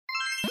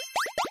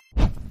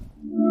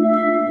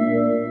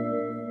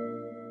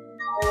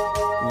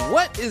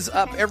What is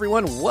up,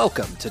 everyone?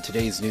 Welcome to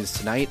today's News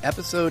Tonight,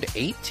 episode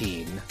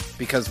 18.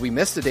 Because we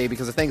missed a day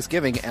because of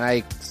Thanksgiving, and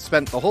I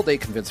spent the whole day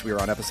convinced we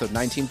were on episode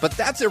 19, but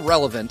that's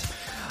irrelevant.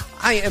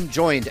 I am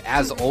joined,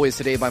 as always,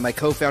 today by my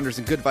co-founders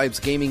in Good Vibes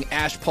Gaming,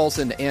 Ash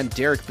Paulson and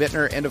Derek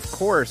Bittner, and of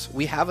course,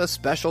 we have a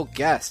special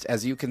guest,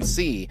 as you can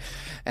see,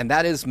 and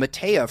that is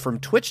Matea from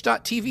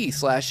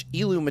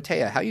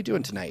twitch.tv/EluMatea. How you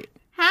doing tonight?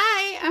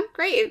 Hi, I'm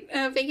great.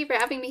 Thank you for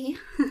having me.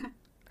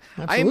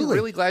 I am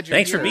really glad you're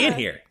Thanks here. for being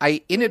here.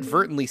 I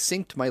inadvertently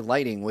synced my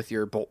lighting with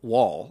your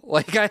wall.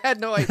 Like, I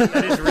had no idea.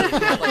 That is really cool.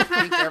 Like,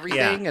 sync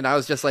everything, and I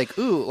was just like,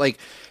 ooh, like,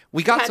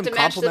 we got Had some to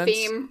match compliments. the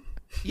theme.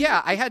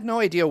 Yeah, I had no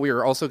idea we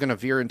were also going to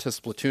veer into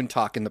Splatoon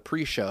talk in the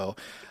pre-show.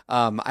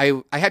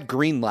 I had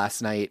green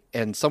last night,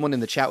 and someone in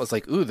the chat was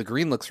like, ooh, the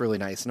green looks really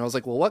nice. And I was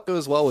like, well, what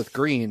goes well with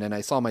green? And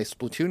I saw my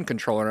Splatoon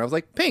controller, and I was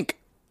like, pink.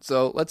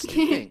 So let's do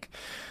pink.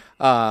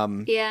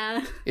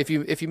 Yeah. If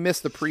you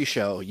missed the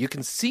pre-show, you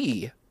can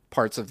see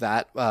parts of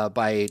that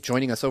by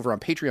joining us over on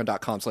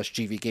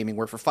patreon.com/gvgaming,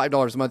 where for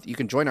 $5 a month you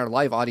can join our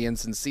live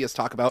audience and see us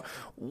talk about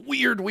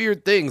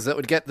weird things that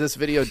would get this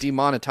video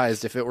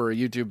demonetized if it were a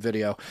YouTube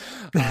video.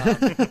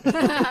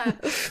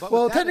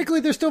 Well, technically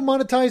they're still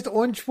monetized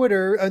on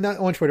Twitter, not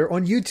on Twitter,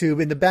 on YouTube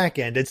in the back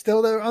end. It's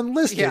still they're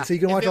unlisted, Yeah, so you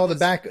can if watch it all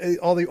was-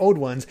 all the old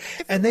ones,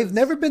 and they've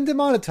never been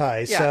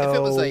demonetized. Yeah, so if it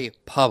was a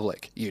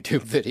public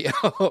YouTube video.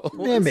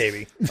 yeah,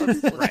 maybe.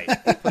 Right.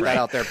 Put that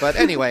out there. But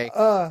anyway,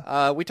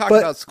 we talked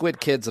about Squid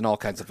Kids and all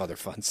kinds of other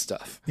fun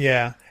stuff.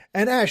 Yeah.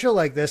 And Ash, you'll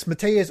like this.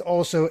 Matea is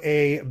also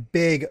a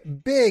big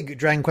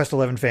Dragon Quest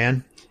XI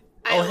fan.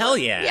 Oh, hell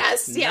yeah.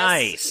 Yes.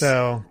 Nice.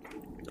 So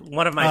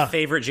One of my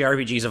favorite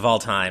JRPGs of all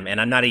time, and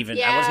I wasn't even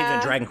a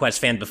Dragon Quest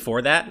fan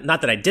before that.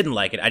 Not that I didn't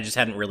like it, I just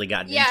hadn't really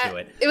gotten Yeah. into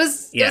it. It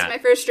was my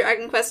first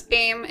Dragon Quest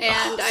game,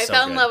 and I so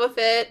fell in good. love with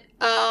it.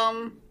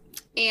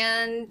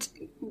 And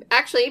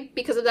actually,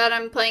 because of that,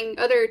 I'm playing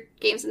other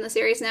games in the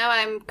series now.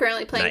 I'm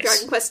currently playing Nice.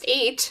 Dragon Quest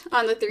VIII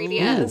on the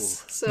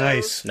 3DS. So,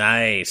 nice.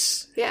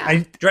 Nice. Yeah.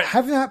 I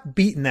have not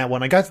beaten that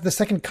one. I got to the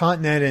second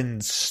continent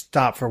and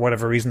stopped for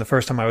whatever reason the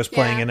first time I was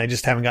playing, Yeah. and I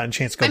just haven't gotten a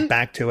chance to go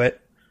back to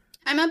it.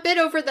 I'm a bit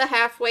over the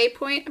halfway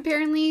point,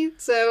 apparently.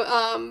 So,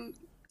 I'm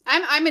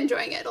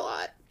enjoying it a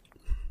lot.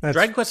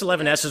 Dragon Quest XI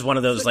S is one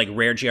of those like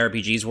rare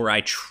JRPGs where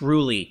I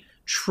truly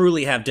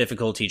have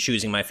difficulty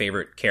choosing my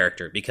favorite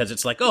character, because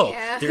it's like,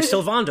 there's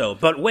Sylvando,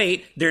 but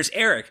wait, there's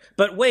Eric,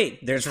 but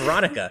wait, there's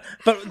Veronica,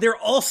 but they're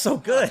all so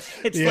good.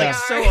 It's like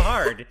so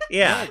hard.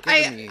 Yeah.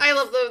 I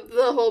love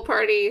the whole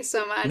party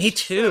so much. Me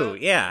too.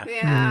 Yeah.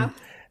 Yeah.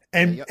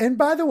 And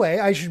by the way,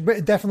 I should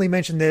definitely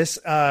mention this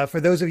for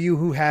those of you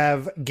who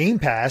have Game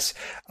Pass.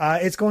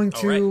 It's going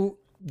to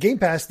Game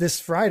Pass this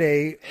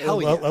Friday,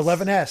 Hell yes.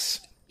 11S.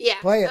 Yeah.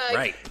 Play it.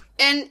 Right.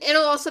 And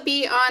it'll also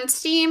be on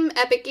Steam,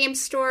 Epic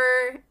Games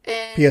Store,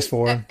 and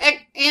PS4.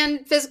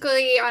 And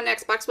physically on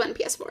Xbox One and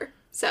PS4.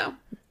 So,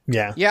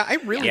 Yeah. Yeah, I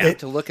really need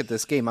to look at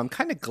this game. I'm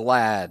kind of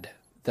glad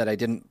that I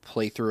didn't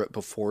play through it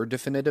before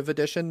Definitive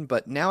Edition,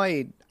 but now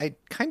I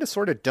kind of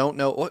sort of don't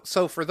know.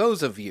 So for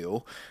those of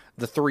you,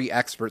 the three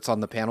experts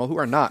on the panel who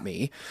are not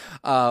me,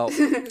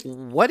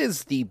 what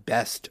is the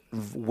best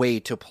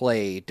way to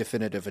play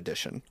Definitive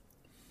Edition?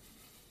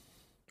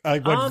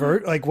 Like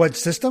what like what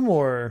system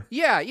or?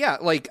 Yeah,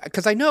 like,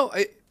 because I know,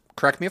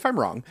 correct me if I'm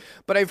wrong,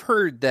 but I've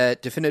heard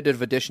that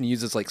Definitive Edition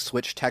uses like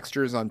Switch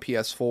textures on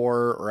PS4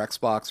 or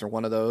Xbox or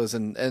one of those,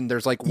 and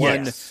there's like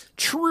one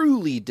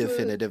truly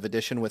Definitive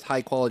Edition with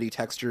high quality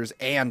textures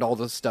and all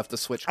the stuff the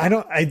Switch.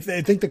 I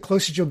think the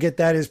closest you'll get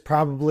that is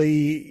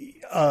probably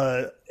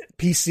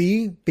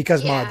PC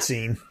because mod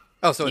scene.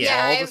 Oh, so it's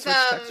all the Switch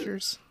I've,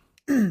 textures?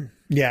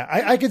 Yeah,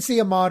 I could see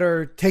a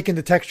modder taking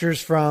the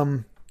textures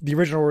from the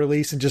original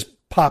release and just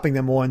popping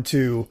them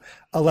onto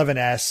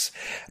 11S,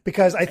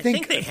 because I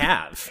think they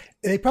have.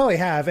 They probably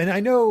have, and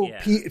I know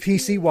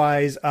PC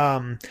wise,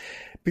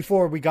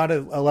 before we got a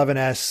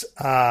 11S,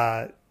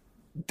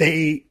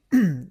 they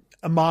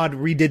a mod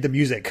redid the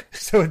music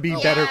so it'd be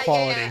better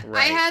quality. Yeah.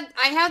 Right.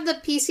 I had the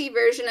PC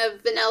version of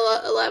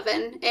Vanilla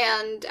 11,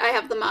 and I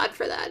have the mod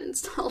for that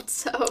installed.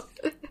 So,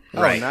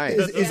 Right. Nice.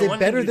 Is it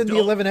better than the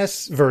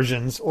 11S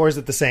versions, or is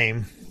it the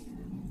same?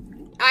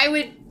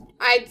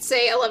 I'd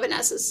say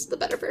 11S is the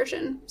better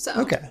version. So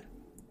Okay.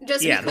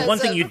 Just Yeah, because the one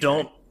thing you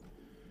don't...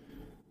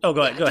 Oh,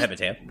 go ahead,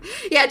 Matea.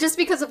 Yeah, just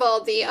because of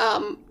all the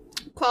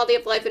quality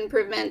of life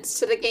improvements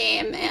to the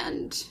game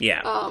and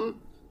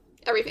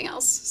everything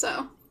else.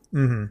 So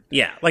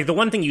Yeah, like the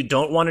one thing you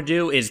don't want to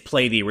do is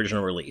play the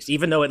original release.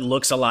 Even though it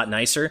looks a lot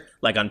nicer,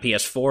 like on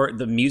PS4,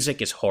 the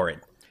music is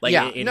horrid. Like,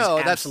 Yeah, it is no,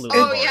 that's- absolutely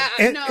Oh, horrid. yeah.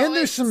 And, No, and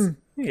there's it's- some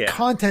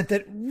content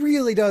that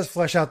really does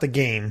flesh out the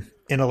game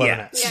in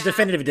 11S. Yeah.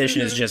 Definitive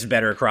Edition is just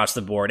better across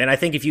the board. And I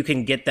think if you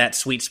can get that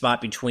sweet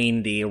spot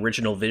between the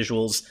original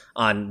visuals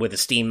with a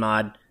Steam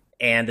mod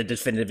and the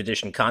Definitive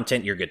Edition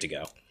content, you're good to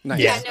go. Nice.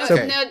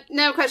 Yeah,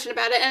 no question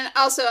about it. And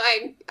also,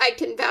 I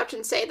can vouch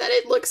and say that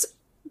it looks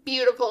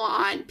beautiful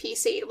on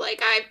PC. Like,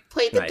 I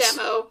played the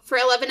demo for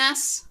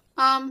 11S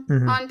on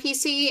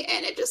PC,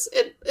 and it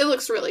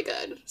looks really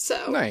good.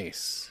 So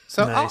Nice.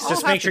 So Nice. I'll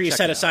Just have make to sure you check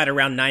set it aside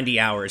around 90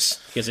 hours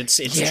because it's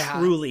Yeah.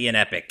 truly an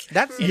epic.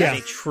 That's It is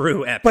a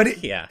true epic.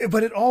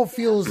 But it all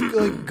feels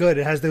really good.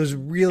 It has those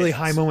really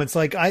high moments.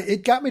 Like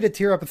it got me to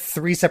tear up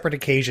 3 separate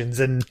occasions,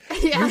 and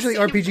usually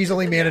RPGs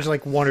only manage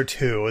like 1 or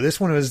 2. This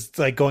one was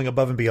like going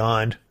above and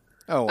beyond.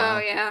 Oh, wow. Oh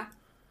yeah.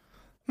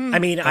 I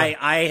mean,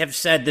 I have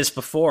said this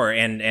before,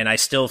 and I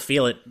still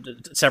feel it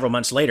several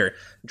months later.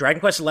 Dragon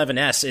Quest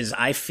XI-S is,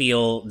 I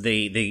feel,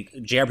 the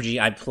JRPG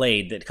I've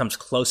played that comes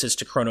closest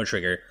to Chrono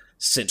Trigger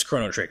since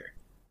Chrono Trigger.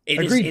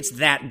 It's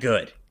that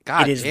good.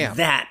 God it is damn.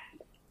 that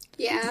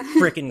Yeah.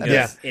 freaking good.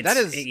 Yeah.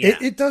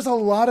 It It does a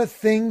lot of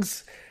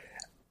things.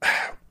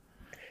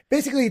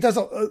 Basically, it does.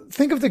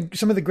 Think of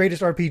some of the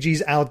greatest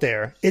RPGs out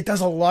there. It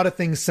does a lot of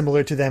things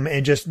similar to them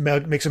and just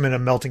makes them in a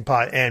melting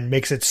pot and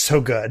makes it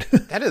so good.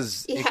 That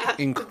is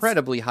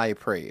incredibly high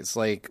praise.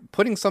 Like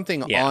putting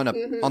something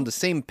on the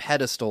same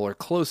pedestal or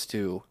close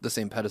to the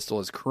same pedestal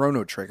as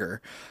Chrono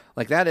Trigger,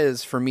 like that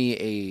is for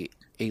me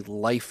a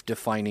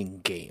life-defining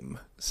game.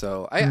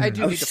 So I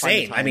do need to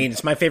find the time. I mean,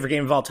 it's my favorite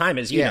game of all time,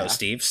 as you know,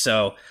 Steve.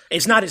 So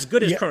it's not as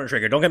good as Chrono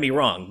Trigger. Don't get me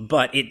wrong,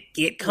 but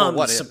it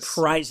comes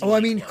surprisingly. Oh,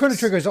 I mean, close. Chrono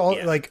Trigger is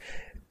all like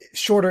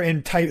shorter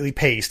and tightly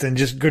paced and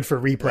just good for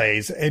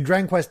replays. Right. And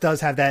Dragon Quest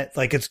does have that.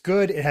 Like, it's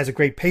good. It has a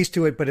great pace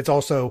to it, but it's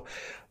also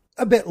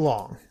a bit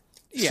long.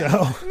 Yeah,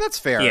 so that's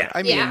fair. Yeah.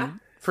 I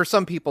mean, for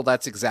some people,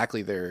 that's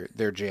exactly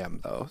their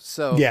jam, though.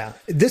 So yeah,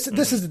 this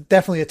is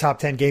definitely a top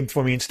 10 game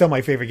for me, and still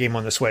my favorite game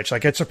on the Switch.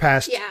 Like, it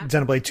surpassed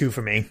Xenoblade 2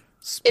 for me.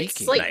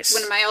 It's like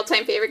one of my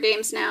all-time favorite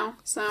games now.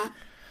 So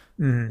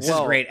this is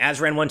great.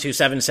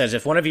 Azran127 says,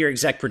 if one of your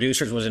exec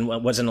producers was in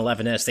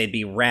 11S, they'd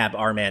be Rab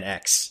Arman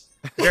X.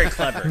 Very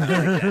clever.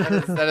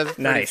 that is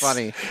pretty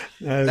funny.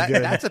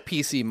 That's a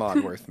PC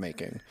mod worth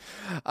making.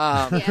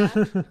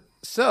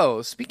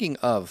 So, speaking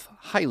of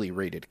highly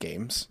rated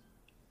games,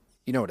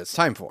 you know what it's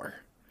time for.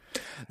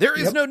 There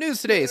is no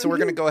news today, so we're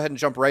going to go ahead and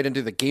jump right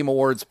into the Game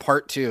Awards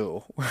Part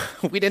 2.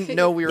 We didn't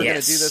know we were going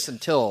to do this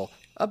until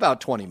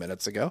about 20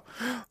 minutes ago.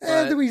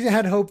 And we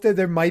had hoped that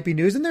there might be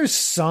news, and there's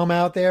some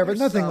out there, but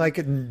nothing like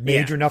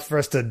major enough for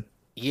us to do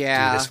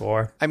this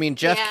for. I mean,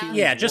 Jeff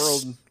Keighley's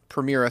World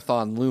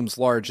Premiere-a-thon looms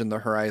large in the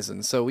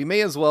horizon, so we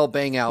may as well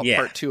bang out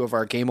Part 2 of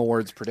our Game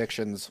Awards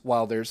predictions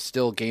while there's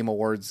still Game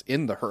Awards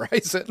in the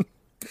horizon.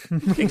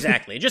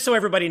 Exactly. Just so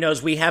everybody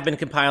knows, we have been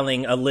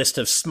compiling a list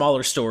of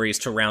smaller stories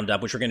to round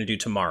up, which we're going to do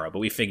tomorrow. But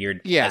we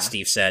figured, as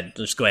Steve said,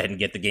 let's go ahead and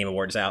get the Game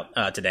Awards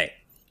out today.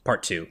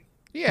 Part 2.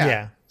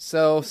 Yeah.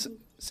 So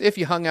if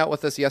you hung out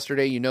with us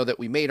yesterday, you know that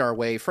we made our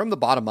way from the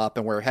bottom up,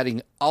 and we're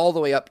heading all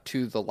the way up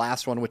to the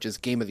last one, which is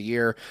Game of the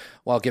Year,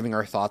 while giving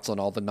our thoughts on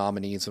all the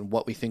nominees and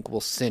what we think will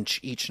cinch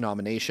each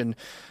nomination.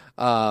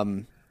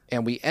 And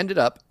we ended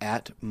up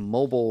at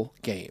mobile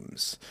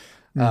games,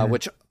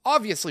 which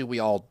obviously we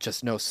all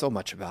just know so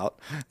much about.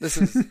 This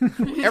is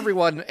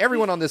everyone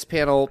on this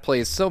panel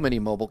plays so many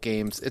mobile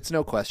games. It's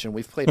no question.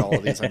 We've played all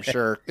of these, I'm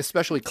sure,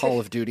 especially Call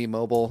of Duty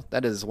Mobile.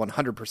 That is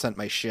 100%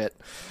 my shit.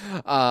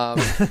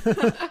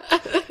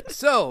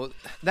 So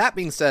that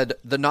being said,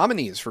 the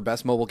nominees for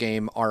Best Mobile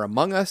Game are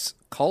Among Us,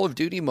 Call of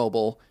Duty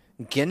Mobile,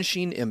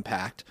 Genshin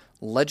Impact,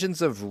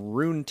 Legends of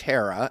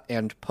Runeterra,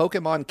 and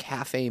Pokemon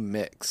Cafe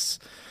Mix.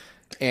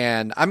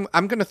 And I'm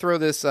going to throw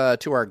this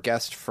to our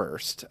guest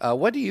first.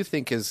 What do you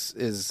think is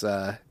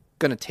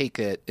going to take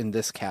it in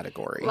this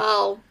category?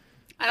 Well,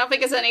 I don't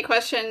think it's any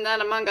question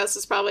that Among Us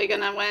is probably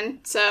going to win.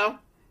 So,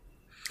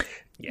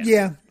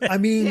 yeah, I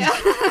mean,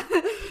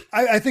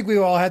 I think we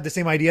all had the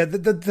same idea.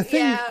 The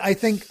thing I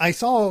think I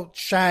saw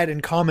Shad in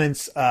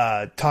comments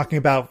talking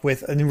about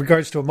in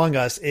regards to Among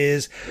Us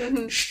is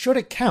should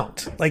it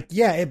count? Like,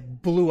 yeah,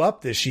 it blew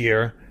up this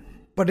year,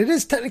 but it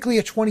is technically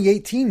a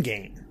 2018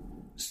 game.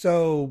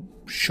 So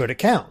should it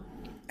count?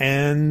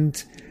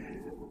 And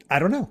I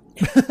don't know.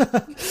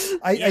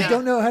 I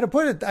don't know how to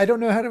put it. I don't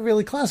know how to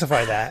really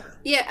classify that.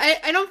 Yeah,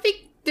 I don't think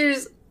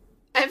there's...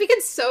 I think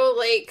it's so,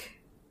 like,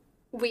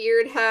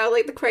 weird how,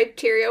 like, the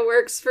criteria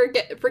works for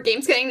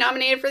games getting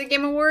nominated for the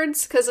Game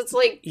Awards, because it's,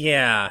 like...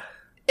 Yeah.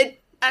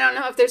 I don't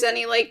know if there's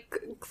any, like,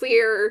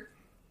 clear,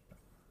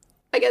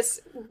 I guess,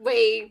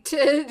 way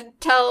to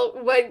tell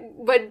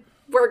what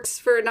works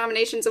for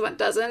nominations and what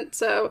doesn't,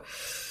 so...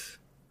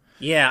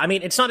 Yeah, I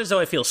mean, it's not as though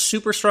I feel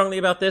super strongly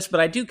about this, but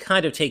I do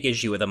kind of take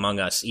issue with Among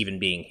Us even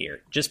being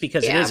here, just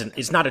because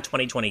it's not a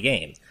 2020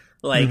 game.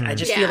 Like, I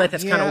just feel like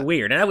that's kind of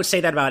weird. And I would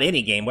say that about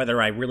any game,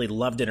 whether I really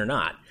loved it or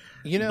not.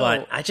 You know,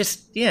 but I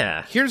just,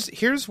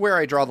 Here's where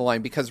I draw the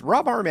line, because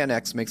Rob Arman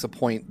X makes a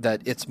point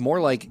that it's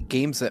more like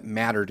games that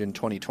mattered in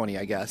 2020,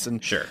 I guess.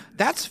 And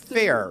that's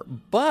fair,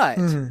 but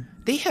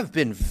they have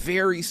been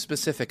very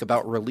specific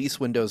about release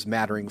windows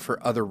mattering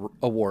for other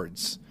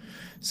awards.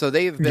 So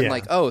they've been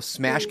like, oh,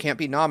 Smash can't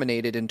be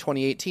nominated in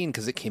 2018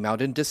 because it came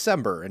out in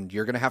December and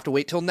you're going to have to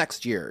wait till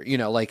next year. You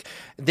know, like,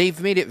 they've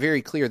made it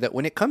very clear that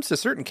when it comes to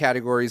certain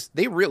categories,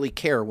 they really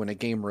care when a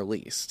game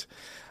released.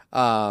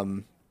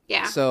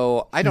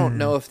 So I don't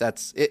know if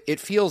that's... It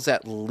feels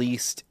at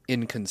least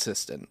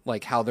inconsistent,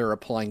 like how they're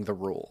applying the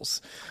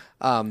rules.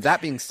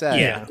 That being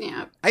said,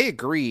 I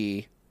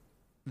agree.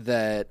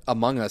 that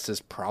Among Us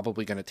is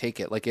probably going to take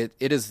it. Like it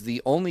is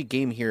the only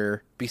game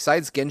here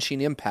besides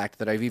Genshin Impact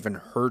that I've even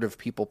heard of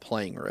people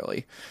playing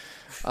really.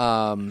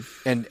 And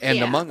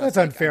Among Us, that's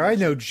unfair. I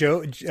know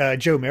Joe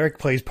Merrick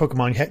plays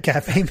Pokemon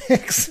Cafe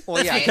Mix.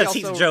 Well, yeah, because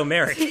he's Joe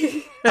Merrick.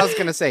 I was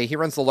going to say he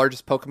runs the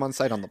largest Pokemon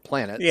site on the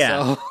planet.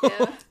 Yeah.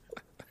 So.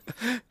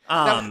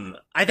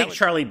 I think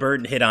Charlie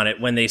Bird hit on it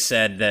when they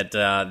said that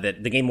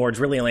that the Game Awards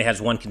really only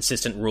has one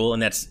consistent rule,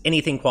 and that's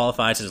anything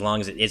qualifies as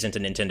long as it isn't a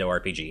Nintendo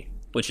RPG,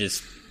 which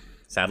is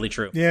sadly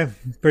true. Yeah,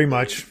 pretty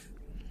much.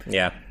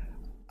 Yeah.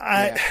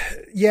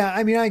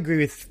 I mean, I agree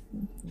with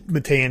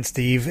Matei and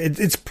Steve.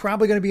 It's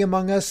probably going to be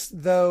Among Us,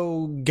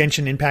 though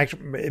Genshin Impact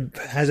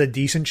has a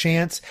decent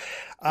chance.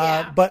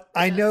 But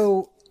I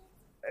know,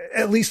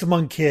 at least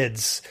among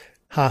kids...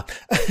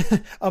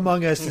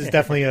 Among Us is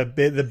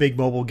definitely the big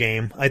mobile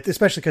game,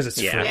 especially because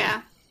it's free.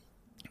 Yeah.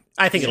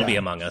 I think it'll be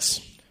Among Us.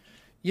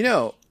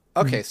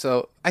 Okay,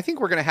 so I think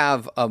we're going to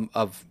have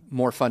a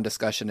more fun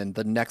discussion in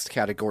the next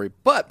category.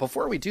 But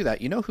before we do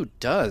that, you know who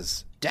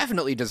does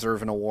definitely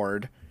deserve an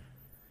award?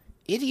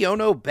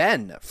 Idiono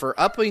Ben for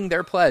upping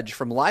their pledge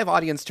from live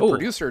audience to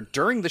producer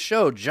during the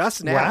show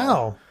just now.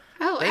 Wow.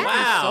 Oh, Thank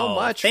you so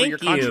much for your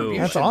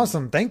contribution. That's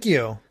awesome. Thank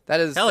you. That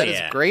is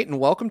great, and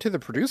welcome to the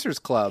Producers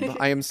Club.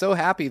 I am so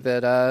happy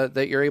that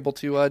that you're able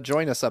to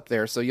join us up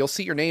there. So you'll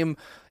see your name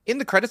in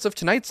the credits of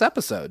tonight's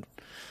episode.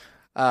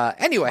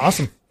 Anyway,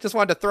 awesome. Just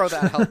wanted to throw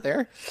that out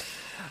there.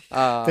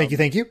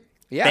 Thank you.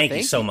 Yeah, thank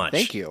you so much.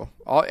 Thank you.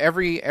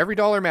 Every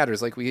dollar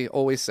matters, like we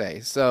always say.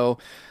 So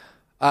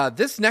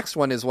this next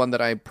one is one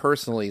that I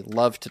personally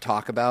love to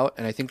talk about,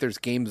 and I think there's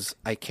games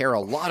I care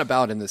a lot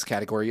about in this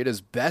category. It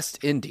is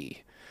Best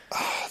Indie.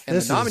 And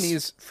the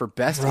nominees for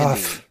Best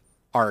Indie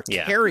are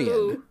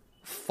Carrion,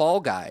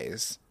 Fall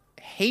Guys,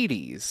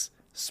 Hades,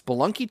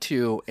 Spelunky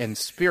 2, and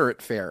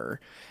Spiritfarer.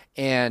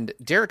 And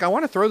Derek, I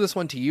want to throw this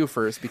one to you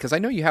first because I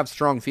know you have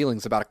strong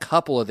feelings about a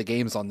couple of the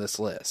games on this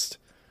list.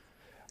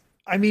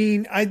 I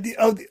mean,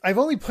 I've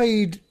only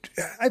played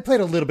a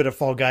little bit of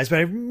Fall Guys, but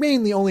I've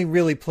mainly only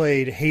really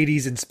played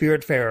Hades and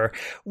Spiritfarer.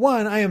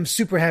 One, I am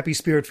super happy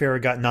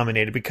Spiritfarer got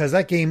nominated because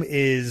that game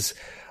is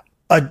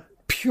a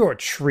pure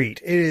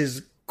treat. It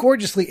is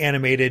gorgeously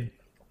animated.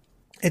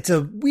 It's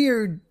a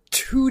weird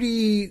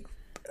 2D,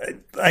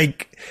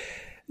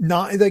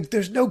 not like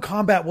there's no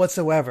combat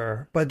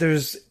whatsoever, but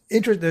there's a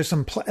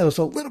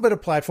little bit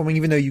of platforming,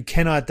 even though you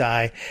cannot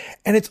die,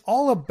 and it's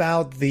all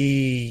about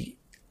the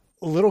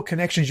little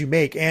connections you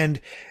make,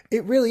 and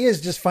it really is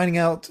just finding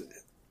out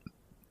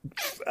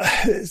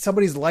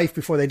somebody's life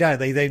before they die.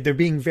 They're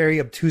being very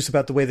obtuse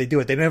about the way they do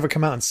it. They never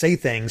come out and say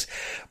things,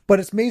 but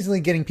it's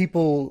amazingly getting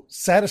people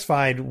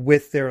satisfied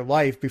with their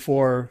life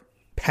before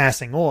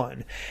passing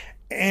on.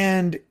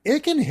 And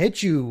it can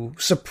hit you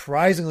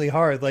surprisingly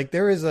hard. Like,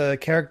 there is a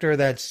character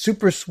that's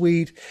super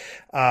sweet,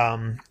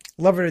 love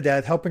her to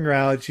death, helping her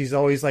out. She's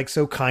always like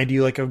so kind to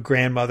you, like a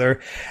grandmother.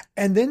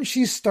 And then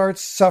she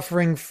starts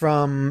suffering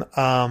from,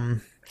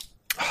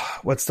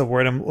 what's the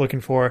word I'm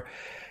looking for?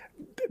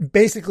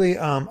 Basically,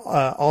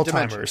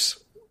 Alzheimer's,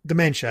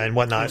 dementia and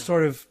whatnot,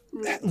 sort of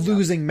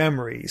losing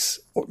memories,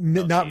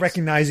 not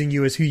recognizing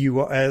you as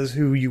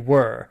who you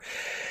were.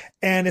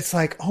 And it's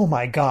like, oh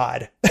my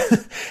God.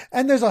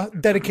 And there's a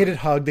dedicated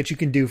hug that you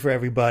can do for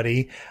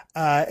everybody.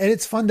 And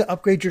it's fun to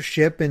upgrade your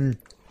ship and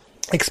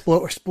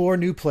explore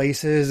new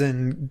places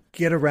and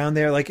get around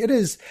there. Like, it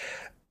is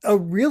a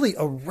really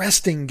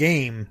arresting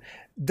game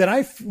that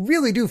I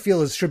really do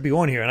feel should be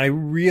on here. And I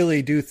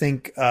really do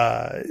think,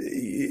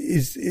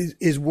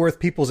 is worth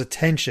people's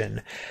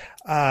attention.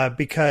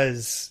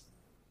 Because,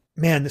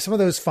 man, some of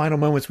those final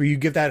moments where you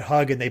give that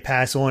hug and they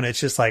pass on, it's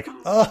just like,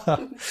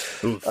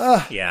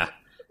 yeah.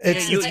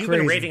 You've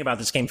been raving about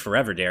this game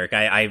forever, Derek.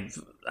 I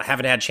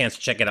haven't had a chance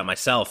to check it out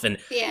myself. And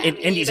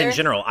indies in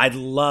general, I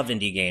love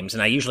indie games,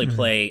 and I usually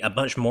play a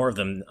bunch more of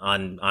them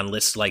on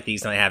lists like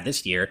these than I have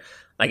this year.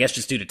 I guess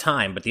just due to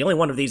time. But the only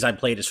one of these I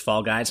played is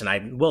Fall Guys, and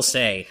I will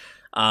say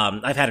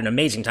I've had an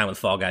amazing time with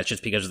Fall Guys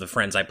just because of the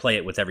friends I play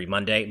it with every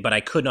Monday. But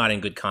I could not in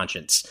good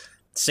conscience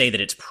say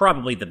that it's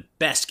probably the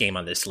best game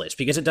on this list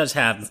because it does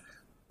have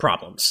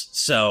problems.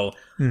 So,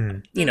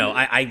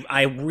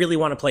 I really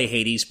want to play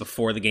Hades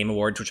before the Game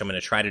Awards, which I'm going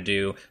to try to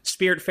do.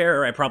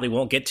 Spiritfarer I probably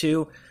won't get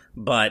to,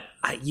 but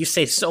you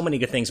say so many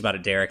good things about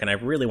it, Derek, and I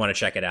really want to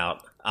check it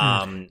out.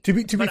 To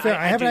be fair,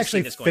 I haven't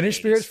actually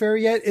finished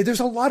Spiritfarer yet. There's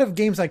a lot of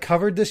games I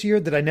covered this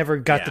year that I never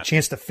got the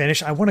chance to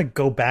finish. I want to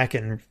go back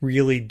and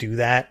really do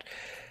that.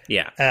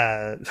 Yeah.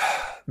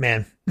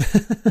 Man.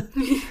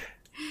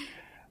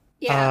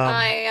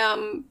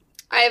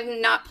 I have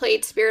not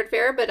played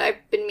Spiritfarer, but I've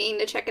been meaning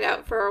to check it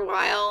out for a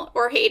while.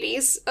 Or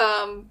Hades.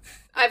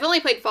 I've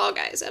only played Fall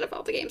Guys out of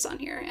all the games on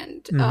here,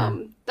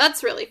 and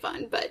that's really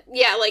fun. But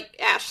yeah,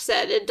 like Ash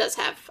said, it does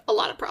have a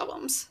lot of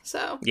problems.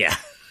 So yeah.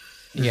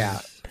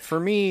 For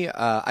me,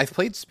 I've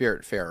played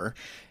Spiritfarer,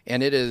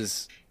 and it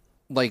is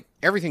like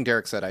everything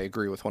Derek said. I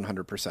agree with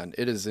 100%.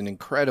 It is an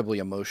incredibly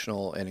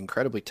emotional and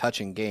incredibly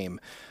touching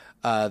game.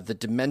 the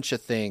dementia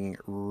thing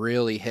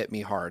really hit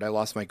me hard. I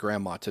lost my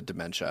grandma to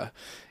dementia,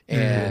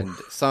 and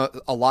so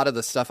a lot of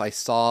the stuff I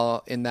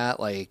saw in that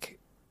like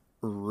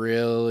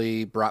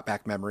really brought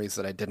back memories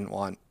that I didn't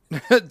want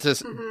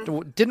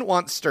didn't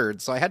want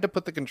stirred. So I had to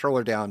put the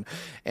controller down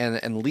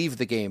and leave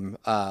the game.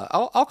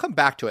 I'll come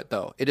back to it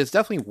though. It is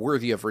definitely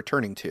worthy of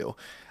returning to.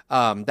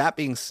 That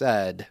being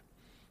said,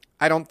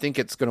 I don't think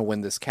it's going to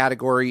win this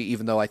category,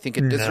 even though I think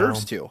it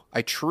deserves to.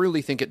 I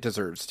truly think it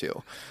deserves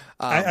to.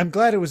 I'm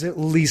glad it was at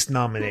least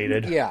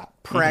nominated. Yeah.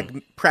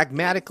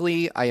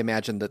 Pragmatically, I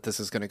imagine that this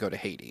is going to go to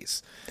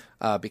Hades.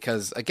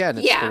 Because, again,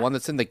 it's the one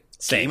that's in the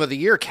Game of the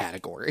Year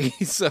category.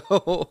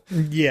 So,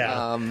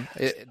 yeah.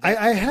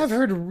 I have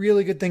heard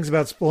really good things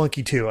about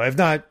Spelunky 2. I've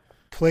not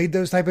played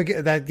those type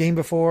of that game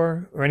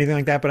before or anything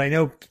like that, but I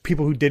know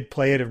people who did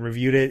play it and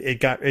reviewed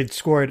it. It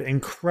scored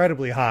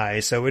incredibly high,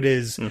 so it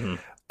is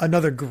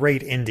another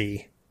great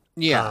indie.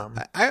 Yeah,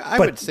 I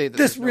would say that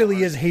this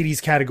really is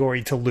Hades'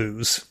 category to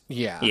lose.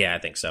 Yeah, I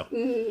think so.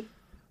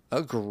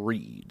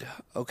 Agreed.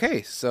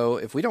 Okay, so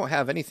if we don't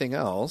have anything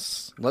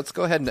else, let's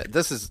go ahead and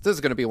this is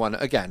going to be one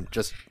again.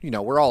 Just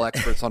we're all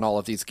experts on all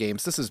of these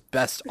games. This is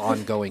best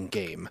ongoing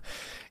game,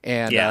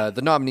 and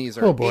the nominees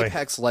are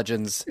Apex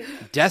Legends,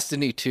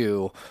 Destiny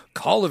 2,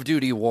 Call of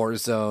Duty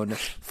Warzone,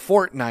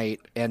 Fortnite,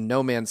 and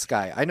No Man's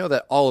Sky. I know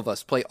that all of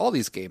us play all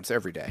these games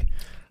every day.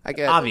 I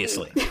get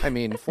obviously. I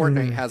mean,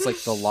 Fortnite has like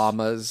the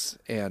llamas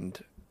and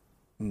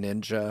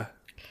Ninja.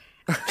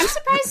 I'm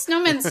surprised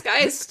No Man's Sky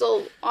is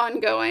still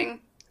ongoing.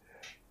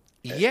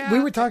 Yeah, we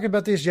were talking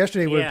about this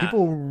yesterday where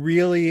people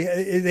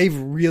they've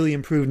really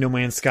improved No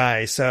Man's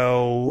Sky.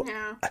 So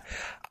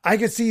I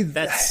could see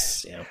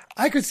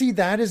I could see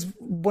that as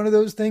one of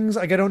those things.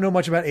 Like I don't know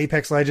much about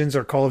Apex Legends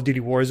or Call of Duty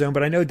Warzone,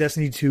 but I know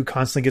Destiny 2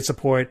 constantly gets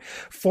support.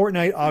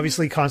 Fortnite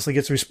obviously constantly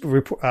gets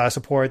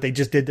support. They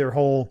just did their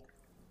whole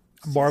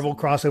Marvel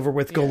crossover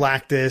with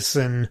Galactus,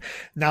 and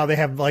now they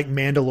have like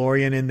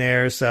Mandalorian in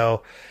there.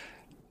 So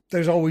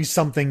there's always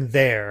something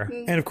there.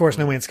 And of course,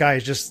 No Man's Sky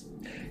is just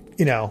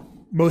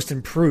most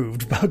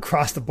improved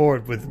across the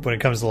board when it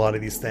comes to a lot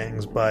of these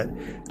things, but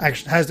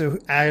actually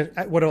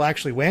what it'll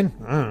actually win.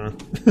 I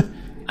don't know.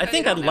 I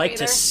think I'd like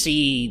to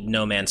see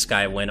No Man's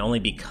Sky win only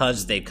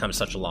because they've come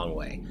such a long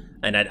way,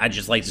 and I'd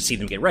just like to see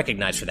them get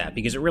recognized for that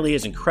because it really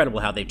is incredible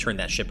how they've turned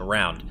that ship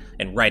around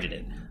and righted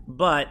it.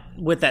 But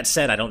with that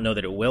said, I don't know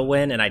that it will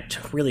win, and I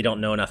really don't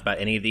know enough about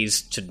any of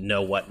these to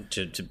know what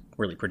to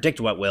really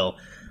predict what will.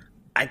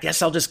 I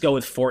guess I'll just go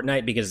with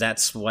Fortnite because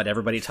that's what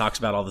everybody talks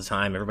about all the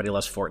time. Everybody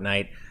loves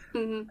Fortnite.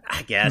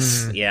 I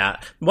guess, yeah.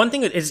 One thing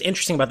that is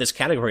interesting about this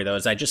category, though,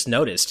 is I just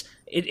noticed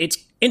it's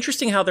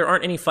interesting how there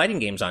aren't any fighting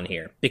games on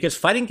here because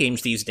fighting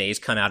games these days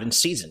come out in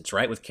seasons,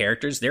 right? With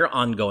characters, they're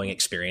ongoing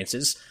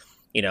experiences.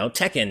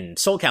 Tekken,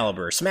 Soul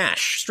Calibur,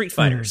 Smash, Street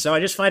Fighter. So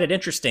I just find it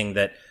interesting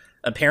that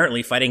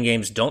apparently fighting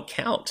games don't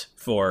count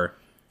for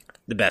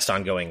the best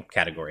ongoing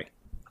category.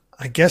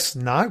 I guess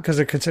not because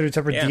they're considered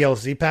separate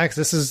DLC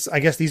packs. I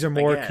guess these are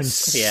more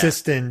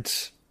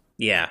consistent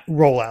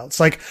rollouts.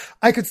 Like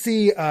I could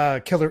see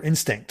Killer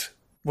Instinct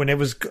when it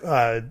was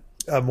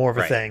more of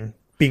a thing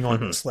being on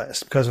this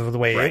list because of the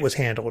way it was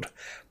handled.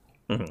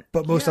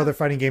 But most other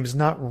fighting games,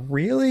 not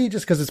really,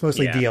 just because it's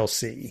mostly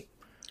DLC.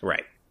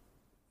 Right.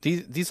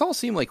 These all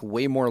seem like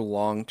way more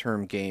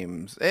long-term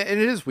games. And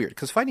it is weird,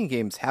 because fighting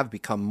games have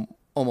become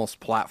almost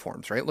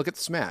platforms, right? Look at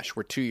Smash.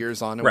 We're 2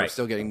 years on, and we're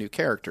still getting new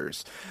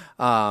characters.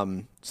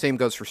 Same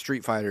goes for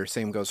Street Fighter.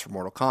 Same goes for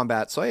Mortal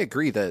Kombat. So I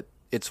agree that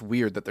it's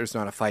weird that there's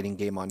not a fighting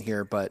game on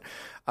here. But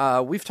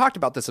we've talked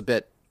about this a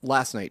bit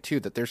last night,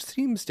 too, that there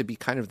seems to be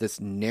kind of this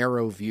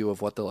narrow view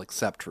of what they'll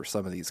accept for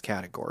some of these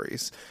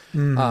categories.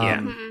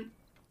 I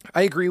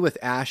agree with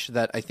Ash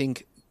that I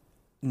think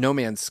No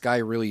Man's Sky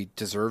really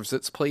deserves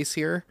its place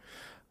here.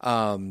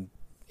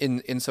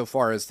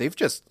 Insofar as they've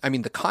just, I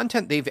mean, the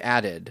content they've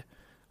added,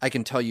 I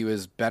can tell you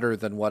is better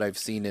than what I've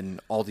seen in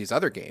all these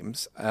other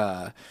games.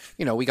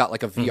 We got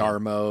like a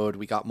VR mode,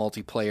 we got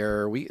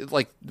multiplayer, we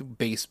like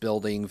base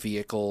building,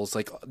 vehicles,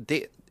 like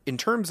in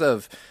terms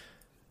of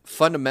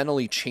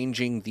fundamentally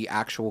changing the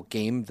actual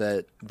game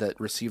that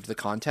received the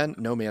content,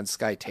 No Man's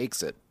Sky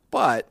takes it.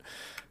 But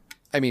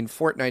I mean,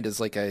 Fortnite is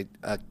like a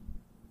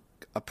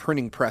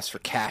printing press for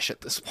cash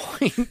at this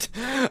point.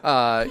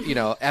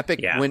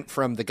 Epic went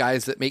from the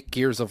guys that make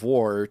Gears of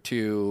War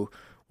to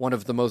one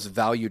of the most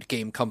valued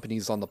game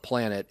companies on the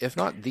planet, if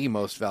not the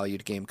most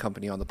valued game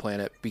company on the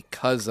planet,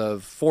 because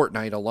of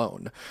Fortnite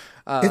alone.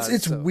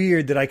 It's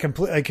weird that I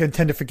can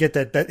tend to forget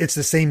that it's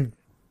the same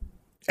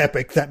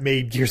Epic that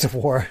made Gears of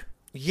War.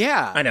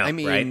 Yeah, I know. I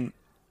mean,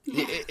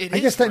 right? I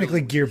guess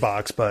technically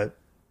Gearbox, but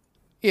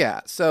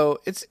yeah. So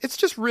it's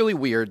just really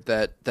weird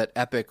that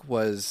Epic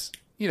was.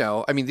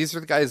 I mean, these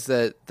are the guys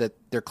that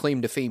their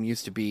claim to fame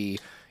used to be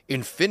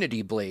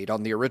Infinity Blade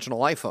on the original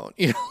iPhone.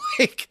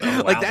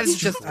 That's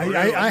just.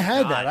 I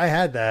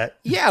had that.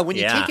 Yeah, when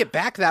you take it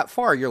back that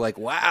far, you're like,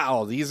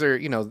 wow, these are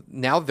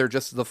now they're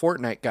just the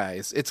Fortnite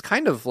guys. It's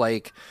kind of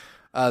like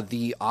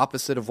the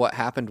opposite of what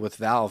happened with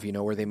Valve,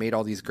 where they made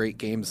all these great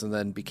games and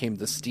then became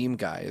the Steam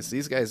guys.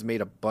 These guys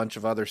made a bunch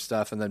of other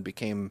stuff and then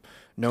became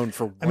known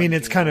for one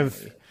it's kind only.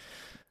 of...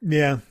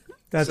 Yeah,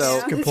 that's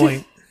a good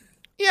point.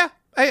 Yeah,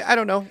 I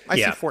don't know. I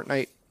see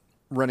Fortnite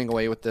running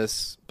away with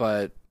this,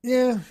 but...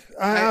 Yeah,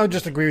 I'll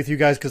just agree with you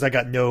guys because I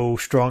got no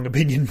strong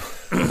opinion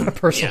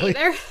personally.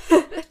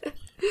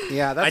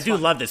 Yeah, that's I do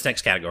love this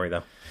next category,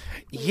 though.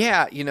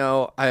 Yeah,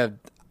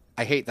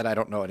 I hate that I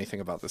don't know anything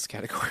about this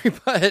category,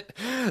 but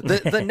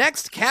the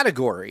next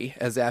category,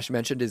 as Ash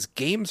mentioned, is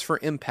Games for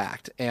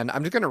Impact. And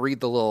I'm just going to read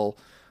the little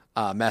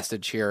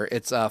message here.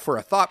 It's for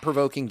a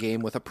thought-provoking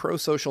game with a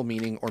pro-social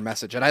meaning or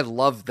message. And I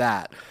love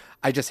that.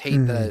 I just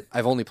hate that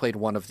I've only played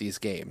one of these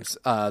games.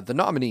 The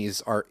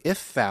nominees are If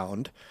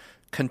Found,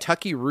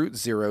 Kentucky Route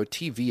Zero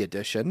TV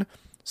Edition,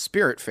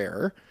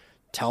 Spiritfarer,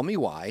 Tell Me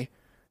Why,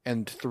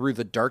 and Through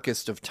the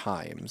Darkest of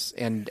Times.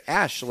 And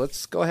Ash,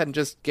 let's go ahead and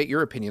just get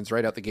your opinions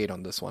right out the gate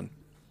on this one.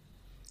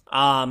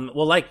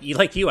 Well, like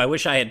you, I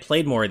wish I had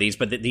played more of these,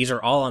 but these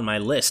are all on my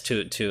list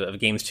of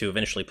games to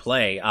eventually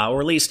play,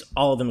 or at least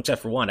all of them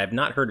except for one. I've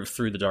not heard of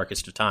Through the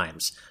Darkest of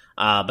Times,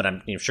 but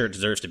I'm sure it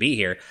deserves to be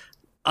here.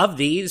 Of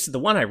these, the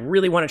one I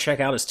really want to check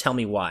out is Tell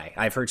Me Why.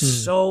 I've heard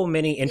so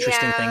many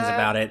interesting things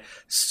about it,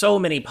 so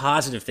many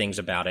positive things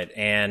about it,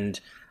 and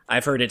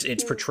I've heard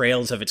its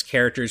portrayals of its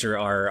characters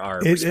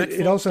are respectful.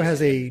 It also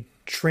has a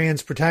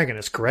trans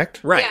protagonist,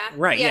 correct? Right,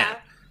 yeah.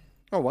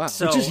 Oh, wow.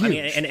 So, which is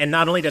huge. And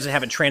not only does it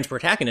have a trans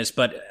protagonist,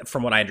 but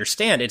from what I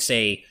understand, it's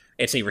a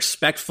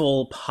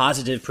respectful,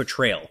 positive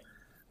portrayal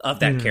of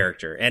that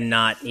character, and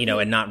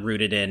not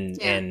rooted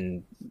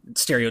in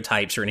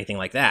stereotypes or anything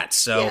like that.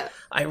 So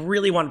I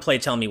really want to play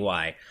Tell Me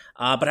Why.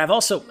 But I've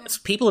also,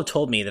 people have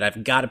told me that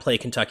I've got to play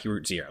Kentucky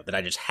Route Zero, that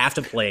I just have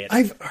to play it.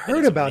 I've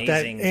heard about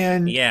amazing. That,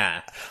 and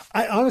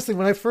I honestly,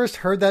 when I first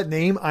heard that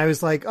name, I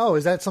was like, oh,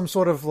 is that some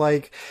sort of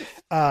like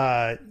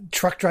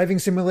truck driving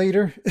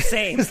simulator?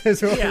 Same.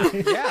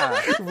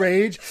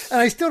 Rage. And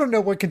I still don't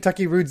know what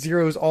Kentucky Route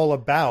Zero is all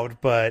about,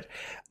 but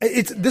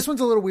this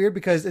one's a little weird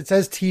because it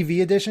says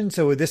TV edition,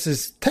 so this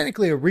is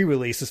technically a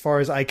re-release as far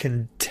as I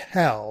can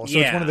tell. So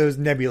it's one of those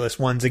nebulous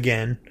ones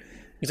again.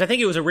 Because I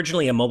think it was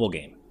originally a mobile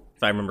game,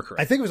 if I remember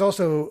correctly. I think it was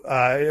also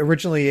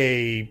originally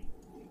a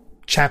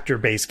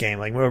chapter-based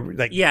game, I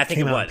think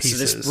it was. So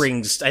this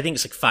brings, I think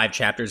it's like 5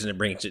 chapters, and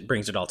it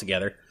brings it all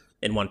together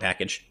in one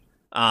package.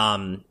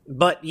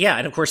 But yeah,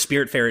 and of course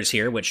Spiritfarer is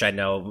here, which I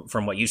know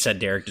from what you said,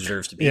 Derek,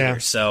 deserves to be here.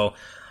 So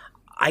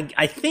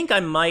I think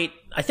I'm going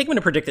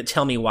to predict that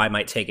Tell Me Why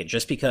might take it,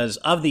 just because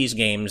of these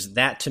games,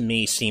 that to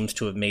me seems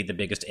to have made the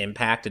biggest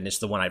impact, and it's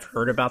the one I've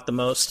heard about the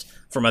most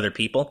from other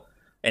people,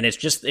 and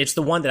it's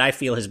the one that I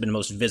feel has been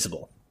most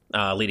visible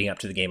leading up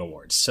to the Game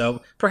Awards.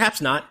 So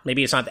perhaps not.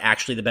 Maybe it's not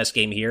actually the best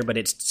game here, but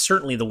it's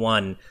certainly the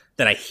one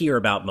that I hear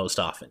about most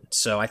often.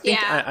 So I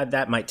think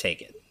that might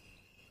take it.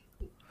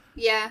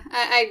 Yeah,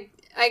 I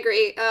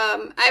agree.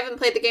 I haven't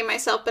played the game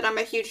myself, but I'm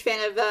a huge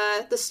fan of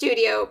the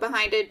studio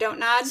behind it, Don't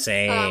Nod.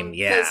 Same,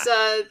 because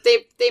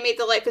they made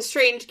the Life is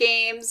Strange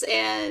games,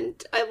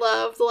 and I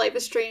love the Life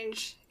is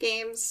Strange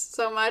games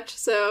so much.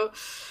 So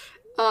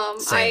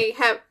I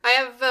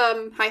have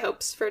high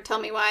hopes for Tell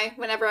Me Why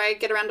whenever I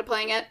get around to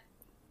playing it.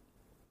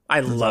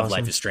 That's love awesome.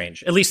 Life is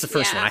Strange. At least the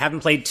first one. I haven't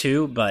played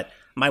 2, but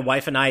my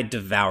wife and I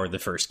devoured the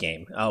first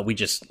game. We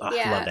just love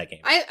that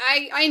game.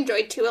 I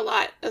enjoyed 2 a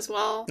lot as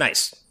well.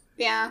 Nice.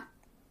 Yeah.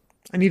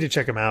 I need to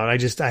check them out.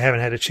 I haven't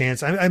had a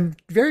chance. I'm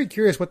very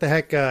curious what the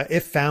heck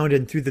If Found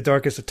and Through the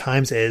Darkest of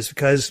Times is,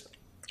 because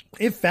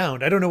If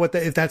Found, I don't know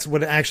if that's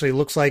what it actually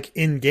looks like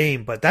in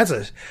game, but that's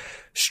a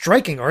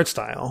striking art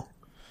style.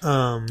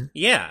 And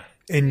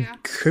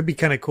could be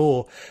kind of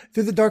cool.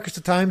 Through the Darkest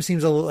of Times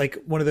seems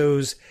like one of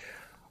those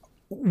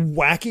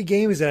wacky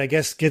games that I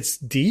guess gets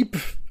deep.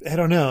 I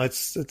don't know.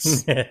 It's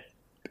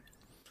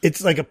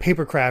it's like a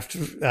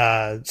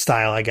papercraft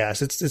style, I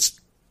guess. It's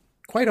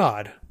quite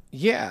odd.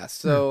 Yeah,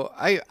 so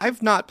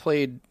I've not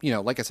played,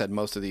 like I said,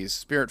 most of these.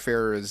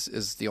 Spiritfarer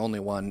is the only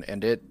one,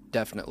 and it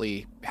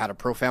definitely had a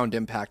profound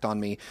impact on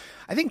me.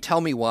 I think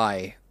Tell Me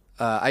Why,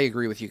 I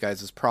agree with you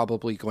guys, is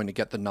probably going to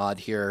get the nod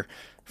here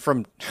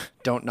from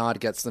Don't Nod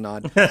Gets the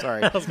Nod.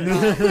 Sorry.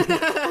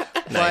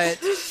 But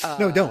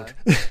no, don't.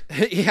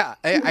 Yeah,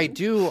 I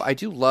do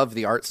love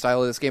the art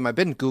style of this game. I've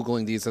been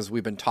Googling these as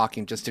we've been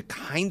talking just to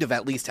kind of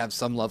at least have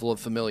some level of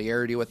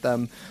familiarity with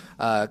them.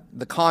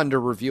 The con to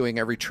reviewing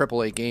every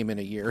AAA game in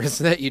a year is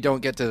that you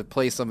don't get to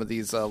play some of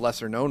these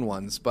lesser known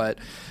ones. But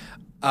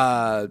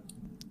I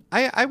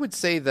would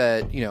say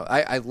that,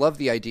 I love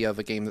the idea of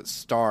a game that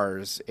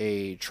stars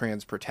a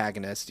trans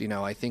protagonist.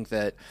 I think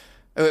that,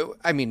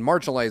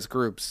 marginalized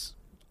groups,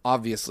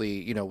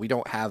 obviously, we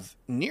don't have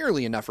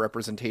nearly enough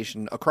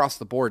representation across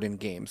the board in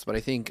games, but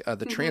I think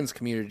the trans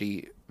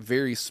community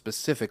very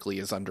specifically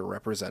is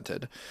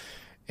underrepresented.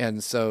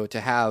 And so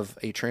to have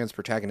a trans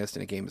protagonist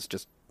in a game is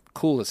just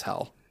cool as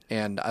hell.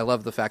 And I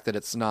love the fact that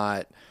it's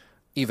not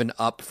even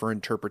up for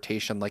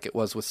interpretation like it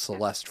was with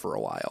Celeste for a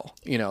while.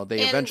 You know,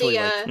 they And eventually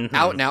out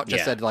and out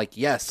just Yeah. said like,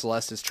 yes,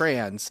 Celeste is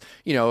trans,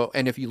 you know,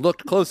 and if you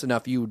looked close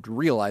enough, you'd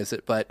realize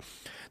it. But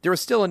there was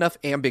still enough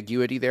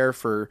ambiguity there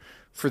for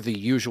the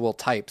usual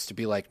types to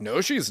be like, no,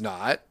 she's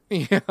not,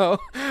 you know,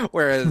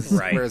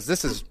 whereas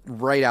this is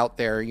right out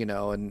there, you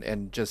know,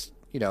 and just,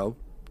 you know,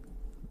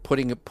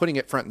 putting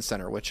it front and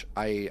center, which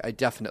I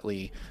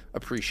definitely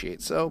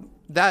appreciate. So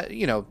that,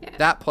 you know,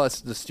 that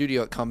plus the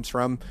studio it comes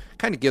from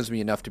kind of gives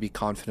me enough to be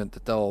confident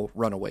that they'll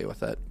run away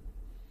with it.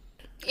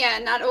 Yeah,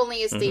 not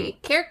only is the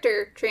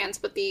character trans,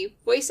 but the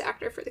voice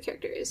actor for the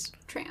character is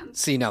trans.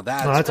 See, now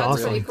that's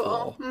awesome. really Pretty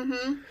cool.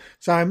 cool.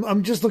 So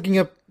I'm just looking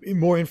up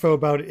more info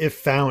about If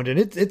Found, and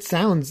it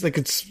sounds like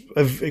it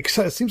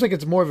seems like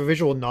it's more of a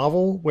visual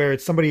novel where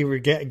it's somebody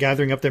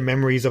gathering up their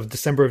memories of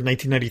December of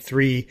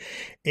 1993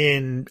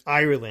 in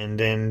Ireland,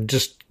 and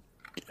just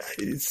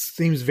it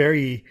seems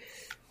very,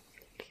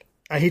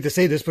 I hate to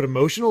say this, but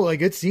emotional.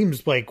 Like it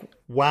seems like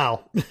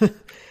wow. It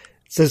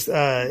says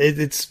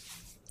it's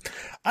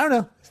I don't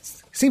know.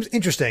 Seems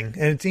interesting,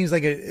 and it seems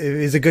like it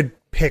is a good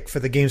pick for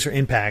the Games for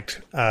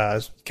Impact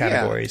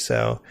category. Yeah.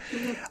 So,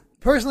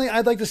 personally,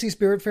 I'd like to see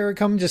Spiritfarer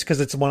come just because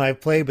it's one I've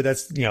played, but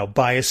that's, you know,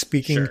 bias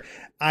speaking. Sure.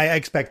 I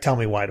expect Tell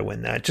Me Why to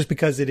win that, just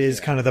because it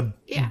is kind of the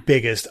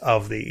biggest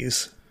of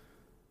these.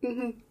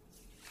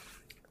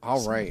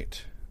 All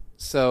right.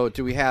 So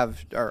do we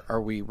have,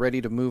 are we ready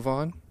to move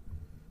on?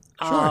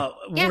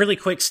 Really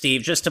quick,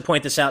 Steve, just to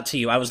point this out to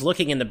you, I was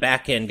looking in the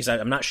back end because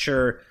I'm not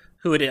sure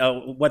who it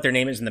what their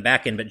name is in the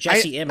back end, but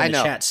Jesse M in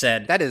the chat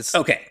said that is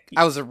okay.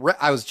 I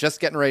was just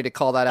getting ready to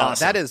call that out.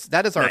 Awesome.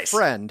 That is our Nice.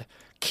 friend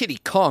Kitty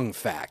Kong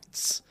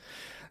Facts.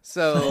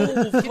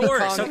 So Of Kitty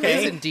course, Kong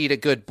okay. is indeed a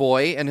good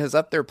boy and has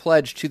upped their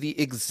pledge to the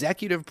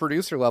executive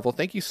producer level.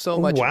 Thank you so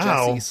much,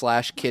 Wow.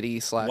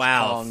 Jesse/Kitty/Kong/M.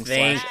 Wow,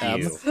 thank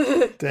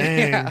you.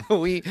 Dang. Yeah,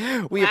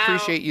 we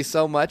appreciate you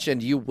so much,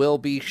 and you will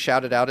be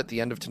shouted out at the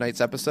end of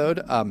tonight's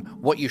episode.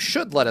 What you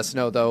should let us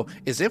know, though,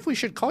 is if we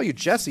should call you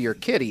Jesse or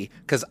Kitty,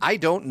 because I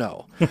don't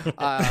know. Yeah,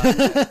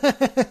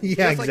 Just like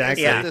I exactly. said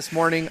Yeah. this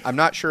morning, I'm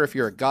not sure if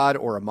you're a god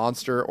or a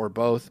monster or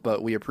both,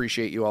 but we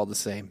appreciate you all the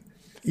same.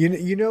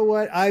 You know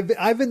what?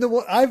 I've been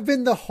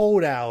the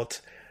holdout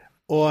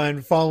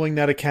on following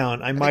that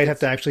account. I might have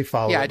to actually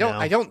follow. Yeah, it I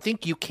now. don't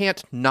think you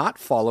can't not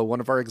follow one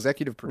of our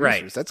executive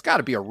producers. Right. That's got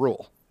to be a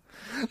rule.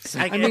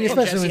 I mean,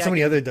 especially when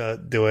somebody other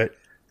do it.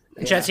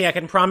 Jesse, I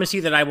can promise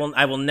you that I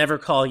will never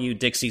call you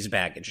Dixie's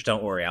baggage.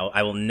 Don't worry,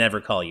 I will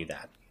never call you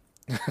that.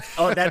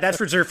 Oh,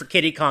 that's reserved for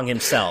Kitty Kong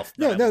himself.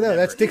 No,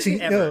 that's Dixie.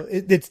 Ever. No,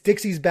 it's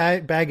Dixie's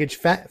baggage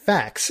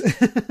facts.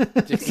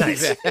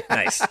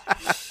 Nice.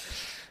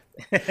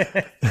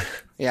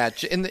 Yeah,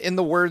 in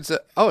the words.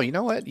 Oh, you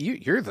know what?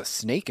 You're the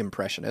snake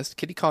impressionist.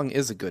 Kitty Kong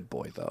is a good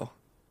boy, though.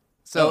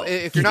 So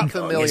if you're not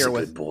familiar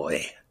with,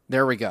 boy.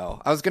 there we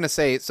go. I was going to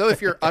say. So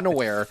if you're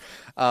unaware,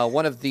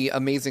 one of the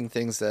amazing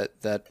things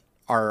that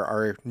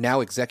our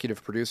now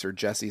executive producer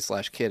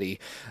Jesse/Kitty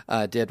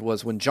did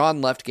was when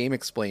John left Game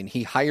Explain,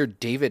 he hired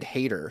David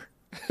Hayter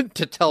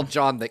to tell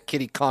John that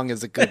Kitty Kong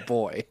is a good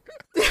boy.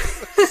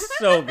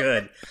 So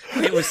good.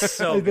 It was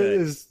so It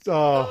good. is,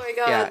 Oh my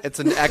god. Yeah, it's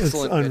an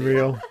excellent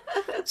video. unreal.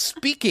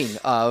 Speaking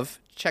of,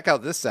 check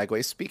out this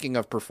segue. Speaking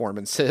of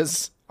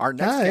performances, our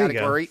next there you go.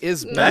 category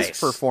is Nice. Best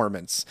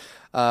Performance,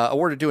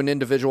 awarded to an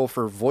individual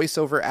for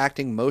voiceover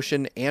acting,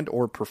 motion, and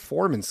or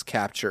performance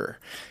capture.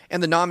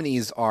 And the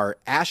nominees are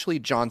Ashley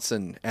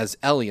Johnson as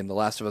Ellie in The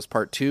Last of Us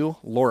Part 2,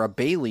 Laura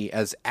Bailey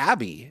as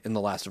Abby in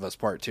The Last of Us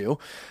Part 2,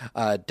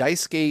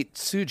 Daisuke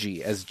Tsuji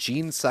as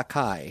Jin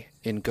Sakai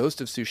in Ghost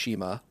of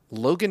Tsushima,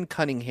 Logan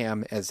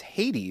Cunningham as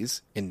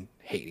Hades in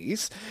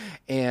Hades,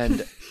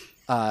 and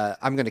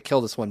I'm going to kill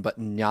this one, but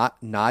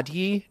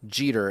Nadyi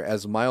Jeter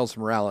as Miles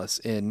Morales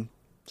in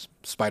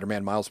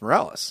Spider-Man Miles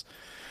Morales.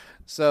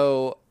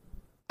 So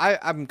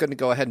I'm going to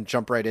go ahead and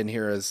jump right in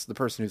here as the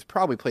person who's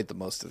probably played the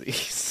most of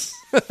these.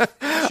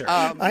 Sure.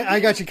 I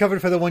got you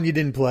covered for the one you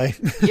didn't play.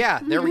 Yeah,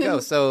 there we go.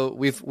 So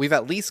we've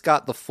at least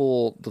got the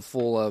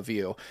full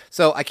view.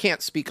 So I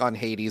can't speak on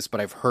Hades,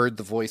 but I've heard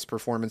the voice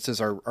performances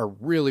are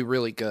really,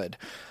 really good.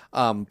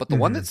 But the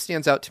one that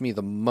stands out to me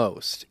the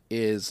most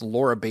is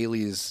Laura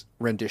Bailey's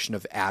rendition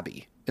of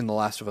Abby in The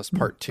Last of Us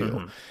Part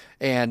 2.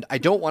 And I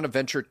don't want to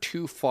venture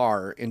too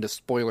far into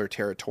spoiler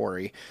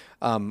territory,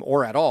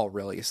 or at all,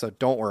 really. So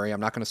don't worry, I'm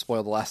not going to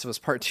spoil The Last of Us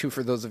Part 2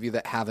 for those of you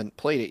that haven't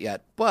played it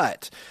yet.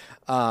 But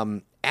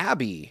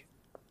Abby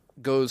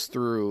goes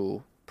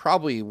through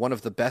probably one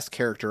of the best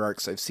character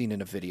arcs I've seen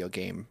in a video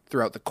game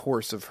throughout the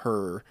course of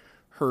her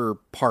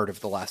part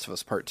of The Last of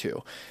Us Part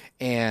 2.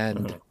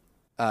 And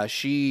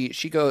she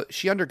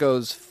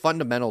undergoes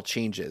fundamental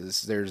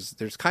changes.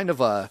 There's kind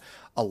of a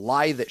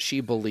lie that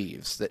she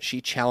believes that she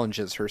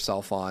challenges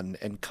herself on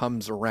and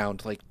comes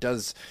around, like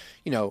does,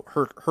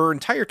 her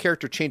entire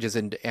character changes,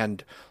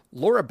 and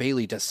Laura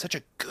Bailey does such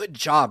a good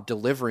job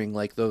delivering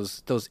like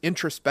those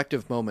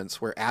introspective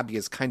moments where Abby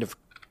is kind of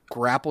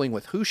grappling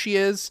with who she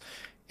is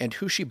and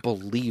who she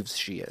believes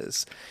she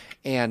is.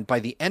 And by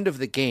the end of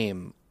the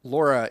game,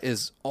 Laura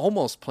is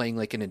almost playing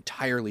like an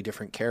entirely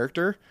different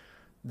character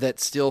that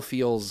still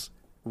feels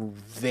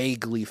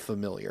vaguely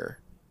familiar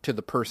to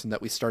the person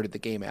that we started the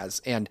game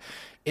as. And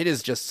it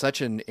is just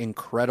such an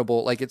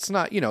incredible, like, it's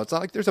not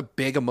like there's a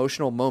big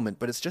emotional moment,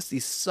 but it's just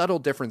these subtle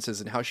differences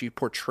in how she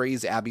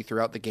portrays Abby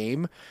throughout the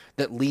game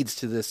that leads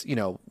to this,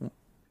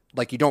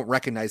 like, you don't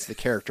recognize the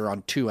character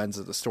on two ends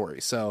of the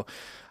story. So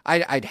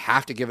I'd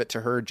have to give it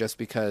to her just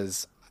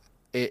because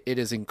it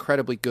is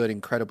incredibly good,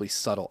 incredibly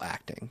subtle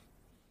acting.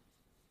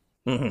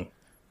 Mm-hmm.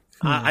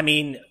 I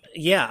mean,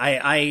 yeah,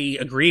 I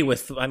agree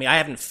with, I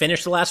haven't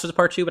finished The Last of Us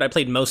Part 2, but I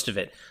played most of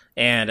it,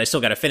 and I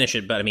still got to finish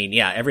it. But I mean,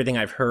 yeah, everything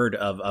I've heard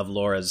of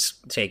Laura's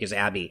take as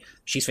Abby,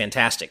 she's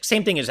fantastic.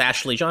 Same thing as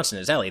Ashley Johnson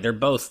as Ellie. They're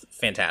both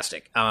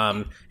fantastic.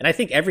 And I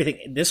think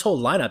this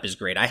whole lineup is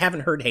great. I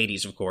haven't heard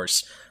Hades, of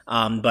course.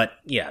 But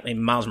yeah, I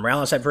mean, Miles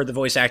Morales, I've heard the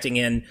voice acting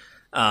in,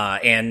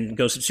 and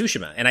Ghost of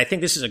Tsushima. And I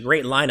think this is a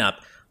great lineup.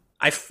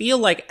 I feel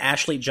like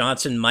Ashley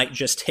Johnson might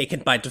just take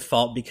it by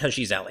default because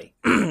she's Ellie.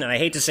 And I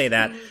hate to say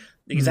that,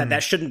 because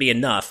that shouldn't be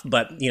enough,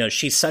 but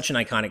she's such an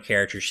iconic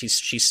character.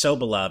 She's so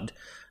beloved,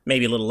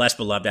 maybe a little less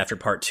beloved after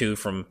part 2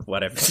 from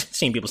what I've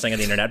seen people saying on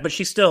the internet, but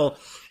she's still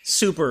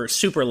super,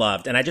 super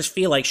loved. And I just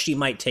feel like she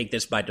might take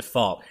this by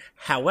default.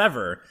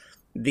 However,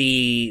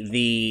 the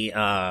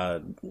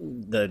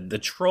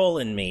troll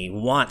in me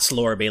wants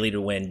Laura Bailey to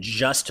win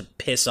just to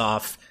piss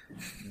off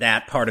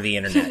that part of the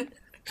internet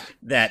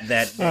that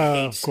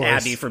hates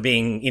Abby for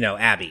being,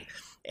 Abby.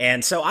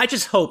 And so I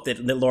just hope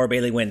that Laura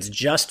Bailey wins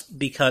just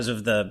because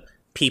of the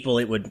people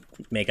it would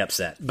make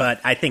upset.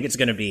 But I think it's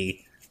going to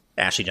be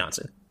Ashley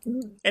Johnson.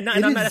 And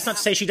that's not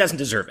to say she doesn't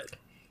deserve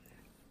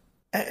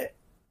it.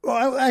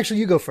 Well, actually,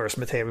 you go first,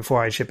 Mateo,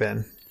 before I chip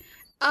in.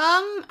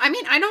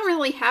 I don't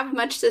really have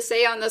much to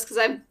say on this because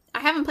I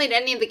haven't played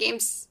any of the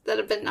games that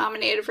have been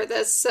nominated for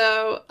this.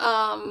 So,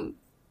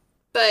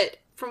 but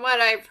from what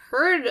I've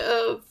heard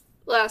of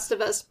Last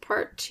of Us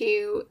Part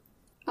 2,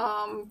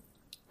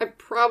 I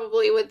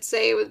probably would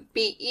say it would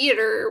be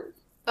either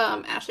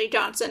Ashley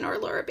Johnson or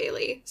Laura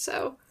Bailey.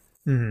 So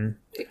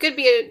it could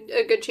be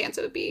a good chance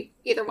it would be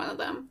either one of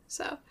them.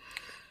 So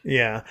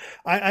yeah,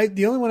 I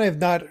the only one I've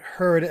not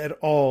heard at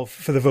all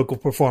for the vocal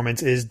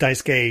performance is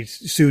Daisuke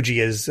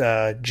Tsuji as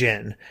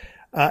Jin.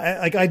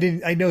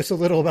 I know so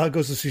little about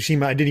Ghost of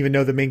Tsushima. I didn't even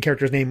know the main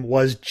character's name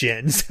was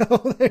Jin. So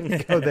there you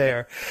go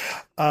there.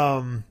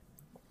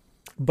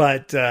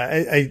 But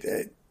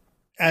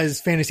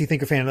as Fantasy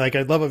Thinker fan,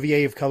 I'd love a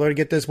VA of color to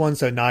get this one.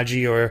 So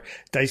Naji or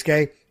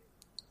Daisuke,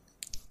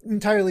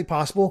 entirely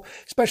possible.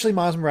 Especially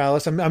Miles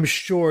Morales. I'm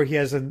sure he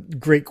has a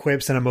great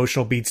quips and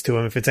emotional beats to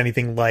him if it's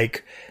anything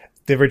like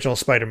the original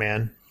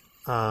Spider-Man.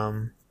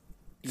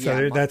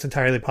 That's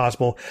entirely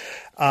possible.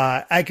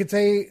 I could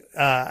say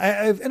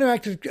I've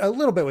interacted a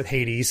little bit with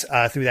Hades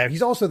through that.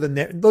 He's also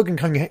Logan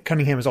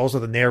Cunningham is also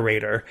the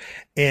narrator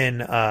in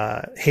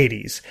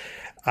Hades.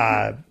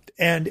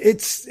 And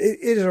it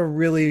is a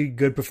really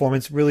good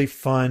performance, really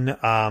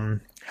fun.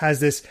 Has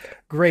this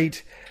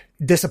great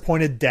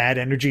disappointed dad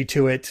energy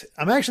to it.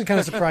 I'm actually kind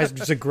of surprised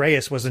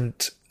Zagreus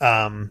wasn't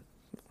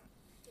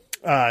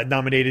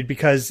nominated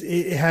because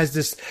it has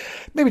this,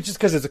 maybe just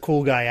because it's a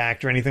cool guy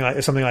actor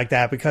or something like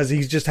that, because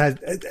he's just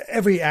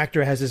every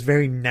actor has this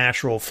very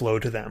natural flow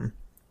to them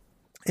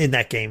in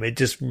that game. You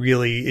just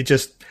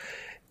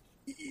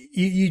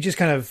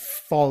kind of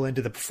fall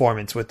into the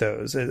performance with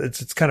those.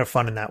 It's kind of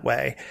fun in that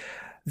way.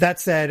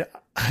 That said,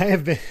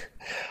 I've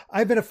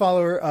been a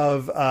follower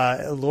of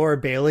Laura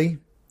Bailey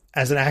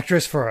as an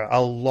actress for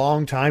a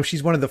long time.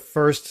 She's one of the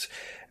first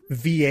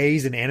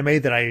VAs in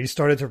anime that I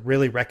started to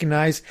really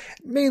recognize,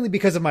 mainly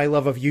because of my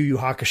love of Yu Yu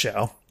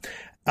Hakusho.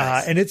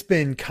 Nice. And it's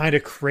been kind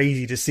of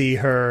crazy to see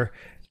her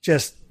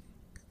just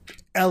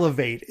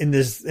elevate in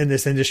this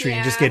industry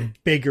and just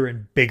get bigger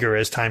and bigger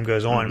as time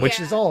goes on, which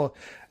is all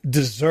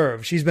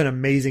deserved. She's been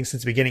amazing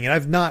since the beginning. And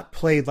I've not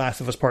played Last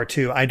of Us Part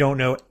 2. I don't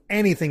know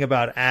anything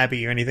about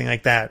Abby or anything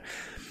like that.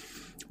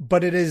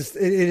 But it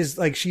is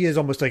like she is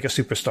almost like a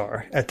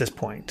superstar at this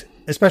point,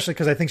 especially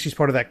because I think she's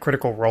part of that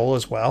Critical Role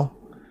as well,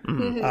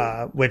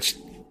 which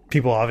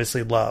people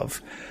obviously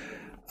love.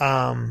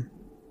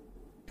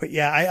 But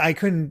yeah, I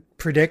couldn't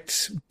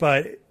predict,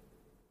 but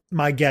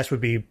my guess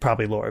would be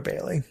probably Laura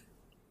Bailey.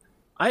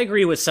 I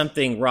agree with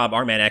something Rob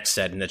Arman X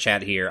said in the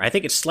chat here. I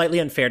think it's slightly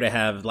unfair to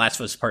have Last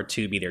of Us Part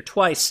 2 be there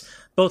twice.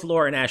 Both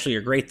Laura and Ashley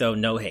are great, though,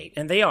 no hate.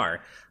 And they are.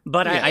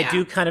 But I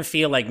do kind of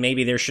feel like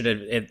maybe there should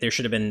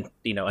have been,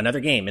 another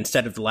game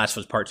instead of The Last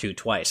of Us Part 2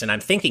 twice. And I'm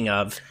thinking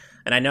of,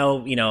 and I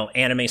know,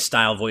 anime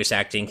style voice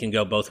acting can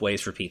go both ways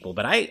for people,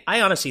 but I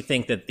honestly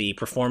think that the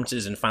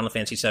performances in Final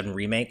Fantasy VII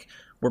Remake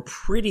were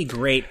pretty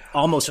great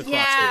almost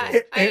across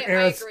the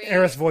board.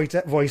 Aerith's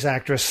voice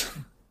actress.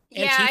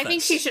 Yeah, I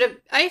think she should have.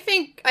 I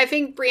think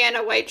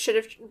Brianna White should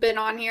have been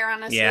on here.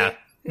 Honestly,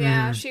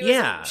 yeah,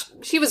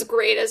 she was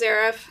great as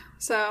Aerith.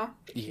 So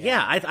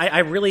I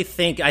really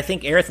think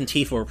Aerith and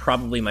Tifa were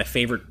probably my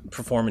favorite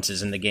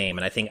performances in the game,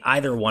 and I think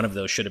either one of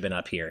those should have been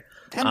up here.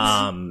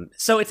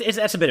 So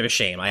that's a bit of a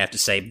shame, I have to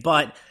say.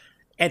 But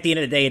at the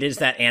end of the day, it is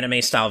that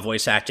anime style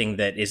voice acting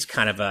that is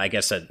kind of, I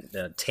guess, a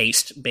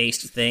taste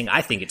based thing.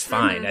 I think it's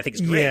fine. I think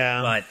it's great.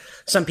 Yeah. But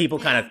some people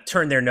kind of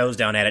turn their nose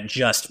down at it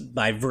just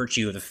by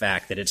virtue of the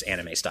fact that it's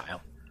anime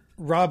style.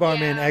 Rob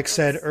Arman X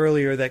said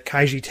earlier that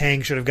Kaiji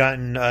Tang should have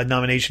gotten a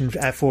nomination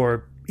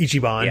for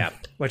Ichiban,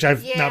 which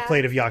I've not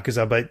played of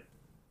Yakuza, but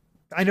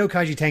I know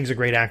Kaiji Tang's a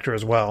great actor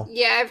as well.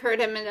 Yeah, I've heard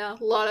him in a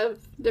lot of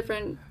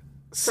different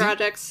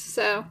projects,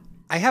 so...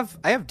 I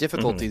have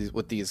difficulties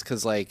with these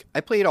because, like,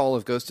 I played all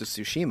of Ghost of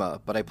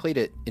Tsushima, but I played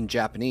it in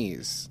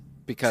Japanese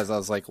because I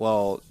was like,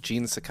 well,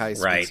 Gene Sakai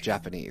speaks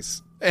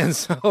Japanese. And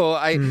so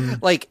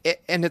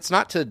and it's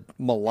not to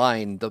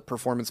malign the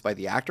performance by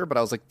the actor, but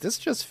I was like, this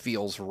just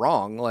feels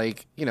wrong.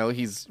 Like, you know,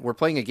 we're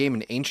playing a game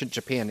in ancient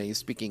Japan and he's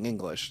speaking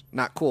English.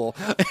 Not cool.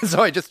 And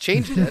so I just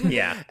changed it.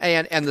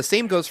 And the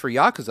same goes for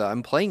Yakuza.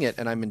 I'm playing it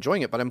and I'm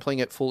enjoying it, but I'm playing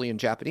it fully in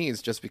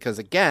Japanese just because,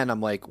 again, I'm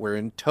like, we're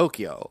in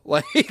Tokyo.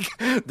 Like,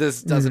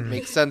 this doesn't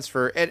make sense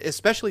and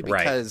especially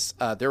because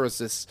there was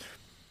this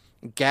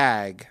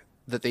gag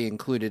that they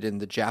included in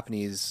the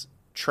Japanese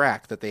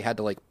track that they had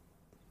to, like,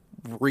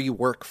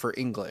 rework for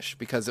English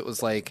because it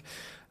was like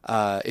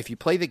if you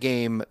play the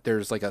game,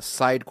 there's like a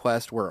side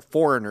quest where a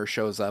foreigner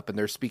shows up and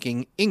they're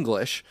speaking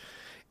English,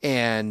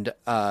 and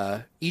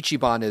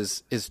Ichiban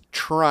is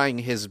trying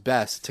his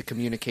best to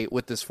communicate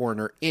with this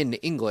foreigner in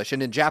English,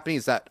 and in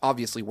Japanese that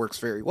obviously works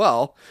very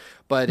well,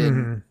 but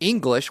in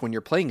English, when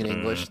you're playing in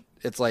English,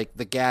 it's like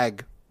the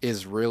gag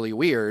is really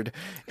weird,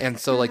 and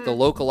so like the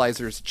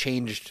localizers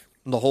changed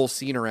the whole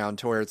scene around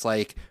to where it's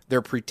like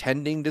they're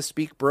pretending to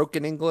speak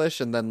broken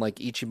English, and then like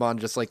Ichiban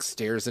just like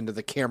stares into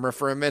the camera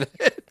for a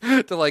minute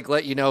to like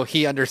let you know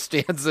he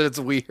understands that it's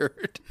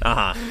weird.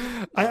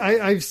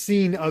 I've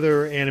seen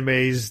other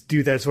animes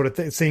do that sort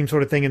of same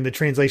sort of thing, and the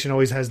translation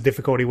always has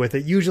difficulty with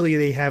it. Usually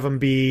they have them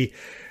be,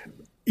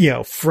 you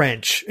know,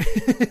 French.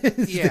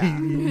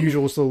 The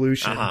usual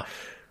solution.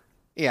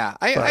 Yeah,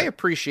 I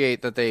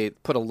appreciate that they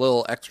put a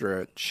little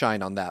extra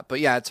shine on that.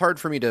 But yeah, it's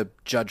hard for me to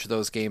judge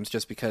those games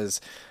just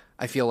because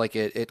I feel like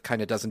it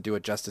kind of doesn't do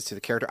it justice to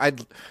the character.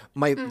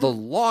 The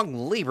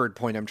long labored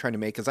point I'm trying to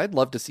make is I'd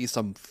love to see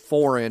some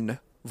foreign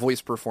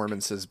voice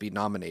performances be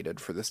nominated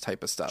for this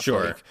type of stuff.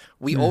 Sure. Like,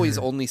 we always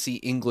only see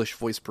English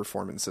voice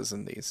performances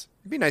in these.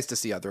 It'd be nice to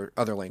see other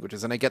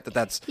languages, and I get that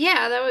that's...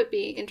 Yeah, that would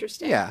be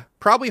interesting. Yeah,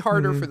 probably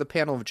harder for the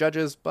panel of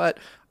judges, but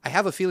I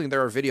have a feeling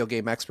there are video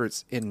game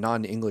experts in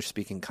non-English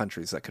speaking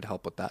countries that could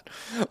help with that.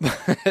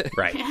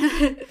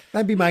 Right.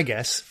 That'd be my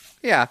guess.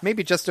 Yeah,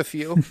 maybe just a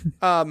few.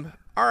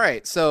 All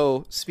right,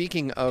 so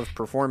speaking of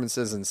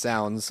performances and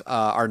sounds,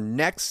 our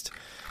next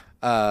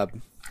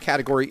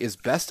category is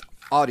Best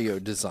Audio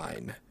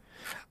Design.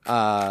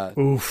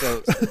 Oof.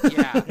 So,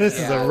 this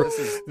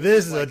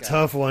is a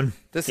tough one.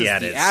 This is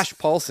the Ash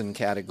Paulson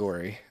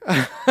category.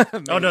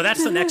 Oh no,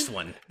 that's the next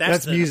one.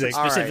 That's music.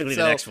 Specifically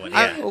the next one.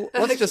 Yeah.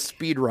 Let's just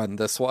speed run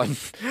this one.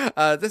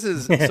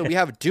 So we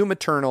have Doom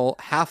Eternal,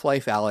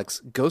 Half-Life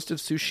Alyx, Ghost of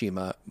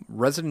Tsushima,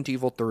 Resident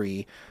Evil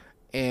 3,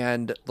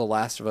 and The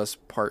Last of Us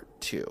Part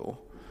 2.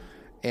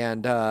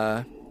 And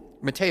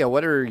Mateo,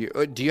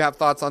 do you have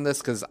thoughts on this?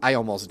 Because I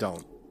almost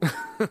don't.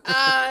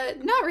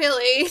 Not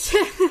really.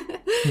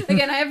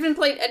 Again, I haven't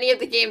played any of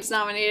the games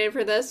nominated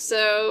for this,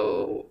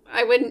 so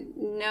I wouldn't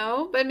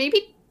know. But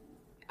maybe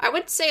I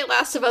would say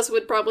Last of Us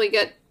would probably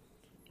get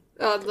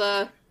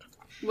the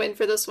win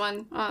for this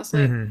one,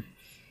 honestly.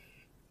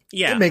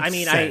 Yeah, it makes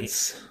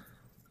sense.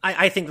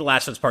 I think The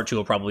Last of Us Part 2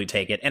 will probably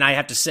take it. And I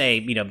have to say,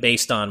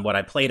 based on what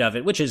I played of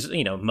it, which is,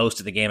 most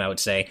of the game, I would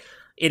say,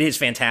 it is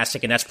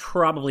fantastic. And that's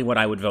probably what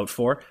I would vote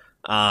for.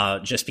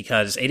 Just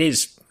because it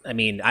is,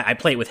 I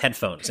play it with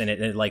headphones and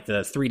it like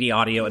the 3D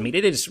audio.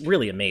 It is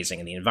really amazing.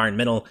 And the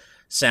environmental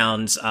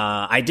sounds,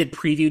 I did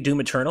preview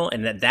Doom Eternal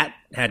and that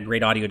had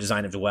great audio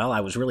design as well.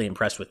 I was really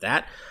impressed with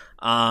that.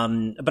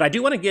 But I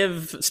do want to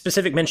give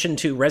specific mention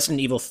to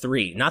Resident Evil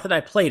 3. Not that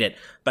I played it,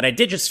 but I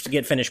did just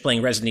get finished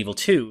playing Resident Evil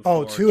 2.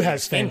 Oh, 2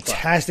 has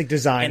fantastic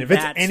design. And if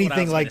it's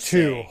anything like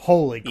 2,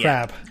 holy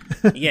crap.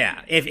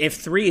 Yeah, if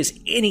 3 is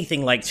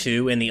anything like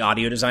 2 in the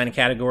audio design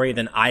category,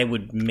 then I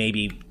would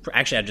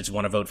I just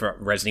want to vote for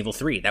Resident Evil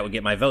 3. That would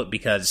get my vote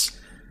because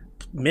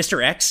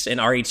Mr. X in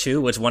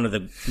RE2 was one of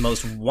the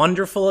most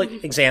wonderful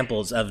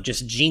examples of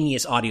just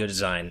genius audio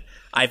design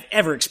I've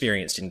ever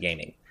experienced in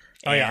gaming.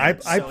 Oh yeah,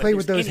 I played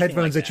with those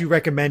headphones that you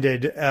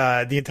recommended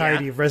the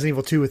entirety of Resident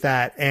Evil 2 with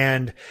that,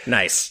 and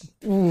nice.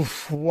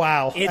 Oof,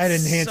 wow, that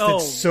enhanced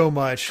it so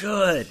much.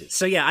 Good.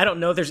 So yeah, I don't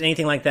know if there's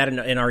anything like that in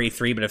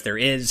RE3, but if there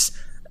is,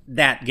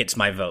 that gets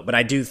my vote. But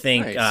I do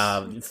think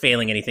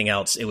failing anything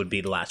else, it would be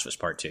The Last of Us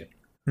Part 2.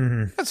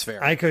 Mm-hmm. That's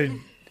fair.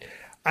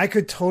 I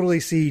could totally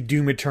see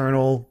Doom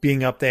Eternal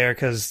being up there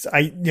because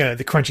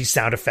the crunchy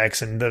sound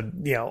effects and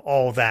the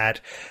all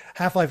that.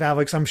 Half-Life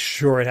Alyx, I'm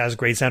sure it has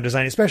great sound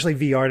design, especially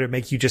VR to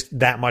make you just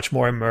that much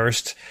more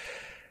immersed.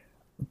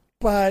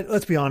 But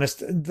let's be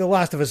honest, The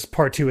Last of Us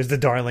Part 2 is the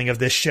darling of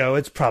this show.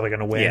 It's probably going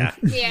to win.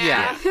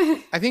 Yeah.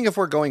 I think if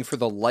we're going for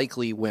the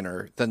likely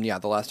winner, then The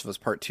Last of Us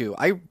Part 2.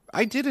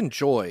 I did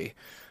enjoy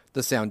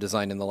the sound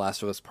design in The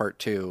Last of Us Part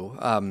 2.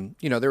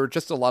 There were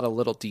just a lot of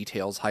little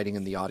details hiding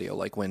in the audio.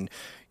 Like when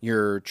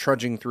you're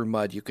trudging through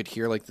mud, you could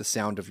hear like the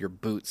sound of your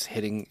boots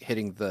hitting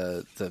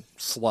the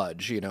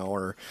sludge,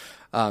 or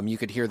you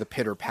could hear the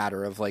pitter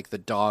patter of like the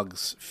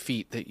dog's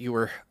feet that you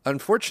were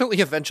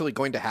unfortunately eventually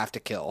going to have to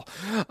kill.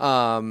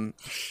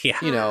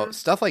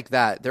 Stuff like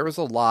that. There was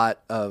a lot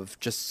of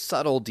just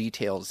subtle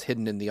details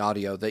hidden in the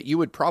audio that you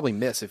would probably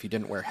miss if you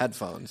didn't wear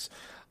headphones.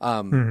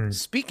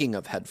 Speaking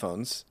of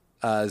headphones,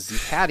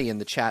 Zcatty in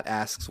the chat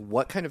asks,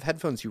 what kind of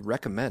headphones you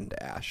recommend,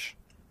 Ash?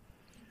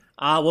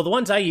 Well, the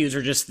ones I use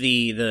are just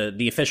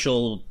the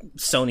official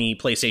Sony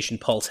PlayStation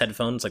Pulse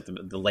headphones, like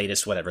the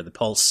latest, whatever, the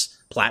Pulse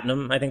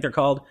Platinum, I think they're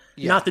called.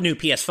 Yeah. Not the new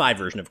PS5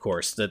 version, of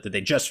course, that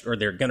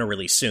they're going to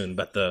release soon,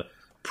 but the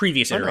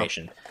previous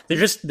iteration.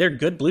 They're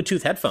good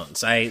Bluetooth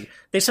headphones.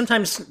 They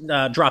sometimes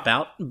drop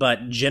out,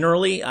 but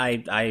generally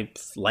I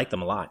like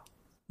them a lot.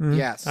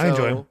 Yeah, so I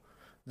enjoy them.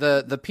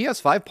 The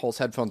PS5 Pulse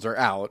headphones are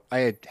out.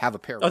 I have a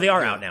pair. Oh, they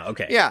are out now.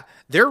 Okay. Yeah,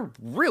 they're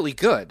really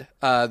good.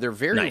 They're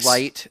very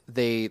light.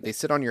 They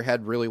sit on your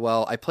head really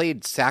well. I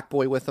played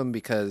Sackboy with them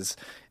because,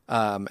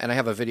 and I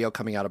have a video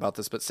coming out about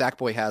this, but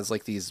Sackboy has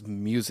like these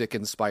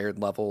music-inspired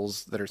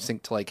levels that are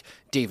synced to like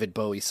David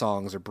Bowie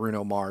songs or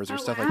Bruno Mars or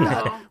stuff like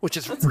that, which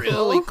is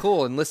really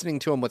cool. And listening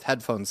to them with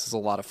headphones is a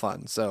lot of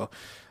fun. So,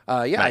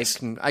 nice.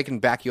 I can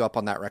back you up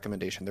on that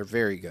recommendation. They're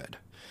very good.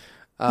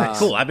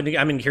 Cool. I've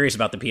been curious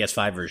about the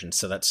PS5 version,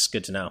 so that's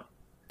good to know.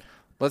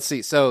 Let's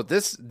see. So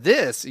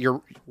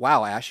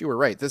wow, Ash, you were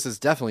right. This is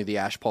definitely the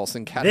Ash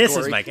Paulson category. This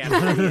is my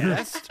category.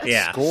 Best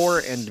score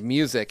and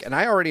music. And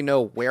I already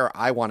know where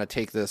I want to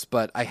take this,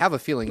 but I have a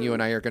feeling you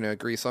and I are going to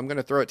agree, so I'm going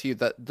to throw it to you.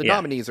 The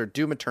nominees are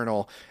Doom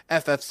Eternal,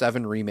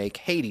 FF7 Remake,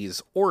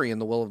 Hades, Ori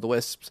and the Will of the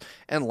Wisps,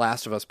 and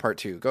Last of Us Part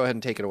 2. Go ahead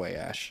and take it away,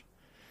 Ash.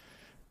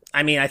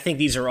 I mean, I think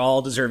these are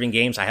all deserving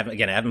games. I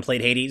haven't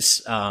played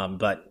Hades,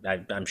 but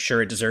I'm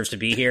sure it deserves to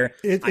be here.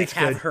 I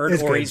have heard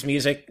Ori's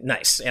music.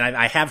 Nice. And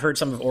I have heard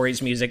some of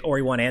Ori's music,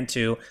 Ori 1 and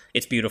 2.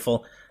 It's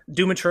beautiful.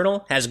 Doom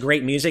Eternal has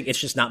great music. It's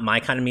just not my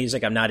kind of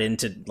music. I'm not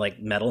into,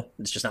 like, metal.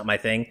 It's just not my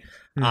thing.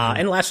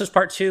 And Last of Us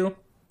Part 2,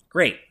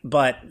 great.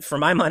 But for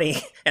my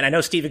money, and I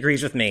know Steve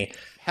agrees with me,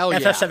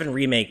 FF7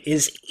 Remake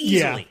is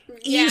easily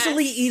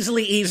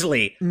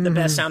the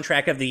best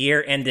soundtrack of the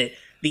year, and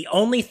the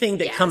only thing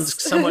that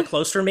comes somewhat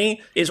close for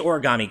me is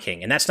Origami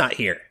King, and that's not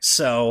here.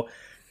 So,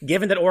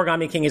 given that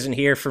Origami King isn't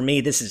here, for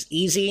me, this is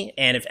easy.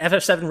 And if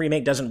FF7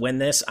 Remake doesn't win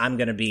this, I'm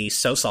going to be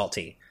so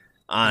salty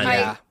on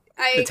I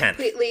the 10th.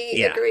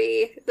 Completely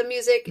agree. The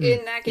music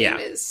in that game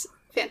is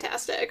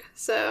fantastic.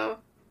 So,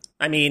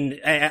 I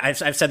mean,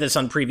 I've said this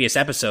on previous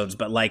episodes,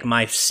 but like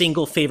my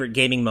single favorite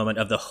gaming moment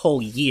of the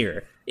whole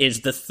year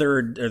is the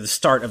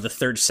start of the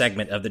third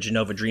segment of the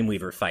Jenova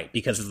Dreamweaver fight,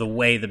 because of the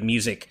way the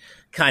music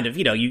kind of,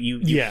 you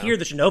hear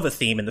the Jenova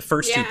theme in the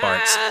first two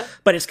parts,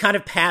 but it's kind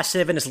of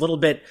passive and it's a little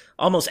bit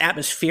almost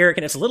atmospheric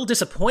and it's a little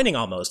disappointing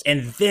almost.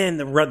 And then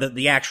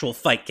the actual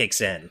fight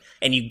kicks in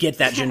and you get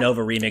that Jenova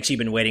remix you've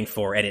been waiting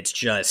for, and it's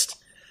just,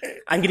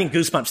 I'm getting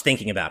goosebumps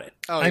thinking about it.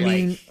 Oh, I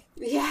mean,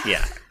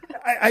 yeah.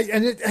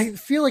 I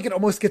feel like it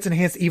almost gets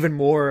enhanced even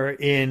more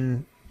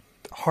in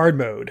hard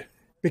mode,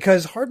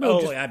 because hard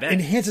mode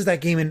enhances that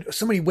game in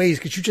so many ways,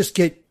 because you just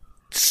get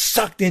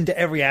sucked into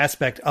every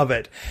aspect of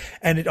it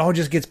and it all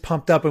just gets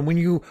pumped up. And when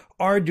you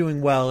are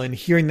doing well and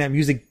hearing that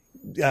music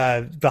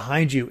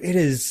behind you, it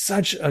is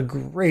such a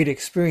great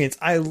experience.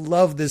 I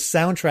love this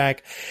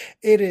soundtrack.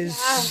 It is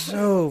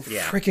so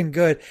freaking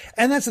good.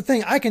 And that's the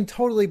thing. I can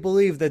totally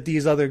believe that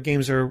these other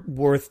games are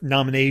worth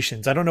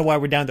nominations. I don't know why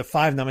we're down to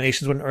 5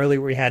 nominations when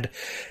earlier we had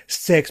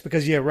 6,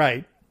 because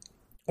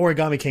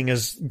Origami King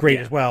is great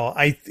as well.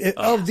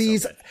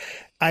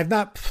 I've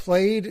not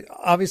played,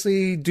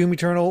 obviously, Doom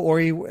Eternal,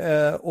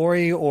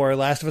 Ori, or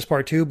Last of Us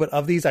Part 2, but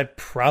of these, I'd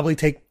probably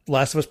take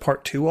Last of Us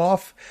Part 2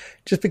 off,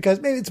 just because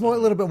maybe it's a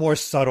little bit more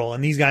subtle,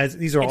 and these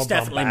are all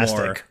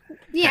bombastic.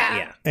 More,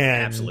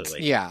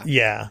 absolutely.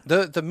 Yeah.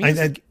 The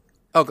music...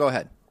 go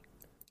ahead.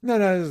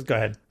 No, go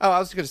ahead. Oh, I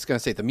was just going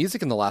to say, the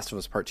music in The Last of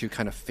Us Part 2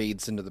 kind of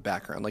fades into the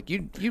background. Like,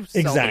 you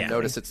seldom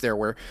notice it's there,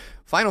 where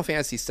Final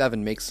Fantasy VII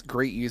makes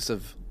great use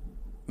of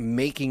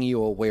making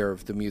you aware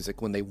of the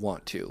music when they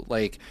want to.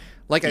 Like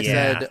I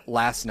said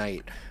last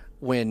night,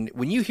 when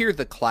you hear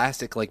the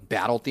classic like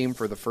battle theme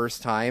for the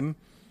first time,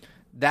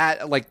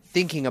 that like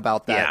thinking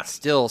about that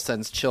still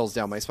sends chills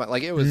down my spine.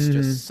 Like, it was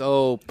just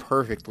so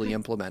perfectly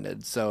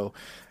implemented. So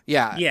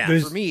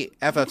for me,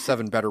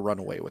 FF7 better run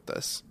away with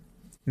this.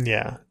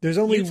 Yeah, there's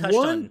only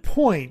one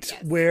point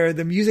where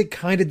the music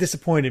kind of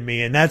disappointed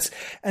me, and that's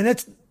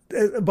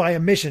by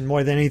omission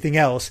more than anything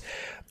else.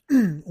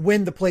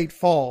 When the plate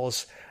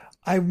falls,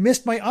 I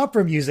missed my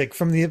opera music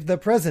from the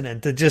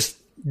president to just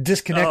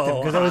disconnect him,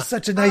 because that was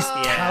such a nice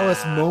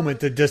callous moment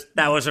to just...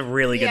 That was a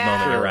really good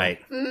moment, you're right.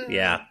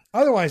 Yeah.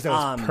 Otherwise, that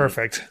was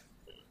perfect.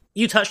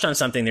 You touched on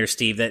something there,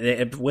 Steve,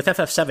 that with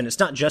FF7, it's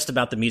not just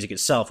about the music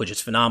itself, which is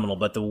phenomenal,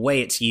 but the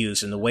way it's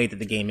used and the way that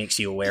the game makes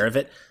you aware of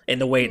it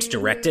and the way it's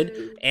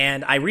directed.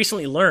 And I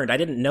recently learned, I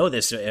didn't know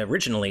this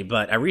originally,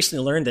 but I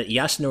recently learned that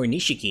Yasunori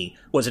Nishiki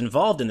was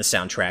involved in the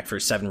soundtrack for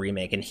 7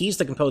 Remake, and he's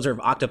the composer of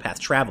Octopath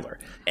Traveler.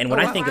 And when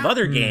I think of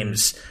other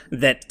games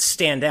that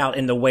stand out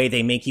in the way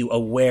they make you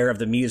aware of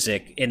the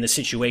music in the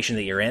situation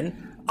that you're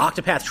in,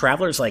 Octopath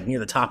Traveler is like near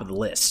the top of the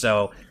list.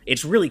 So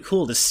it's really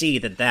cool to see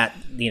that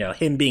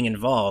him being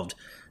involved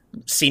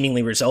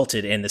seemingly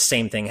resulted in the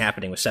same thing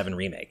happening with 7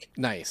 Remake.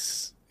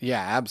 Nice.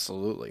 Yeah,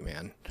 absolutely,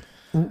 man.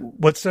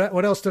 What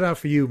else stood out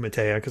for you,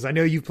 Matea? Because I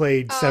know you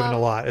played 7 a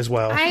lot as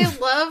well. I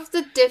love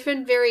the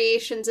different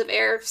variations of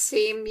Aerith's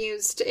theme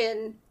used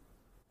in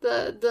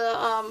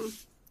the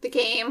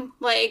game.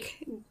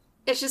 Like,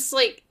 it's just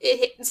like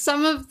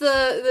some of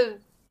the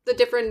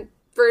different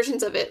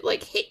versions of it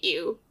like hit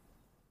you.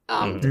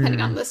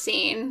 Depending on the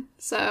scene.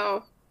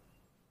 So,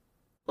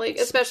 like,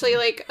 especially,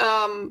 like,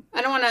 I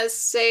don't want to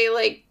say,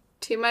 like,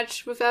 too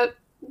much without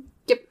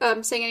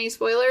saying any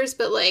spoilers,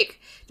 but, like,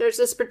 there's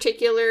this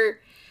particular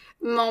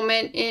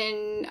moment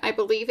in, I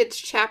believe it's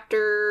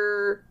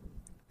chapter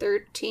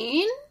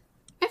 13,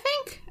 I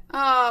think,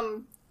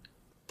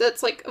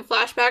 that's, like, a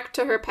flashback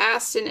to her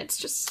past, and it's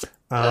just...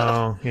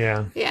 yeah.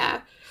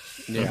 Yeah.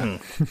 Yeah.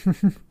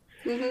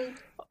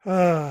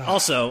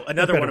 Also,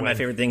 another one of my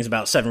favorite things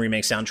about 7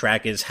 Remake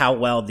soundtrack is how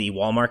well the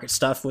Wall Market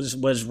stuff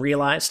was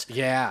realized.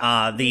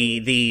 Yeah.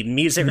 The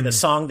music or the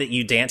song that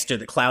you dance to,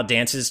 that Cloud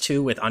dances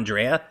to with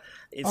Andrea.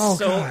 It's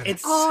so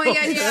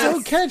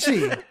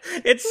catchy.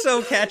 It's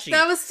so catchy.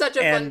 That was such a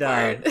fun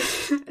part.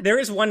 There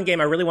is one game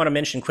I really want to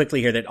mention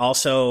quickly here that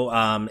also,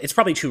 it's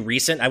probably too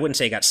recent. I wouldn't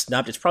say it got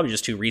snubbed. It's probably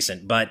just too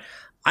recent, but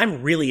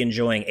I'm really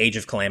enjoying Age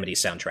of Calamity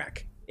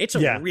soundtrack. It's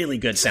a really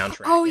good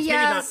soundtrack. Oh,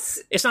 yes.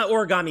 It's not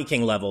Origami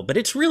King level, but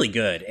it's really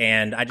good,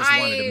 and I just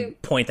wanted to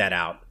point that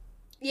out.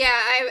 Yeah,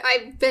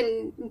 I've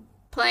been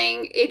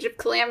playing Age of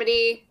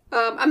Calamity.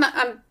 I'm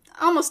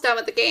almost done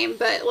with the game,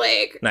 but,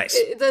 like... Nice.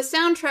 The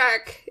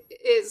soundtrack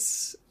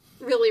is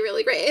really,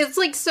 really great. It's,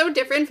 like, so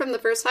different from the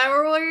first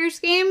Hyrule Warriors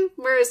game,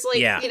 whereas,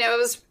 like, it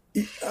was...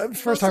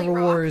 First Hyrule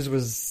Warriors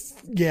was...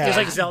 Yeah. It was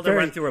like Zelda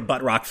run through a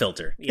butt rock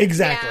filter. Yeah.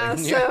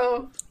 Exactly. Yeah,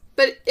 so...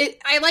 But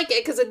I like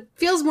it because it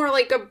feels more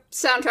like a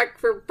soundtrack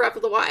for Breath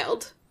of the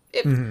Wild.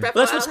 If Breath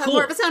of the Wild had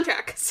more of a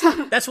soundtrack.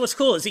 So. That's what's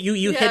cool, is that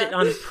you hit it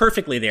on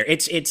perfectly there.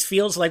 It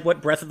feels like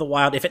what Breath of the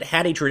Wild, if it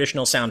had a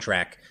traditional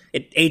soundtrack,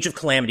 Age of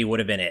Calamity would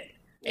have been it.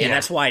 And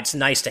that's why it's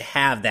nice to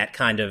have that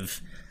kind of,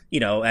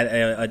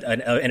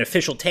 an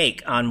official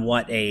take on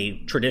what a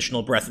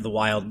traditional Breath of the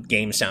Wild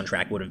game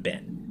soundtrack would have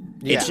been.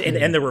 Yeah.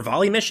 And the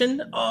Rivali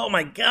mission, oh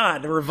my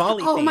god, the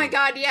Rivali theme. My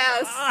god,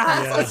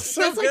 yes. That's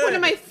like one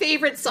of my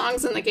favorite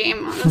songs in the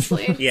game,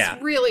 honestly.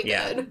 It's really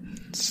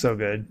good. So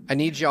good. I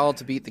need y'all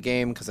to beat the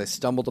game because I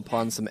stumbled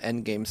upon some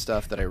end game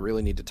stuff that I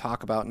really need to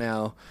talk about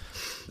now.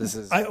 This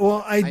is I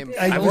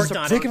was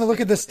taking a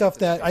look at this stuff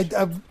that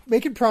I'm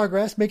making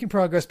progress,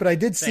 but I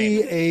did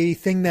see a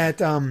thing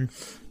that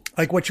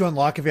like what you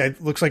unlock if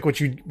it looks like what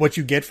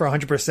you get for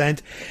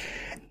 100%.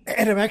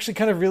 And I'm actually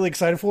kind of really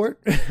excited for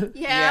it.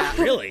 Yeah.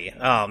 Really?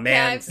 Oh,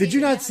 man. Yeah, did you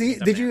not see?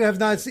 Did you have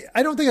not seen?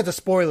 I don't think it's a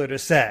spoiler to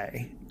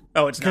say.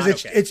 Oh, it's not?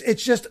 Because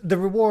it's just, the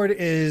reward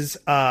is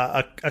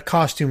a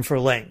costume for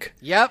Link.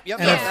 Yep.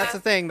 That's the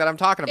thing that I'm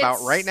talking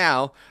about right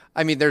now.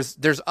 I mean,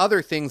 there's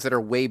other things that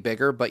are way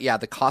bigger, but yeah,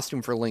 the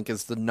costume for Link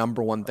is the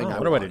number one thing I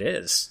wonder want. What it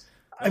is.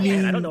 I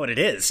mean, I don't know what it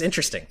is.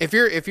 Interesting. If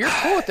you're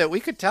cool with it, we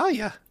could tell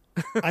you.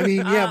 I mean,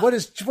 yeah. What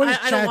does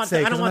chat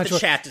say? I don't want the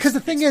chat to because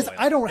the thing is,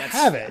 I don't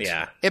have it.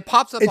 Yeah, it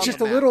pops up. It's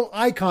just a little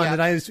icon that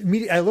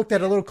I looked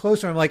at a little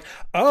closer. And I'm like,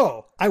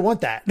 oh, I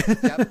want that.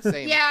 Yep,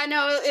 same. Yeah,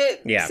 no,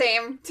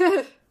 same.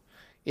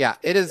 Yeah,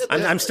 it is.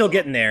 I'm still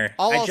getting there.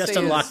 I just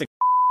unlocked the.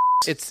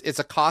 It's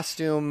a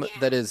costume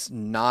that is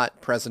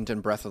not present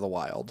in Breath of the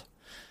Wild.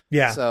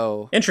 Yeah.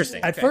 So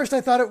interesting. At first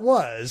I thought it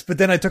was, but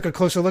then I took a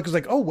closer look. I was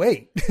like, oh,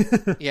 wait.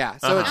 Yeah.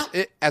 So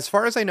as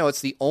far as I know,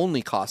 it's the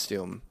only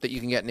costume that you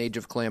can get in Age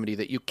of Calamity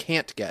that you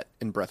can't get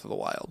in Breath of the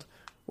Wild,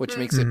 which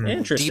makes it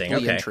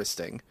deeply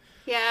interesting.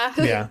 Yeah.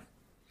 Yeah.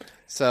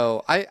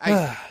 So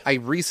I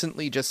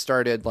recently just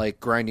started like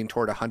grinding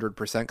toward 100%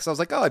 because I was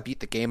like, oh, I beat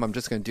the game. I'm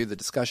just going to do the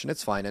discussion.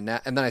 It's fine. And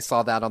then I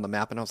saw that on the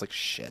map and I was like,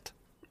 shit.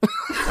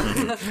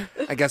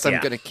 I guess I'm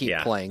going to keep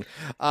playing.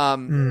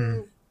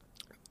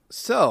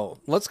 So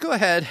let's go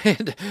ahead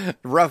and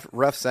rough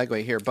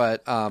segue here,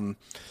 but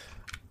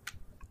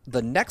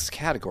the next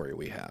category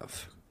we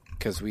have,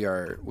 because we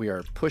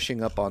are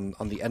pushing up on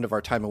the end of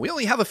our time, and we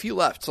only have a few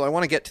left, so I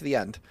want to get to the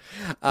end.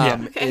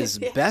 Is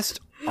best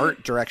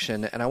art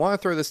direction, and I want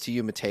to throw this to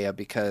you, Matea,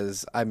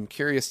 because I'm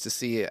curious to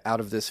see out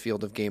of this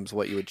field of games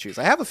what you would choose.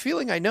 I have a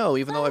feeling I know,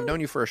 even though I've known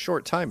you for a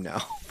short time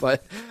now.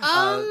 But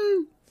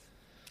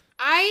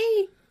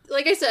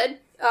like I said,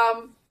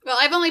 well,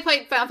 I've only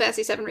played Final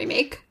Fantasy VII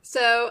Remake,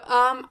 so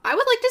I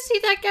would like to see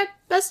that get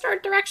best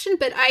art direction,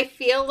 but I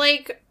feel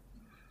like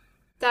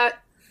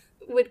that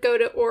would go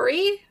to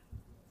Ori.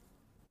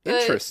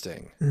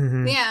 Interesting.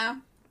 Yeah.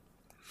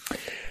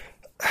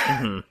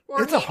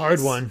 It's a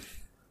hard one.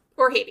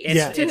 Or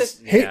Hades.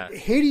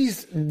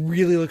 Hades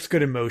really looks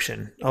good in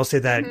motion. I'll say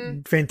that.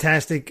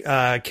 Fantastic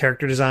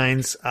character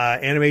designs.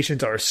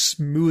 Animations are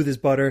smooth as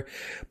butter.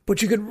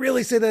 But you could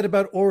really say that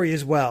about Ori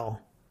as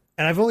well.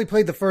 And I've only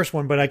played the first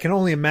one, but I can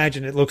only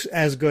imagine it looks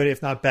as good,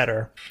 if not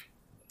better,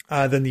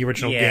 than the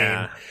original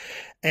game.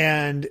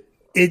 And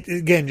it,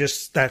 again,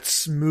 just that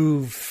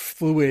smooth,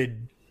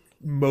 fluid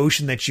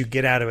motion that you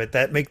get out of it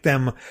that make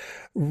them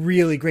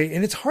really great.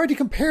 And it's hard to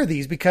compare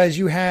these because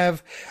you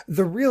have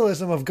the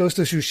realism of Ghost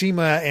of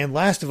Tsushima and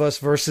Last of Us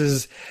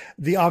versus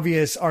the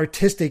obvious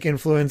artistic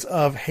influence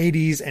of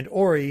Hades and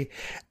Ori.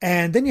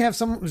 And then you have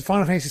some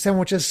Final Fantasy VII,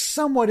 which is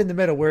somewhat in the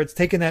middle, where it's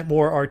taken that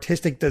more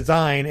artistic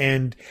design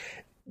and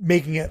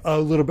making it a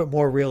little bit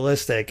more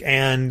realistic.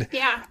 And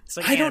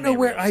like I don't know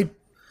where I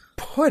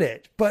put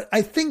it, but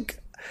I think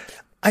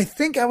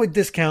I would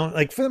discount,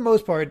 like, for the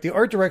most part, the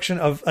art direction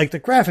of, like, the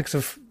graphics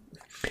of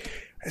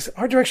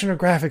art direction or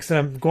graphics that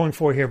I'm going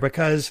for here,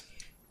 because,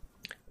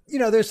 you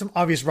know, there's some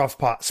obvious rough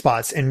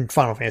spots in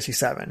Final Fantasy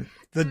VII.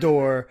 The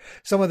door,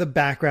 some of the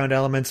background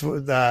elements, some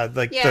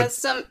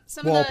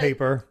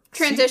wallpaper, of the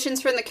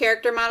transitions from the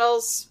character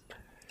models,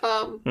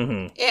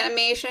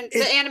 animation.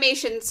 The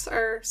animations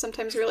are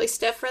sometimes really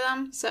stiff for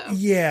them. So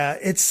yeah,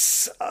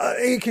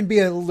 it can be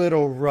a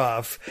little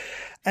rough.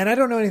 And I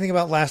don't know anything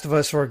about Last of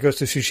Us or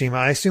Ghost of Tsushima.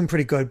 I assume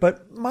pretty good.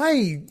 But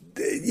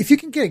if you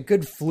can get a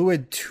good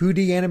fluid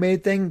 2D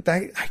animated thing,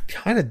 I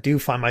kind of do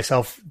find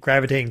myself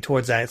gravitating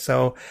towards that.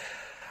 So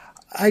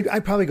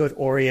I'd probably go with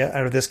Ori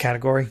out of this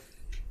category.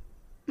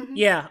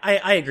 Yeah,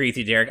 I agree with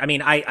you, Derek. I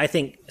mean, I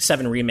think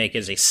 7 Remake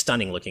is a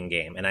stunning looking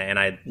game. And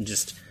I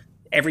just,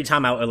 every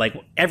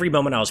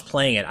moment I was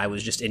playing it, I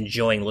was just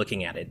enjoying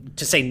looking at it.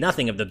 To say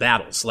nothing of the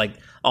battles, like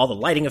all the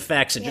lighting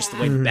effects and just the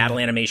way the battle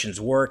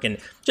animations work and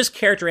just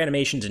character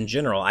animations in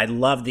general. I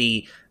love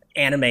the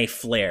anime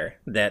flair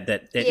that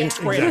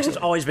Square Enix has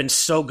always been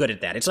so good at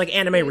that. It's like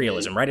anime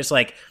realism, right? It's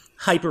like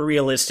hyper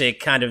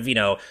realistic, kind of, you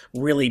know,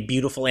 really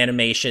beautiful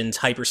animations,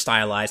 hyper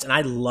stylized, and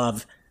I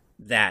love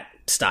that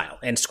style.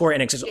 And Square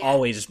Enix has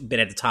always been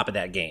at the top of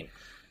that game.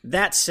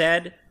 That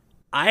said,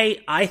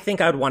 I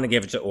think I would want to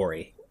give it to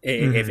Ori.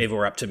 If it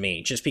were up to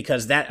me, just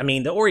because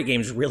the Ori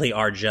games really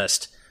are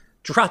just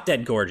drop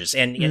dead gorgeous.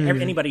 And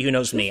anybody who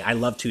knows me, I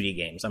love 2D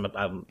games. I'm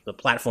a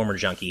platformer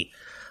junkie.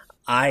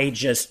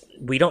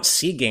 We don't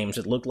see games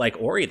that look like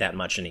Ori that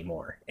much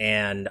anymore.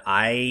 And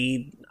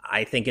I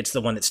think it's the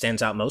one that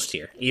stands out most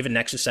here, even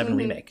next to 7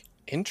 Remake.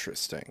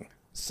 Interesting.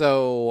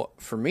 So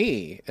for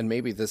me, and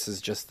maybe this is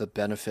just the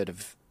benefit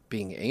of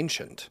being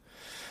ancient,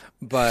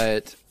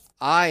 but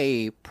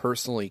I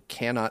personally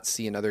cannot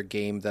see another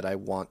game that I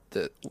want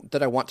to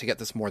get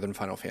this more than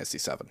Final Fantasy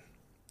VII.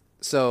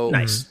 So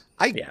nice.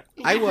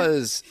 I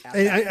was.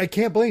 I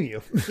can't blame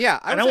you. Yeah,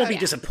 I won't be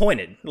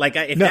disappointed. Like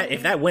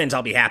if that wins,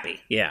 I'll be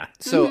happy. Yeah.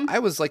 So I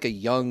was like a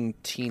young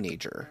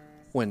teenager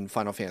when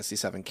Final Fantasy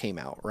VII came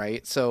out,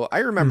 right? So I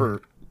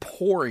remember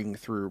pouring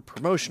through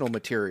promotional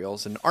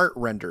materials and art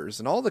renders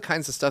and all the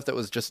kinds of stuff that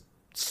was just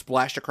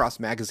splashed across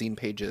magazine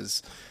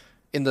pages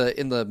in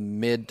the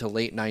mid to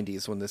late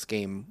 90s when this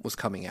game was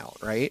coming out,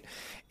 right?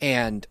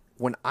 And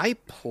when I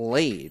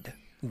played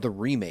the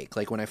remake,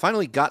 like when I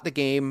finally got the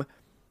game,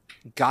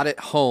 got it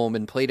home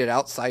and played it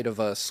outside of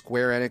a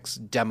Square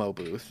Enix demo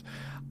booth,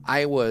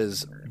 I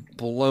was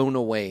blown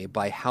away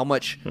by how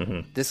much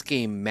this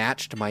game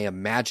matched my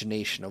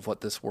imagination of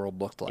what this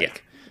world looked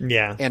like.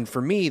 Yeah. And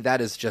for me,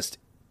 that is just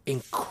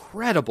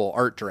incredible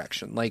art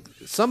direction. Like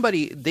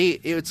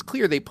it's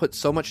clear they put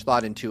so much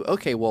thought into,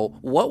 okay, well,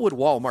 what would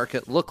Wall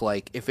Market look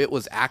like if it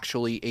was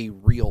actually a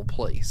real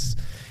place?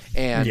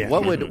 And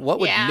what would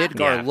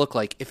Midgar look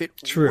like if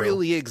it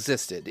really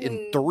existed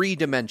in 3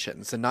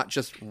 dimensions and not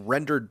just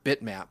rendered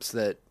bitmaps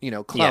that,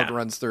 Cloud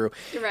runs through?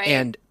 Right.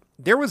 And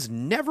there was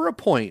never a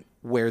point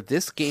where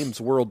this game's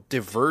world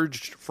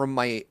diverged from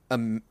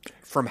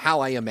from how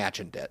I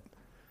imagined it.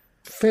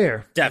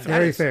 Fair.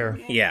 Definitely. Very fair.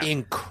 Yeah.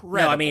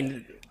 Incredible. No,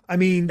 I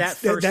mean,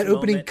 that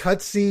opening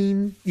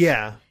cutscene,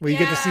 where you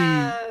get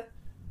to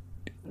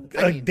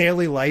see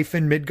daily life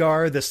in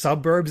Midgar, the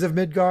suburbs of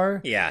Midgar.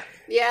 Yeah.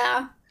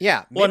 Yeah.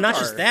 Yeah. Well, not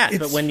just that,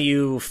 but when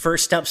you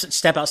first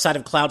step outside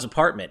of Cloud's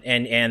apartment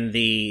and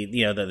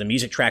the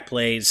music track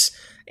plays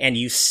and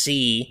you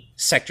see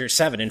Sector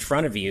 7 in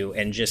front of you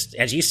and just,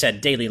 as you said,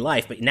 daily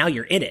life, but now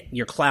you're in it.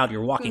 You're Cloud,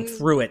 you're walking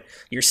through it.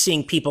 You're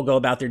seeing people go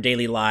about their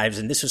daily lives,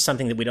 and this was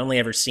something that we'd only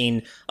ever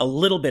seen a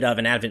little bit of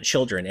in Advent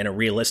Children in a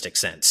realistic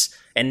sense.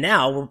 And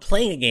now we're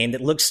playing a game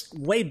that looks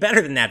way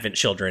better than Advent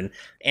Children,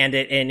 and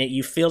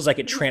it feels like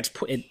it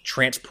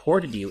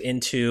transported you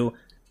into,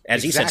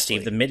 as you said,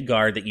 Steve, the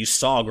Midgard that you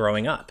saw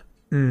growing up.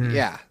 Mm-hmm.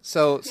 Yeah.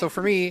 So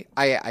for me,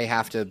 I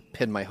have to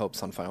pin my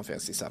hopes on Final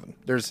Fantasy VII.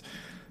 There's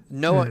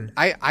no,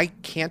 I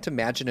can't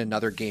imagine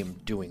another game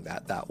doing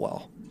that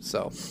well.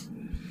 So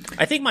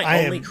I think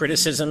my only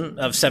criticism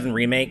of 7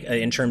 Remake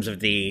in terms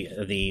of the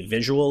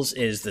visuals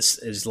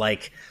is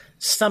like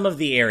some of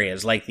the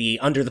areas, like the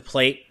under the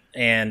plate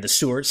and the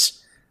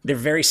sewers, they're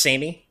very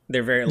samey.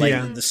 They're very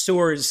the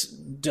sewers.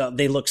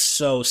 They look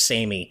so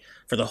samey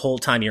for the whole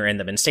time you're in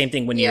them. And same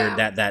thing when you're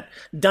that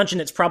dungeon.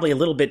 It's probably a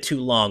little bit too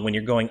long when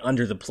you're going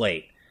under the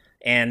plate,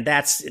 and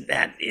that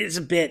is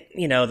a bit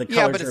the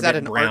colors are a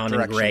bit brown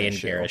and gray and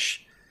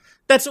garish.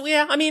 That's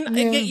I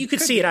mean, you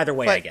could see it either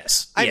way, I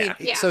guess. I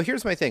mean, so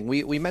here's my thing.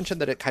 We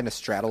mentioned that it kind of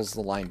straddles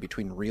the line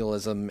between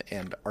realism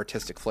and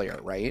artistic flair,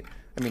 right?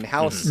 I mean,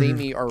 how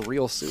samey are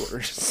real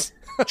sewers?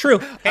 True.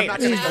 Hey,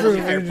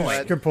 fair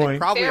point. Good point. They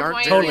probably Fair aren't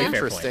point, totally yeah.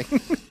 interesting.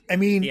 I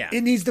mean,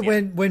 it needs to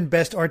win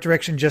Best Art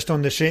Direction just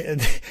on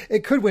the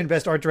it could win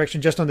Best Art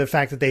Direction just on the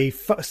fact that they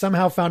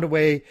somehow found a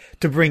way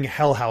to bring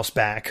Hell House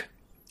back.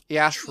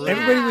 Yeah, true.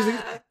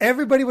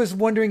 Everybody was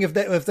wondering if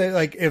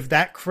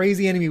that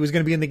crazy enemy was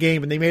going to be in the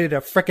game, and they made it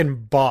a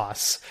frickin'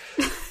 boss.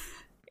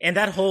 And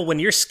that whole, when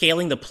you're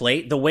scaling the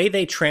plate, the way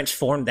they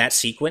transformed that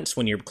sequence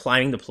when you're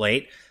climbing the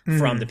plate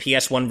from the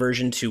PS1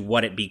 version to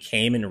what it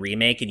became in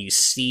Remake, and you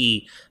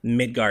see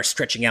Midgar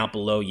stretching out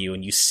below you,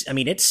 and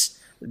it's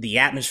the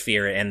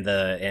atmosphere and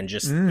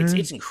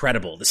it's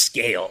incredible, the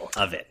scale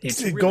of it.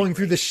 It's really going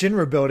through the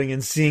Shinra building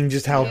and seeing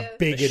just how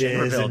big it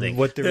is and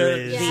what there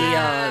is.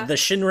 The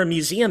Shinra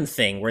Museum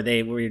thing where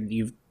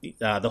the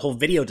whole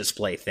video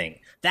display thing.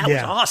 That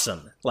was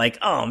awesome. Like,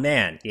 oh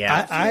man,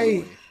 yeah.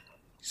 I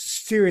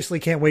seriously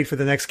can't wait for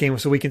the next game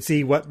so we can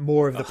see what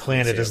more of the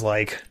planet is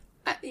like.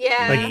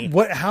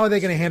 How are they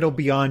going to handle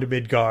Beyond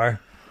Midgar?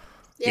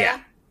 Yeah.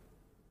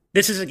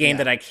 This is a game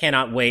that I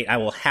cannot wait. I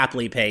will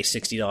happily pay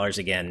 $60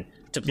 again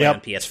to play on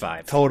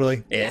PS5.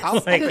 Totally. I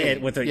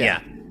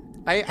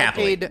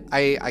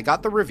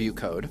got the review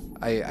code.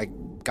 I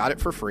got it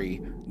for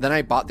free. Then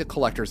I bought the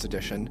collector's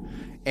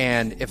edition.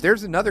 And if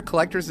there's another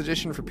collector's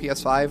edition for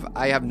PS5,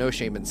 I have no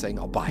shame in saying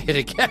I'll buy it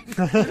again.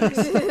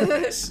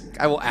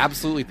 I will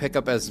absolutely pick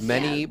up as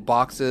many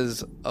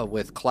boxes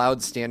with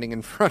clouds standing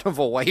in front of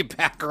a white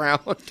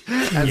background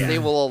as they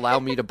will allow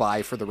me to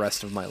buy for the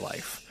rest of my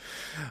life.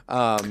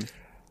 All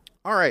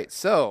right,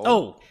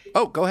 so...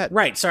 Oh, go ahead.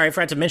 Right, sorry, I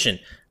forgot to mention.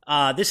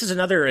 This is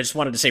another, I just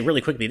wanted to say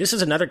really quickly, this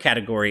is another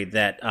category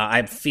that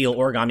I feel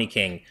Origami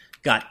King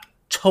got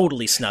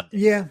totally snubbed.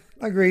 Yeah,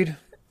 agreed.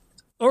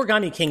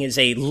 Origami King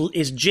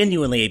is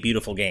genuinely a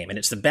beautiful game, and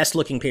it's the best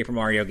looking Paper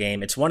Mario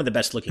game. It's one of the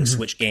best looking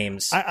Switch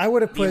games. I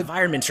would have put... The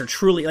environments are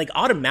truly, like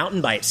Autumn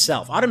Mountain by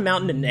itself. Autumn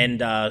Mountain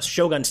and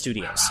Shogun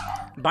Studios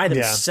by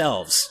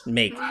themselves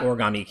make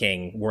Origami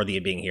King worthy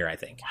of being here, I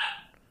think.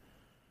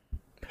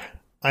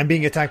 I'm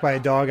being attacked by a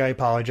dog. I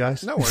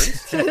apologize. No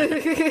worries.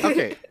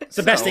 Okay. It's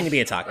the best thing to be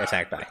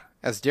attacked by.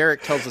 As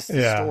Derek tells us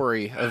the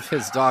story of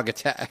his dog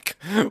attack,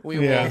 we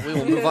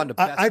will move on to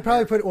best. I'd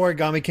probably put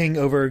Origami King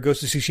over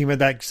Ghost of Tsushima.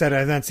 That said,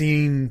 I've not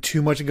seen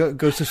too much of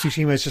Ghost of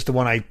Tsushima. It's just the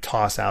one I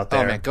toss out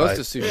there. Oh man, Ghost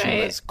of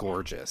Tsushima is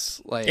gorgeous.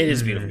 Like, it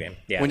is a beautiful game.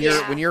 Yeah.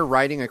 When you're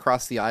riding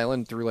across the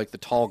island through like the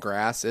tall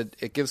grass,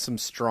 it gives some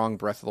strong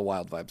Breath of the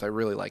Wild vibes. I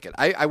really like it.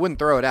 I wouldn't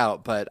throw it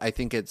out, but I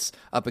think it's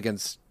up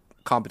against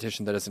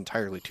competition that is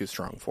entirely too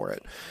strong for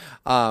it.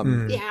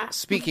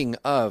 Speaking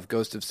of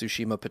Ghost of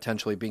Tsushima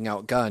potentially being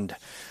outgunned,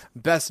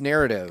 best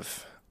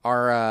narrative,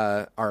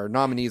 our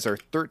nominees are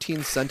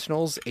 13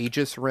 Sentinels,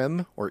 Aegis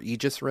Rim, or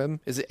Aegis Rim.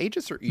 Is it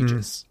Aegis or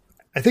Aegis?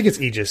 I think it's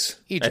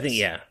Aegis. I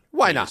think,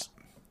 Why not?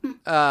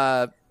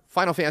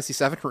 Final Fantasy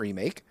VII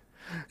Remake,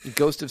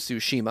 Ghost of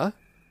Tsushima,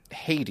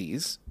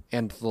 Hades,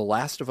 and The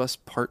Last of Us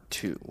Part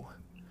 2.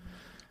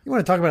 You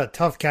want to talk about a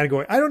tough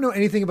category. I don't know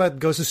anything about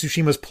Ghost of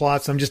Tsushima's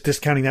plot, so I'm just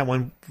discounting that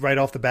one right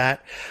off the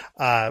bat.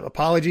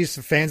 Apologies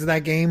to fans of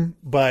that game,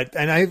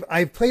 and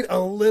I've played a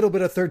little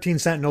bit of 13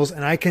 Sentinels,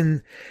 and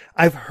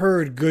I've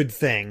heard good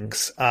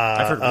things.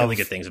 I've heard really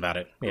good things about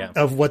it. Yeah.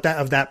 Of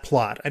that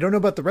plot. I don't know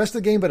about the rest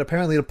of the game, but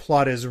apparently the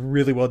plot is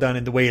really well done,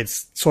 and the way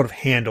it's sort of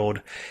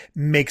handled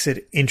makes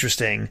it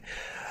interesting.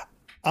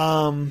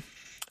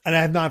 And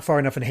I'm not far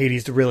enough in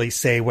Hades to really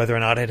say whether or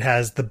not it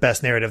has the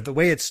best narrative. The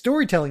way its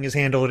storytelling is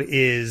handled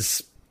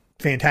is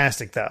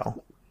fantastic,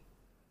 though.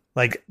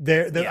 Like,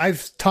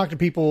 I've talked to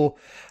people,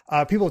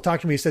 people have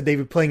talked to me, said they've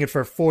been playing it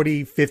for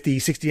 40, 50,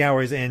 60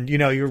 hours, and,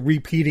 you're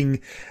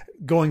repeating,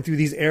 going through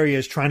these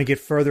areas, trying to get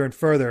further and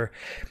further.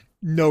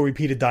 No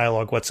repeated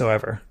dialogue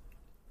whatsoever.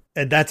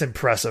 And that's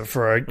impressive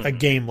for a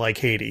game like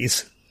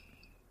Hades.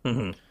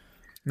 Mm-hmm.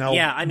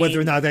 Now, whether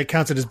or not that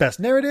counts it as best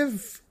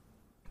narrative,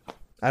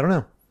 I don't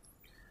know.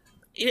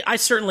 I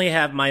certainly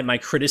have my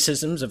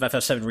criticisms of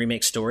FF7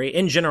 Remake story.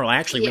 In general, I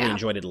actually really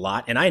enjoyed it a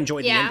lot, and I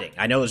enjoyed the ending.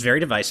 I know it was very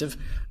divisive.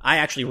 I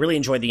actually really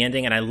enjoyed the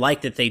ending, and I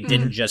like that they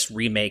didn't just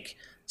remake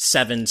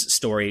 7's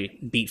story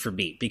beat for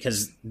beat,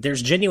 because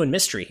there's genuine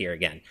mystery here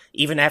again.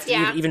 Even after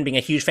even being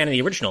a huge fan of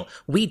the original,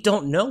 we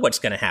don't know what's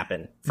going to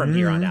happen from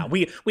here on out.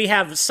 We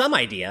have some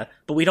idea,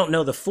 but we don't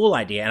know the full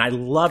idea, and I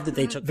love that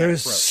they took that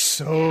approach. There's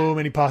so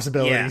many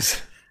possibilities.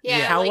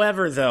 Yeah,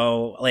 however,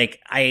 though, like,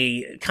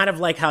 I kind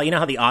of like how,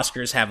 how the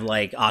Oscars have,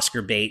 like,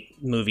 Oscar bait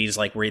movies,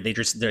 like, where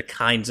they're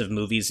kinds of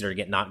movies that are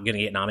going to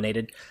get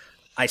nominated.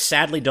 I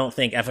sadly don't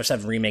think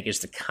FF7 Remake is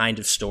the kind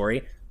of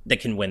story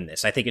that can win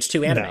this. I think it's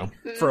too anime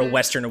for a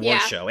Western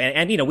award show.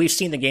 And we've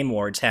seen the Game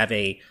Awards have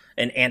a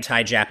an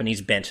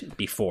anti-Japanese bent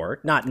before.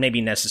 Not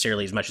maybe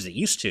necessarily as much as it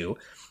used to,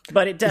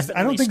 but it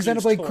definitely. I don't think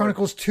Xenoblade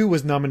Chronicles 2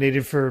 was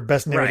nominated for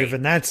Best Narrative,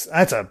 and that's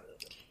a.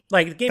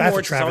 Like, the Game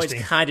Awards is always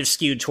kind of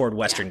skewed toward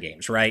Western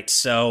games, right?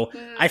 So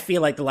I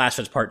feel like The Last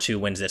of Us Part 2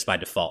 wins this by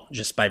default,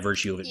 just by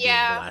virtue of it being The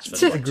Last of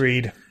Us Part 2.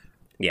 Agreed.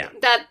 Yeah.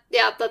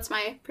 That's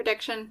my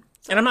prediction.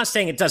 And I'm not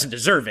saying it doesn't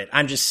deserve it.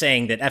 I'm just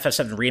saying that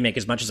FF7 Remake,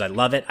 as much as I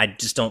love it, I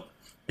just don't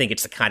think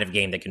it's the kind of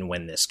game that can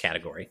win this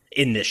category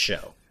in this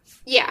show.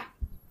 Yeah.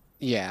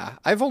 Yeah.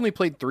 I've only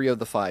played 3 of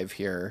the 5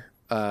 here,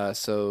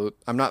 so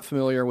I'm not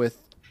familiar with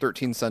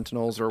 13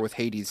 Sentinels or with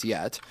Hades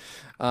yet.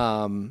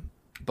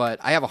 But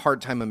I have a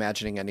hard time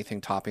imagining anything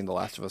topping The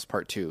Last of Us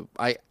Part 2.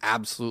 I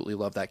absolutely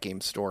love that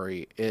game's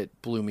story. It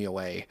blew me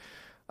away.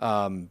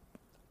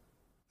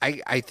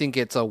 I think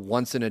it's a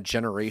once in a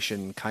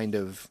generation kind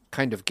of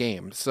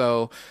game.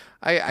 So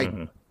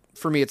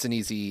for me, it's an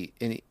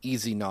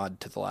easy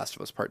nod to The Last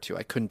of Us Part 2.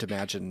 I couldn't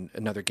imagine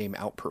another game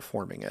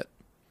outperforming it.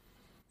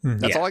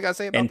 That's all I gotta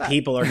say about that. And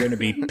people are going to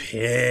be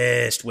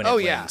pissed when it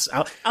wins.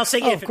 I'll say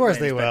if of course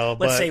it wins, they will.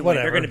 Let's say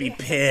whatever. they're going to be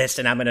pissed,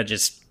 and I'm going to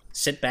just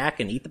sit back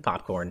and eat the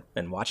popcorn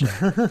and watch it.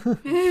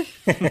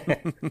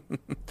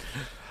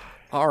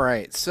 All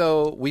right,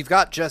 so we've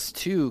got just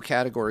 2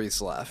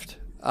 categories left.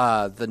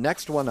 The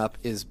next one up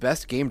is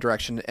Best Game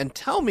Direction, and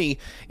tell me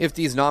if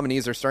these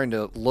nominees are starting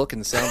to look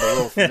and sound a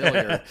little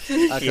familiar.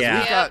 Because we've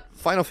got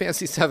Final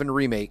Fantasy VII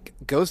Remake,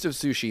 Ghost of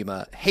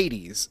Tsushima,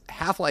 Hades,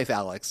 Half-Life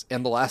Alyx,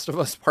 and The Last of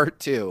Us Part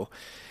 2.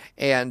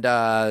 And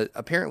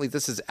apparently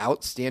this is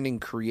outstanding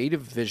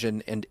creative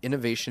vision and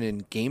innovation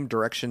in game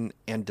direction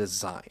and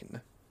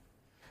design.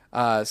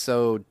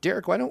 So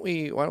Derek, why don't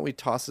we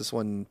toss this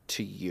one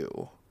to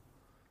you?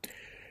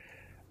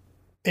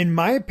 In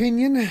my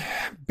opinion,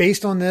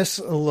 based on this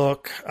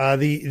look,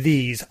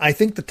 these, I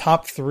think the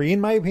top 3, in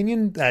my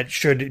opinion, that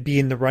should be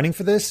in the running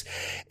for this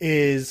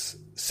is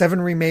 7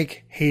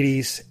 Remake,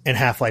 Hades, and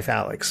Half-Life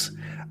Alyx.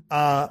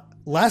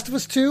 Last of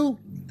Us 2,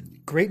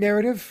 great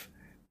narrative.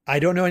 I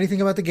don't know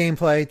anything about the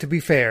gameplay, to be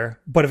fair,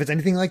 but if it's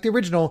anything like the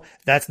original,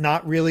 that's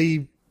not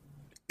really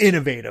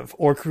innovative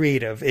or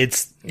creative.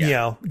 It's,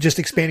 just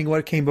expanding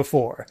what came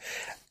before.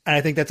 And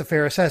I think that's a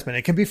fair assessment.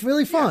 It can be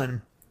really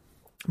fun.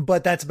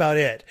 But that's about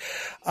it.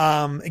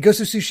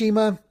 Ghost of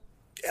Tsushima,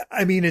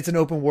 I mean, it's an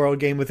open world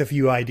game with a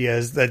few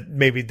ideas that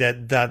maybe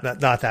not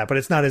that, but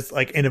it's not as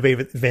like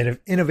innovative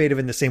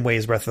in the same way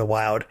as Breath of the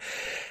Wild.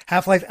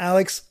 Half-Life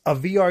Alyx, a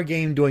VR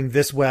game doing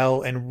this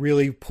well and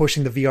really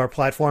pushing the VR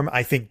platform.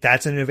 I think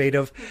that's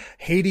innovative.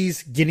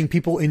 Hades, getting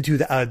people into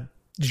the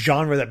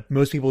genre that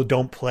most people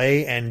don't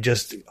play and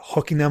just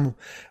hooking them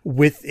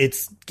with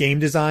its game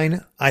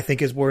design, I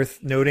think is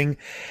worth noting.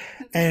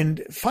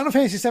 And Final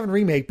Fantasy VII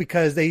Remake,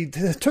 because they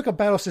took a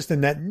battle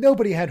system that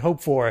nobody had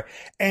hoped for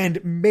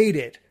and made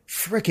it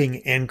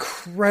freaking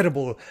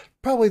incredible.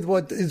 Probably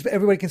what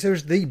everybody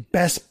considers the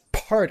best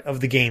part of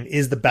the game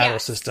is the battle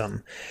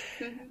system.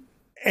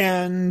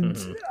 And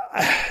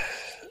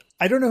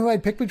I don't know who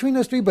I'd pick between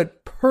those 3,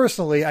 but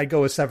personally, I'd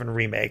go with 7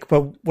 Remake.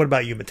 But what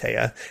about you,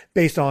 Matea,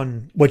 based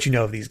on what you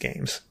know of these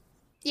games?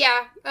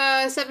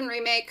 Yeah, 7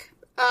 Remake.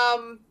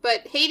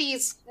 But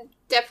Hades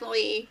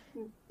definitely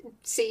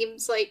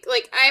seems like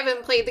I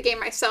haven't played the game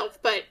myself,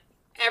 but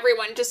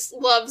everyone just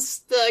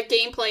loves the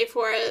gameplay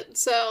for it,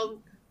 so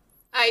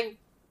I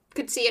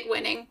could see it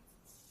winning.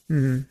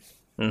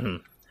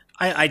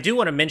 I do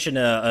want to mention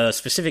a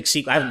specific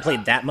sequence. I haven't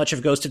played that much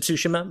of Ghost of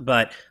Tsushima,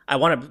 but I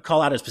want to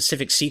call out a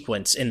specific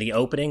sequence in the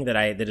opening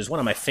that is one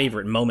of my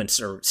favorite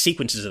moments or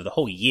sequences of the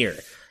whole year.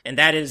 And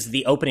that is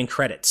the opening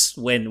credits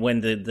when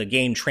the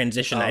game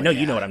transitions. I know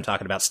you know what I'm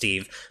talking about,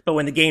 Steve, but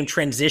when the game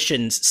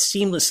transitions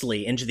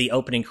seamlessly into the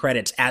opening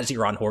credits as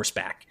you're on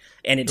horseback.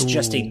 And it's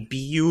just a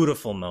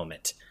beautiful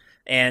moment.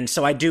 And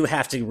so I do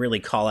have to really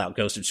call out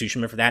Ghost of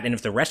Tsushima for that. And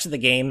if the rest of the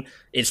game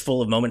is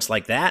full of moments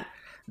like that,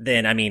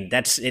 then I mean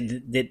that's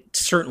it. It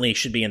certainly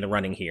should be in the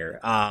running here.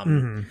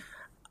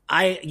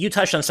 You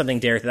touched on something,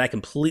 Derek, that I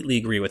completely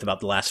agree with about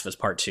The Last of Us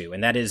Part 2,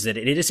 and that is that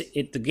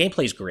the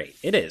gameplay is great.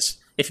 It is.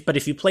 But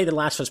if you play The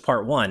Last of Us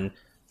Part 1,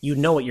 you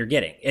know what you're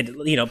getting.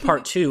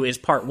 Part 2 is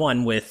Part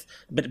 1 with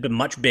but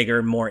much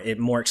bigger, more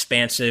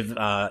expansive,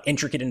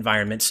 intricate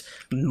environments,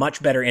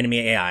 much better enemy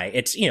AI.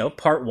 It's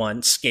Part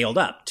 1 scaled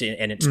up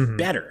and it's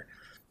better,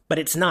 but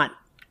it's not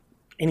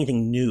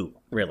anything new,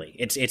 really.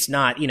 It's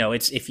not,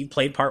 it's if you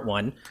played Part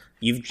 1,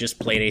 you've just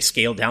played a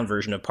scaled down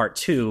version of Part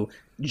 2.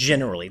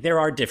 Generally, there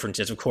are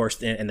differences, of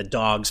course, and the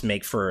dogs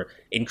make for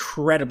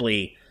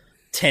incredibly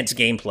tense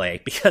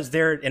gameplay because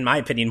they're, in my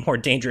opinion, more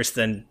dangerous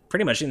than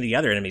pretty much any of the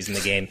other enemies in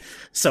the game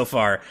so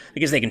far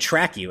because they can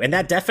track you, and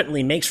that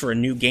definitely makes for a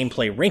new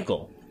gameplay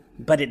wrinkle,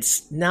 but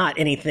it's not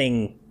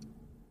anything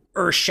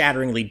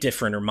earth-shatteringly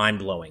different or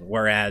mind-blowing,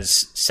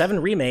 whereas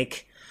 7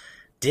 Remake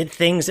did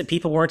things that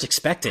people weren't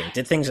expecting,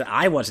 did things that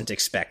I wasn't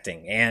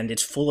expecting, and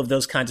it's full of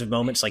those kinds of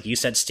moments, like you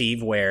said,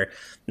 Steve, where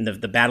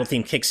the battle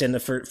theme kicks in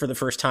for the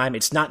first time.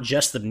 It's not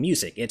just the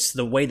music, it's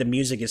the way the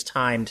music is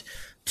timed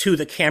to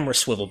the camera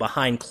swivel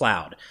behind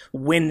Cloud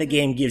when the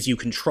game gives you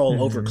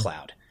control over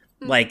Cloud.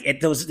 Like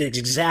at those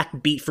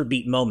exact beat for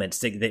beat moments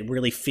that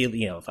really feel,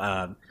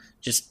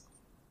 just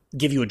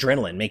give you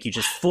adrenaline, make you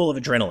just full of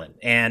adrenaline.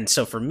 And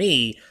so for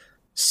me,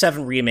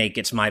 7 Remake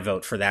gets my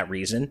vote for that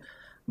reason.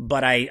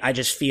 But I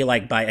just feel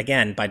like by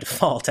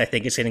default, I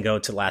think it's going to go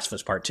to Last of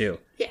Us Part 2.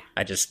 Yeah.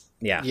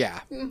 Yeah.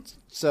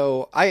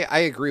 So I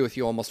agree with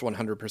you almost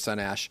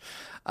 100%, Ash.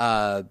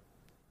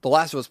 The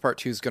Last of Us Part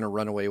 2 is going to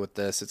run away with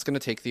this. It's going to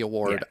take the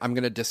award. Yeah. I'm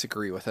going to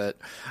disagree with it.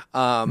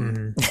 I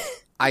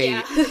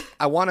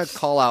want to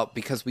call out,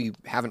 because we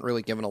haven't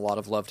really given a lot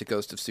of love to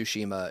Ghost of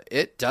Tsushima.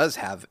 It does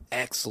have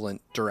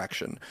excellent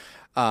direction.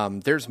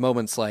 There's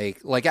moments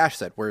like Ash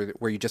said,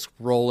 where you just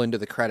roll into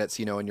the credits,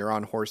 and you're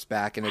on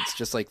horseback, and it's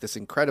just like this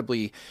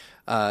incredibly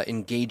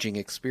engaging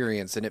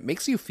experience, and it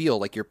makes you feel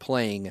like you're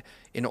playing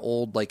an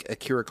old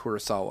Akira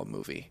Kurosawa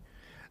movie.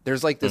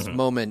 There's this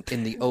moment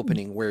in the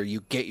opening where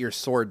you get your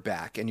sword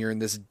back and you're in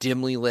this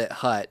dimly lit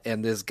hut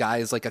and this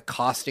guy's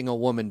accosting a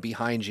woman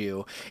behind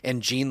you,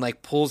 and Gene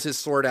pulls his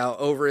sword out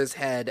over his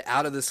head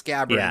out of the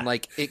scabbard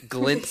and it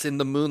glints in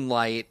the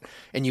moonlight,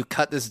 and you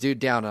cut this dude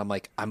down,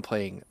 and I'm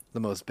playing the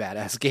most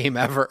badass game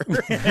ever.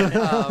 And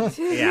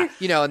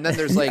then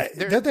there's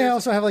don't they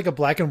also have a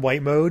black and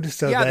white mode?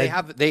 So they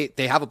have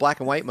a black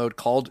and white mode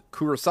called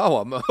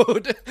Kurosawa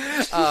mode.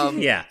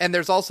 And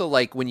there's also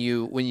when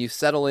you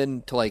settle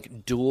in to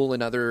duel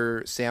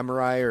another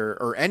samurai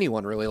or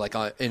anyone really,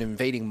 an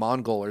invading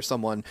Mongol or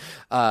someone,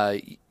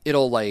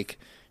 it'll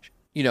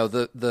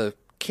the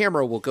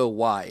camera will go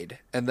wide,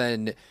 and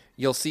then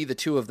you'll see the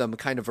two of them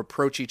kind of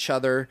approach each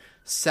other,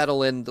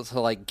 settle in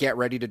to get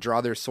ready to draw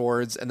their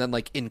swords, and then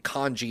in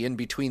kanji in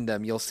between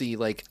them, you'll see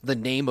the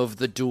name of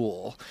the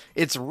duel.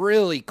 It's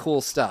really cool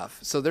stuff.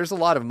 So there's a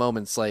lot of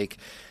moments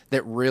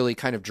that really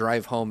kind of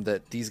drive home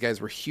that these guys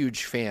were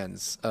huge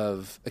fans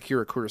of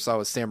Akira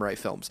Kurosawa's samurai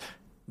films.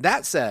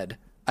 That said,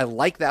 I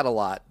like that a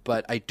lot,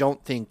 but I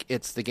don't think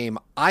it's the game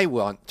I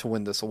want to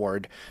win this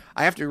award.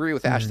 I have to agree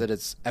with Ash that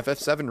it's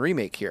FF7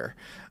 Remake here.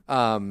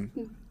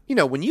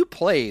 When you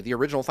play the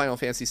original Final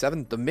Fantasy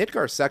VII, the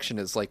Midgar section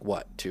is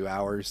 2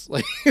 hours?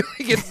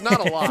 It's not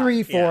a lot.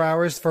 3-4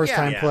 hours first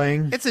time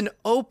playing. It's an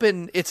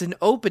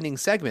opening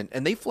segment,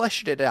 and they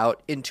fleshed it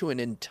out into an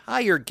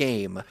entire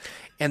game,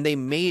 and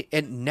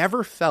it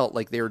never felt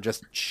like they were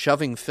just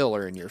shoving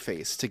filler in your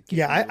face to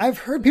get I've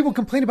heard people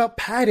complain about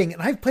padding,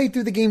 and I've played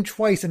through the game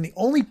twice, and the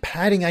only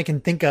padding I can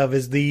think of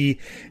is the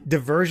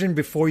diversion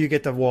before you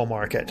get to Wall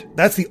Market.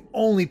 That's the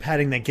only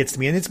padding that gets to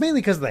me, and it's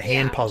mainly because of the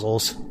hand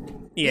puzzles.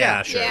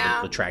 Yeah, sure.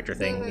 The tractor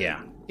thing.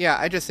 Mm-hmm. Yeah,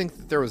 I just think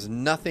that there was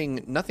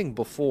nothing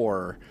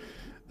before,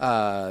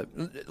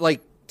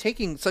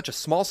 taking such a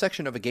small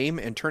section of a game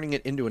and turning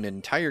it into an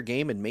entire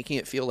game and making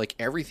it feel like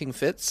everything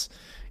fits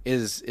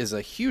is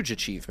a huge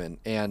achievement.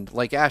 And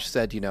like Ash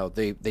said,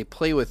 they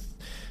play with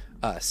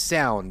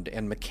sound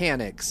and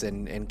mechanics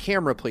and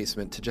camera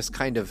placement to just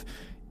kind of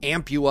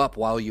amp you up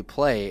while you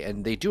play,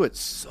 and they do it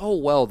so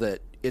well that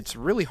it's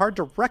really hard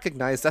to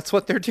recognize that's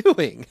what they're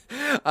doing.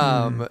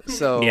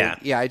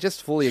 I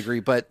just fully agree.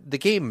 But the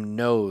game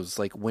knows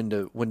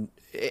when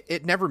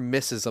it never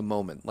misses a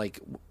moment.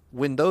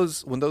 When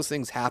those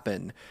things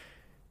happen,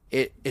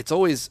 it's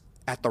always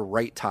at the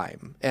right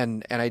time.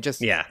 And I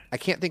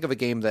can't think of a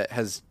game that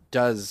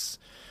does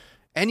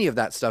any of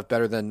that stuff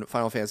better than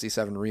Final Fantasy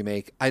VII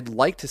Remake. I'd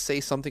like to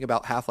say something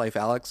about Half-Life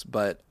Alyx,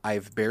 but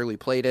I've barely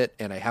played it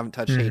and I haven't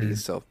touched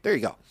Hades. So there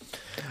you go.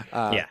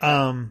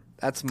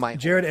 That's my...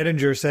 Jared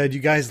Edinger said,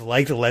 you guys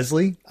liked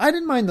Leslie? I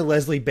didn't mind the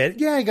Leslie bit.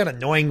 Yeah, I got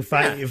annoying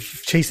fight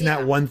chasing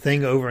that one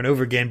thing over and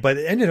over again, but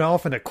it ended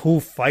off in a cool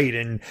fight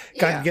and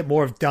got to get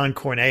more of Don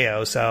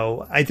Corneo,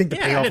 so I think the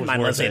payoff was worth it. I didn't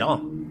mind Leslie at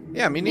all.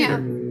 Yeah, me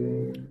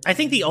neither. I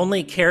think the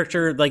only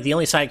character, the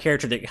only side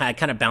character that I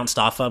kind of bounced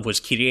off of was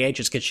Kyrie,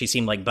 just because she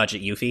seemed like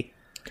budget Yuffie.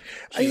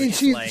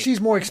 She's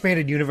more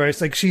expanded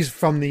universe. She's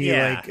from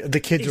the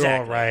kids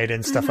are all right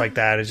and stuff like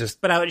that. It's just,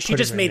 but she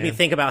just made me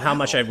think about how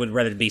much I would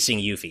rather be seeing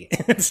Yuffie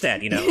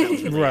instead. That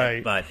was really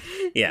right. But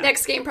yeah,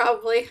 next game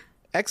probably.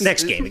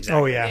 Next game,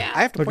 exactly. Oh yeah.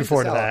 I have to looking point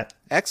forward this to out.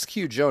 that.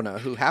 XQ Jonah,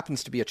 who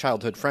happens to be a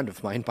childhood friend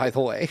of mine, by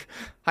the way.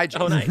 Hi,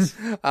 Jonah.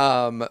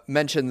 Oh, nice.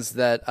 Mentions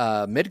that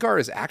Midgar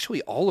is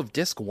actually all of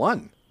Disc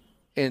 1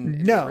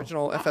 in the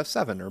original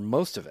FF7, or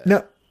most of it.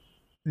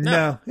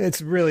 No,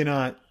 it's really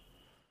not.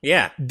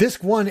 Yeah.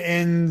 Disc 1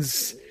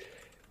 ends...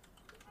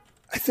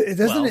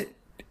 doesn't it?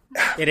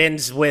 It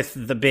ends with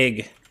the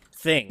big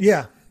thing.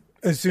 Yeah,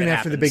 as soon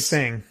after the big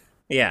thing.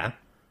 Yeah.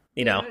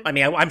 I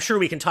mean, I'm sure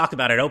we can talk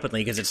about it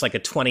openly because it's like a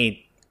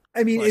 20...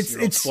 I mean,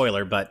 it's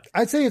spoiler, but...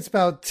 I'd say it's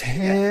about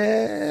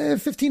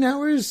 15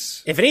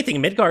 hours. If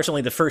anything, Midgar is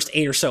only the first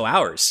 8 or so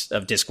hours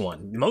of Disc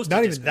 1. Most not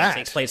of even Disc that 1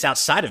 takes place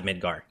outside of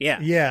Midgar. Yeah.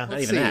 Not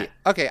Let's even see. that.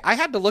 Okay, I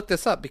had to look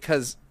this up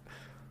because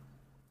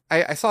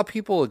I saw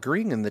people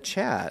agreeing in the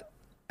chat.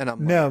 And I'm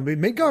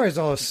Midgar is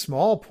all a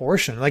small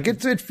portion.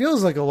 It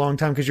feels like a long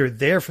time because you're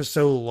there for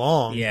so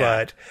long. Yeah.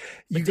 But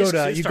you go to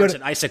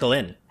at Icicle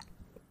Inn.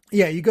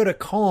 Yeah, you go to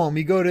Calm.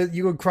 You go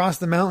across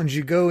the mountains.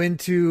 You go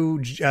into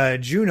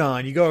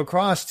Junon. You go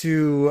across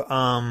to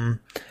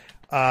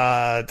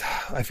I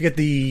forget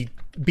the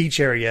beach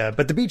area,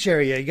 but the beach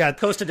area, you got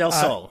Costa del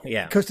Sol.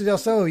 Costa del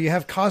Sol. You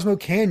have Cosmo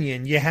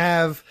Canyon. You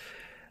have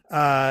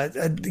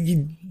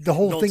the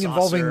whole Gold thing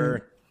involving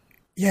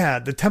Saucer.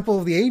 the Temple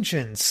of the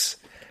Ancients.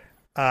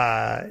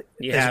 As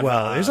have,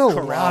 well. There's a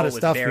Corral lot of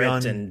with stuff Barrett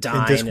beyond and in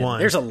Dine, Disc and 1.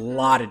 there's a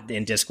lot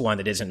in Disc 1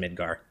 that isn't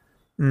Midgar.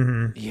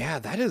 Yeah,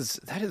 that is.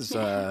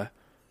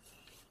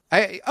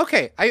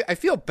 I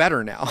feel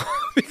better now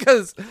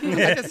because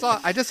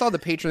I just saw the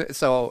patron.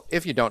 So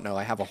if you don't know,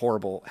 I have a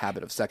horrible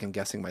habit of second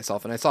guessing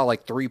myself, and I saw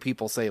like 3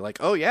 people say like,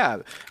 "Oh yeah,"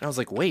 and I was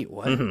like, "Wait,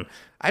 what?"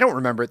 I don't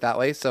remember it that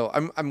way, so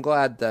I'm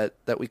glad that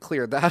we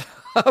cleared that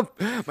up.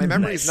 My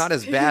memory is not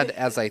as bad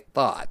as I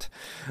thought.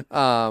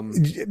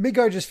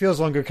 Midgar just feels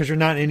longer because you're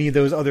not in any of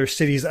those other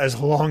cities as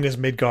long as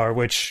Midgar,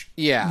 which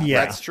Yeah,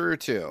 that's true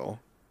too.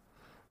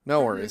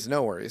 No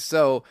worries.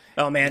 So,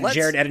 oh man,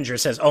 Jared Edinger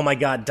says, "Oh my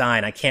God,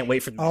 Dine! I can't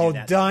wait for them to do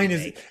that." Dine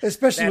is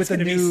especially that's with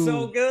the new be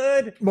so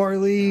good.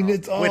 Marlene.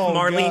 With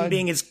Marlene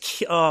being his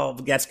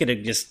that's gonna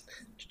just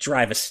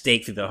drive a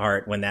stake through the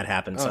heart when that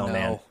happens. Oh, no.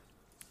 man.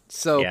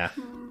 So, Yeah.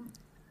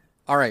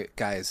 All right,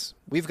 guys,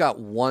 we've got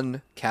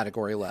one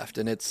category left,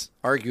 and it's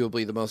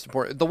arguably the most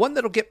important, the one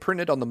that'll get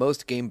printed on the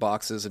most game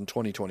boxes in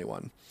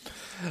 2021.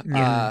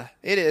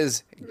 It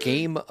is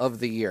Game of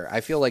the Year. I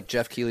feel like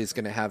Jeff Keighley's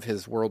going to have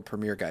his world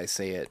premiere guy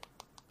say it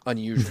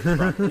unusually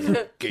properly.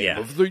 Game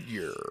of the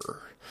Year.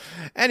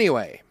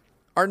 Anyway,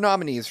 our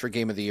nominees for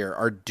Game of the Year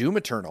are Doom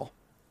Eternal,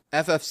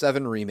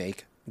 FF7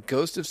 Remake,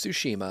 Ghost of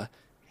Tsushima,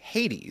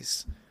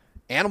 Hades,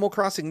 Animal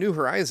Crossing New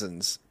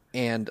Horizons,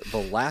 and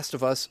The Last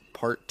of Us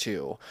Part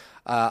 2.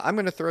 I'm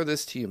going to throw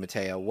this to you,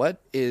 Matea.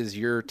 What is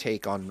your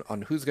take on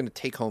who's going to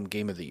take home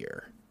Game of the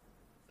Year?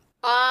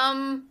 Who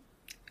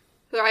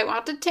I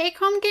want to take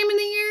home Game of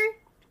the Year?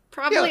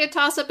 Probably a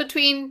toss-up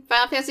between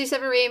Final Fantasy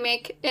VII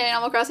Remake and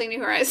Animal Crossing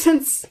New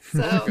Horizons.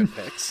 So, Good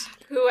picks.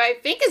 Who I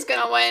think is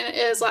going to win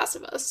is Last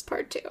of Us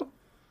Part 2.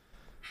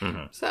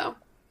 So,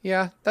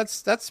 Yeah,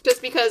 that's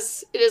just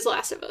because it is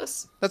Last of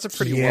Us. a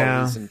pretty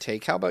well-reasoned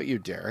take. How about you,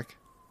 Derek?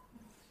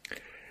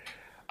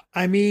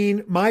 I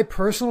mean, my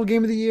personal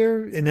Game of the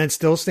Year, and that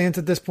still stands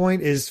at this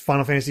point, is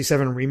Final Fantasy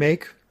VII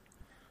Remake.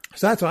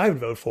 So that's what I would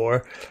vote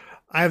for.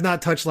 I have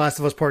not touched Last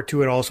of Us Part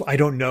 2 at all, so I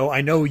don't know.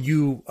 I know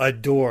you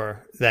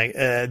adore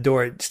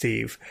it,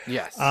 Steve.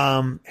 Yes.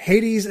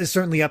 Hades is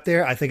certainly up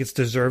there. I think it's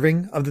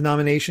deserving of the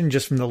nomination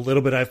just from the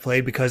little bit I've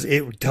played because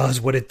it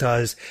does what it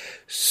does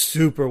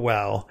super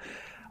well.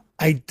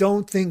 I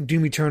don't think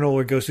Doom Eternal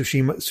or Ghost of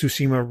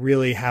Tsushima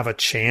really have a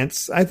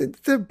chance. I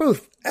think they're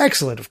both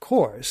excellent, of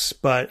course,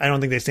 but I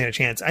don't think they stand a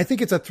chance. I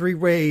think it's a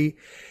three-way.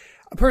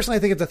 Personally, I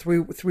think it's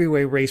a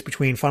three-way race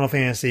between Final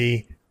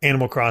Fantasy,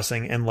 Animal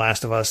Crossing, and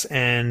Last of Us,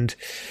 and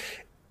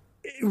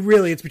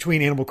really it's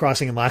between Animal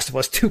Crossing and Last of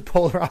Us, 2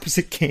 polar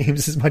opposite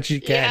games as much as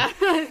you can.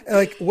 Yeah.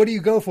 Like, what do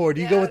you go for?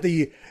 Do you go with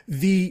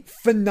the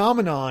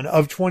phenomenon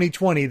of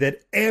 2020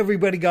 that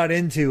everybody got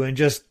into and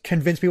just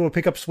convinced people to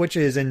pick up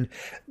Switches and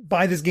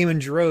buy this game in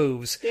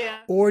droves? Yeah.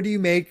 Or do you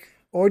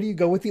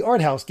go with the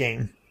art house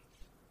game?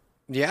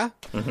 Yeah.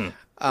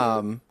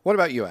 What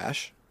about you,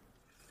 Ash?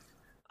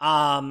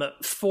 4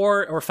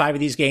 or 5 of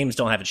these games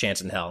don't have a chance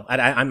in hell.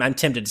 I'm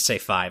tempted to say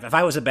 5. If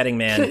I was a betting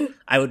man,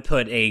 I would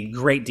put a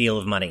great deal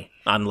of money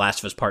on Last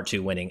of Us Part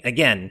 2 winning.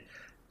 Again,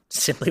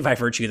 simply by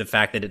virtue of the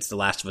fact that it's The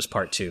Last of Us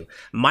Part 2.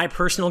 My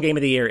personal Game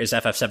of the Year is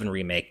FF7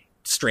 Remake.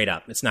 Straight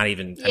up. It's not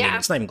even, I mean,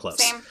 it's not even close.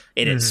 Same.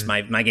 It is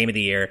my Game of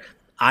the Year.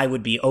 I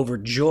would be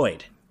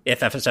overjoyed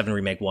if FF7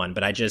 Remake won,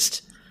 but I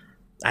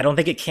don't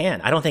think it can.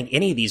 I don't think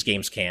any of these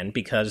games can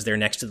because they're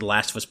next to The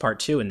Last of Us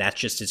Part 2, and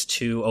that's just, it's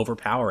too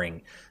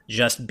overpowering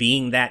just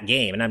being that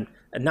game. And I'm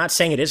not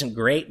saying it isn't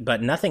great,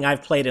 but nothing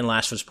I've played in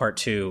Last of Us Part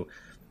 2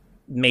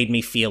 made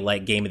me feel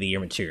like Game of the Year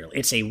material.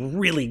 It's a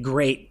really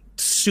great,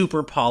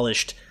 super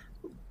polished,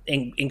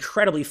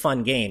 incredibly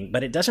fun game,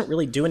 but it doesn't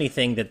really do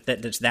anything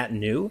that's that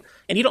new.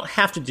 And you don't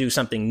have to do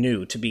something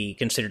new to be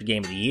considered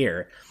Game of the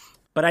Year.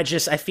 But I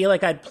feel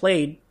like I'd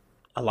played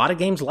a lot of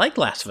games like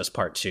Last of Us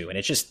Part 2, and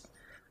it's just,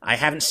 I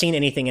haven't seen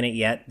anything in it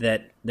yet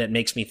that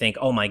makes me think,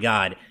 oh my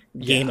God,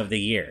 Game of the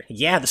Year.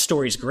 Yeah, the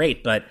story's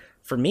great, but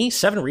for me,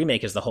 7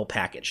 Remake is the whole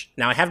package.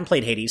 Now, I haven't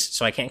played Hades,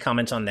 so I can't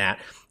comment on that.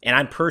 And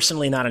I'm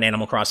personally not an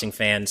Animal Crossing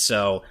fan,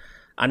 so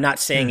I'm not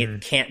saying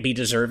it can't be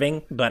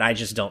deserving, but I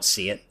just don't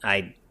see it.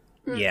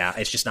 Yeah,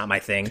 it's just not my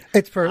thing.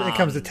 It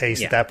comes to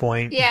taste at that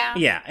point. Yeah.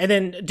 Yeah, and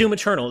then Doom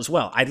Eternal as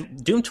well.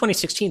 Doom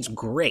 2016 is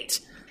great,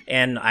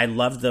 and I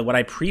love what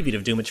I previewed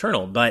of Doom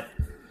Eternal, but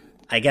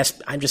I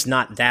guess I'm just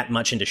not that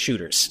much into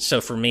shooters.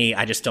 So for me,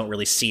 I just don't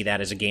really see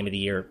that as a Game of the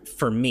Year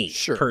for me,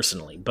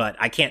 personally. But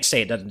I can't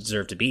say it doesn't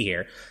deserve to be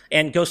here.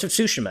 And Ghost of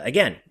Tsushima,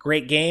 again,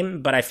 great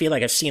game, but I feel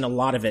like I've seen a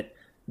lot of it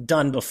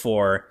done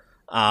before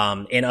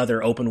in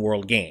other open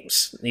world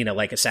games,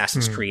 like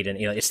Assassin's Creed, and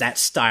it's that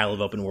style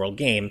of open world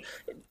game.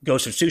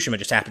 Ghost of Tsushima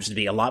just happens to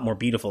be a lot more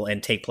beautiful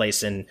and take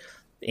place in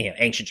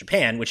ancient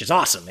Japan, which is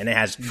awesome, and it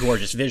has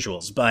gorgeous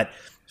visuals. But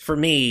for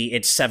me,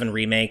 it's 7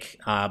 Remake,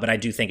 but I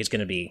do think it's going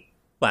to be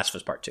Last of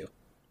Us Part 2.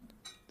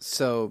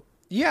 So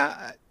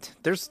yeah,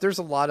 there's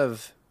a lot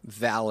of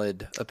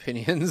valid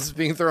opinions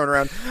being thrown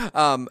around.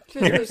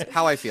 Here's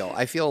how I feel.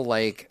 I feel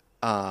like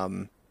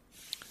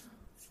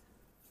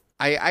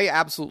I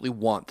absolutely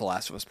want The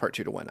Last of Us Part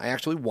 2 to win. I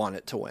actually want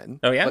it to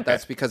win. Oh, yeah? But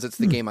that's because it's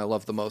the game I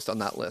love the most on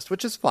that list,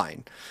 which is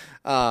fine.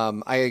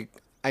 I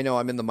know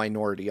I'm in the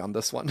minority on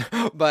this one.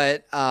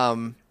 But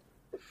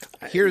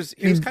here's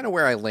kind of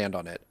where I land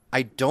on it.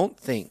 I don't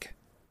think...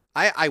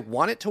 I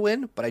want it to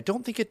win, but I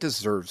don't think it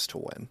deserves to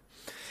win.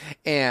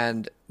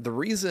 And the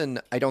reason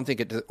I don't think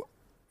it...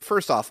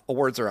 First off,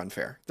 awards are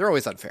unfair. They're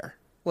always unfair.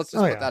 Let's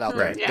just put that out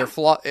there. Right. Yeah.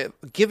 They're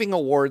giving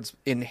awards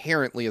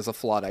inherently is a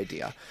flawed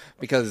idea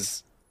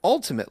because...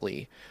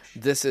 Ultimately,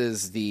 this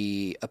is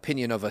the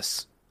opinion of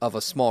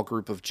a small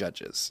group of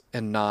judges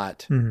and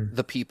not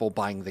the people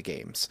buying the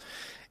games.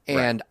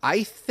 And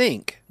I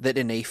think that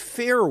in a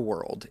fair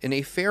world, in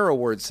a fair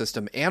award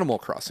system, Animal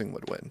Crossing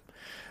would win.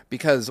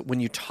 Because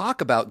when you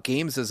talk about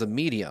games as a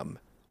medium,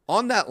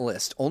 on that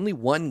list, only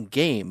one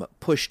game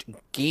pushed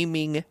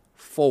gaming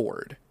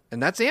forward,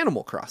 and that's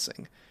Animal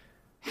Crossing.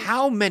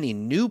 How many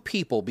new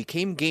people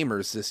became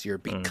gamers this year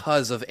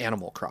because of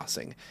Animal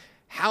Crossing?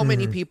 How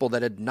many people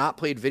that had not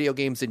played video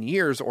games in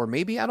years or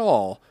maybe at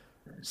all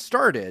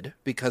started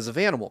because of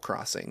Animal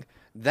Crossing?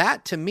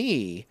 That, to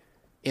me,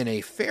 in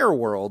a fair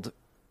world,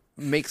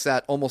 makes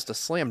that almost a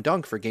slam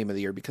dunk for Game of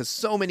the Year because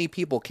so many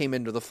people came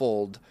into the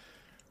fold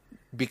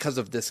because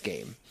of this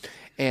game.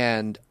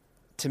 And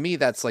to me,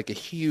 that's like a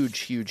huge,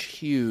 huge,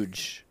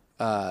 huge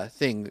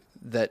thing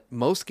that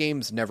most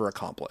games never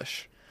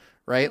accomplish,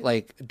 right?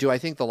 Like, do I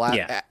think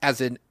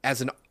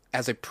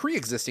as a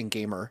pre-existing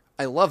gamer,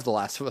 I love The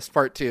Last of Us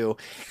Part 2,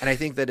 and I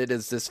think that it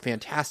is this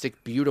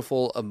fantastic,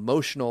 beautiful,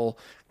 emotional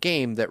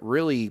game that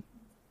really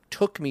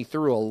took me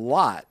through a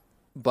lot,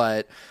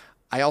 but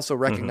I also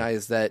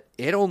recognize that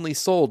it only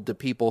sold to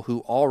people who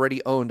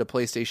already owned a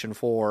PlayStation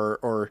 4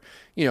 or,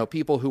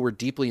 people who were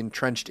deeply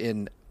entrenched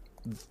in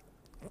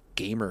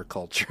gamer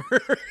culture.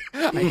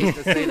 I hate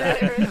to say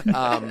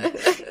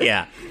that.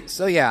 Yeah.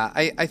 So, yeah,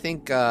 I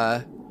think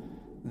that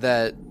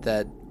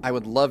I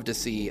would love to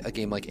see a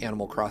game like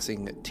Animal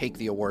Crossing take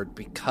the award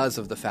because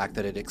of the fact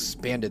that it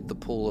expanded the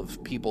pool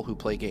of people who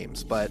play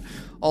games. But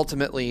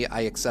ultimately,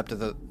 I accept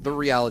that the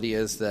reality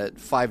is that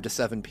 5 to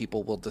 7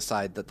 people will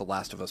decide that The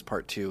Last of Us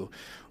Part 2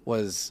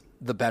 was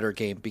the better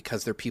game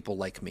because they're people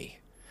like me.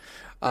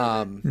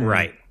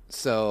 Right.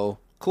 So...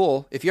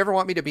 Cool. If you ever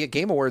want me to be a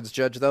Game Awards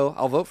judge, though,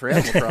 I'll vote for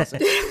Animal Crossing.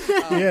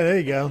 Yeah, there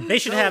you go. They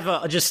should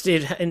have just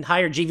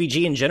hire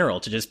GVG in general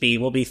to just be.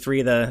 We'll be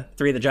three of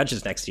the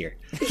judges next year.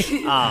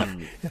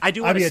 I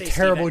do. I'd be a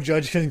terrible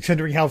judge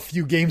considering how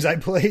few games I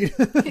played.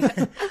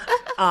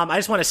 I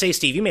just want to say,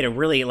 Steve, you made a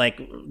really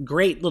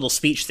great little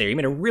speech there. You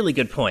made a really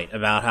good point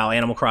about how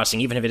Animal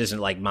Crossing, even if it isn't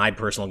like my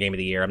personal game of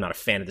the year, I'm not a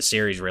fan of the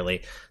series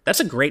really. That's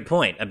a great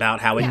point about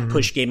how it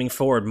pushed gaming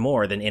forward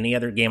more than any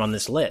other game on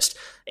this list,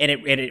 and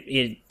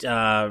it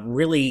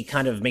really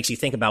kind of makes you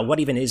think about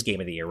what even is game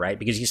of the year, right?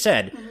 Because you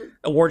said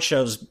award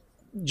shows,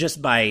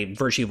 just by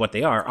virtue of what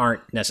they are,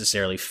 aren't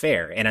necessarily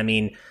fair, and I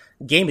mean,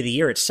 game of the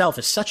year itself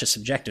is such a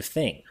subjective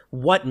thing.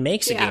 What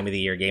makes a game of the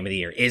year game of the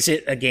year? Is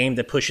it a game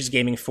that pushes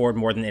gaming forward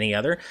more than any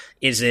other?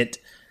 Is it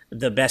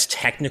the best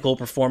technical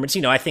performance?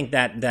 I think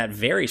that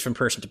varies from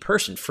person to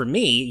person. For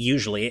me,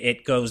 usually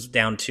it comes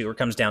down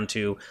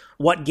to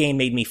what game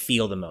made me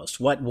feel the most.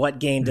 What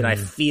game did I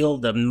feel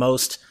the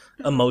most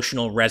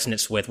emotional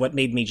resonance with? What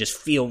made me just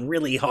feel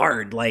really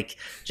hard? That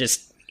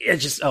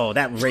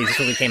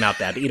really came out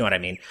bad, but you know what I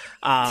mean.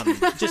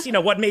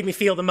 What made me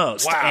feel the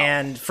most. Wow.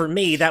 And for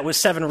me, that was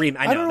Seven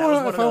Remake. I don't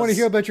know if I want to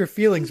hear about your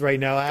feelings right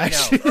now,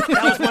 Ash.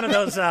 That was one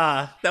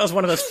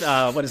of those,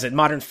 what is it,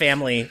 Modern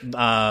Family,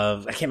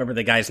 I can't remember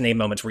the guy's name,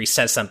 moments where he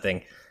says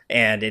something,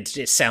 and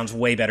it sounds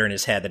way better in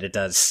his head than it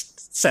does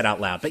said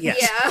out loud. But yes,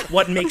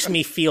 what makes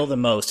me feel the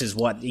most is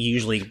what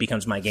usually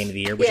becomes my game of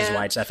the year, which is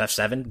why it's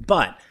FF7.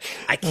 But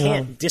I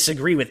can't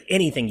disagree with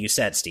anything you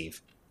said,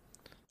 Steve.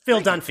 Phil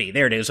Dunphy,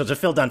 there it is. So it's a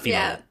Phil Dunphy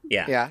moment.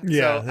 Yeah.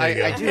 So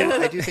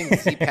I do think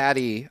Z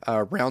Patty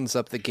rounds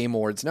up the Game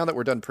Awards, now that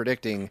we're done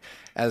predicting,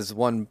 as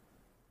one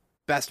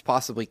best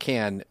possibly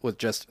can, with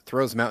just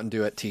throws Mountain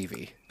Dew at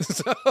TV.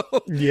 So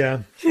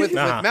with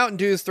Mountain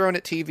Dews thrown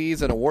at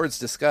TVs and awards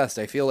discussed,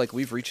 I feel like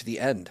we've reached the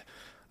end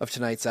of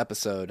tonight's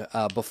episode.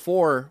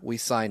 Before we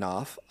sign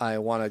off, I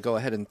want to go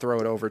ahead and throw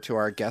it over to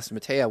our guest,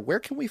 Matea. Where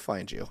can we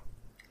find you?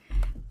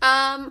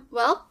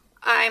 Well,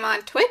 I'm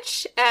on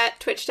Twitch at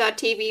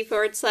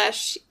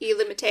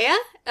twitch.tv/Illumatea.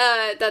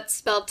 That's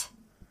spelled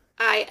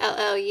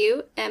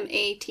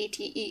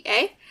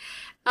ILLUMATTEA.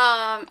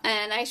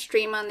 And I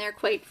stream on there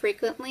quite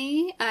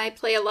frequently. I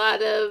play a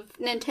lot of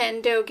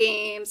Nintendo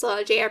games, a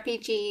lot of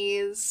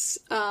JRPGs.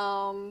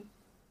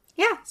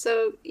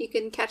 So you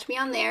can catch me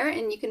on there,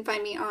 and you can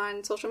find me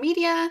on social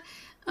media,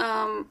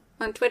 on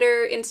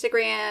Twitter,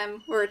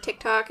 Instagram, or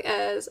TikTok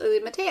as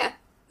Illumatea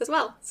as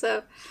well.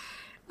 So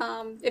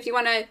if you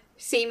want to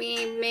see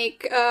me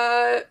make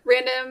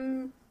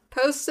random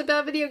posts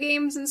about video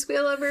games and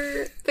squeal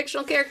over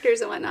fictional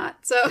characters and whatnot.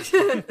 So,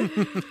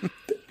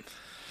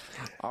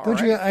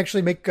 Don't you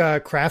actually make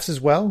crafts as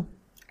well?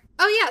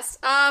 Oh yes,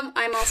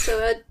 I'm also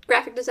a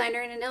graphic designer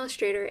and an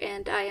illustrator,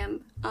 and I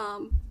am,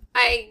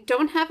 I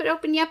don't have it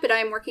open yet, but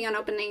I'm working on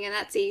opening an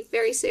Etsy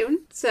very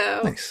soon.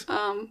 So, nice.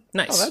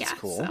 Nice. Oh, that's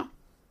cool.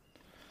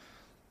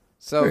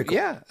 So cool.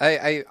 Yeah,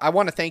 I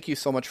want to thank you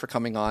so much for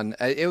coming on.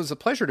 It was a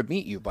pleasure to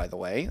meet you, by the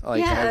way.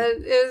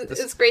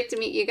 It's great to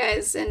meet you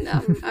guys, and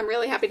I'm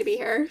really happy to be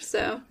here.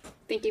 So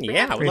thank you.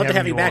 Yeah, we'd love to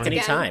have you back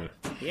anytime.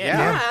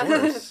 Yeah, of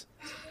course.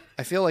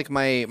 I feel like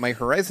my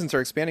horizons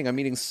are expanding. I'm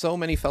meeting so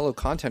many fellow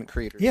content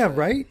creators. Yeah,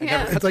 right?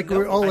 Yeah. It's like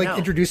we're all like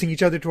introducing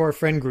each other to our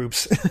friend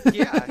groups.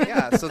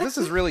 Yeah. So this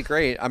is really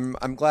great.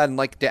 I'm glad, and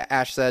like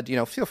Ash said,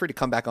 feel free to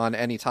come back on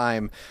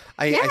anytime.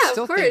 I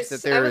still think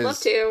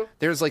that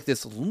there's like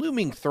this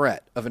looming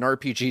threat of an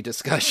RPG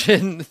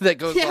discussion that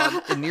goes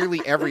on in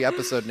nearly every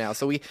episode now.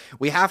 So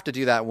we have to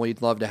do that, and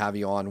we'd love to have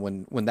you on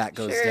when that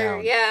goes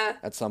down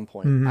at some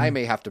point. Mm-hmm. I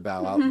may have to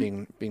bow out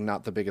being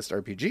not the biggest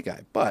RPG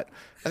guy, but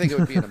I think it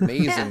would be an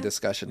amazing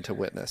discussion to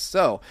witness.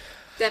 So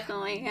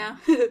definitely, yeah.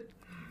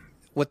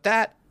 With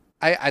that,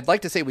 I'd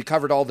like to say we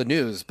covered all the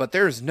news, but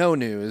there's no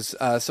news.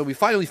 So we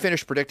finally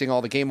finished predicting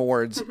all the Game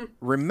Awards.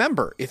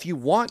 Remember, if you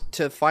want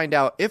to find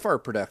out if our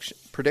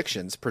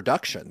predictions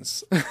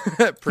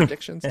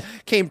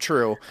came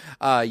true,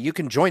 you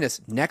can join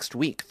us next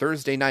week,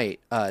 Thursday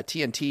night.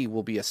 TNT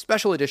will be a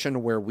special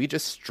edition where we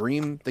just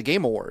stream the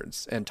Game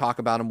Awards and talk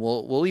about them.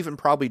 We'll even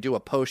probably do a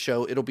post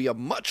show. It'll be a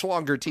much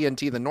longer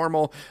TNT than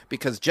normal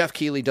because Jeff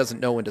Keighley doesn't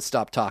know when to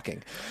stop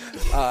talking.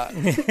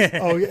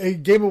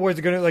 Game Awards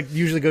are going to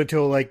usually go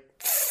till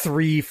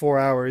 3-4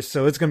 hours,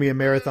 so it's gonna be a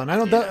marathon. I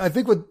don't know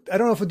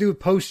if we'll do a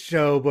post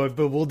show, but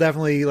we'll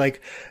definitely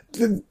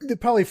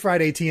probably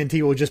Friday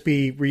TNT will just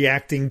be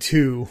reacting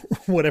to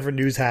whatever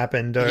news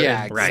happened or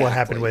what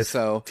happened with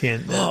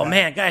TNT. Oh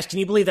man, guys, can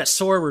you believe that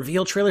Sora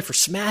reveal trailer for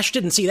Smash?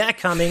 Didn't see that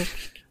coming.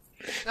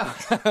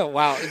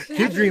 Wow.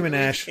 Keep dreaming,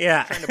 Ash.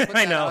 Yeah, trying to put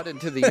that out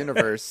into the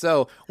universe.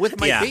 So with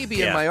my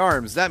baby in my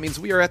arms, that means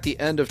we are at the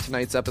end of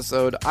tonight's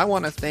episode. I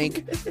want to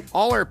thank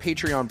all our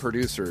Patreon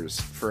producers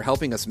for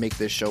helping us make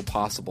this show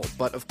possible.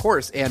 But of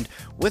course, and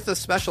with a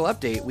special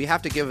update, we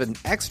have to give an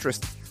extra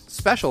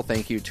special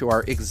thank you to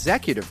our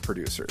executive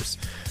producers.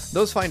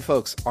 Those fine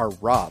folks are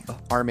Rob,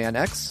 Arman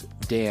X,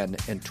 Dan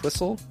and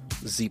Twistle,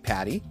 Z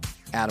Patty,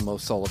 Adam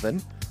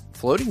O'Sullivan,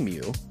 Floating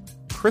Mew,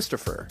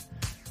 Christopher,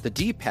 The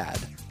D-Pad,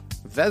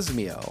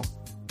 Vesmio,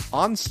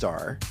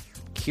 OnStar,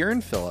 Kieran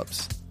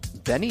Phillips,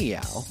 Benny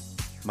Yao,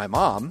 my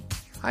mom,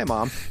 hi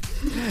mom,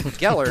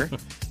 Geller,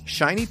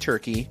 Shiny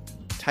Turkey,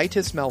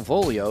 Titus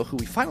Malvolio, who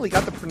we finally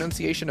got the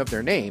pronunciation of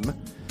their name,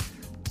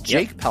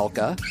 Jake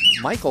Pelka,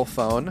 Michael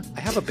Phone,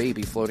 I have a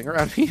baby floating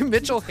around me,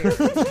 Mitchell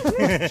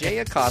Harris, Jay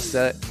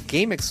Acosta,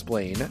 Game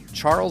Explain,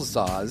 Charles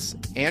Zaz,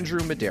 Andrew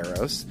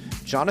Medeiros,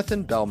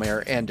 Jonathan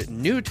Belmare, and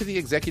new to the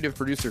executive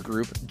producer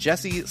group,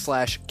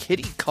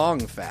 Jesse/Kitty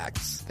Kong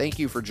Facts. Thank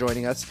you for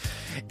joining us.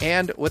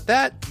 And with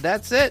that,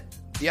 that's it.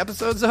 The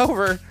episode's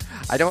over.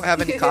 I don't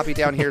have any copy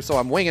down here, so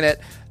I'm winging it.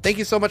 Thank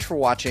you so much for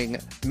watching.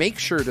 Make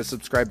sure to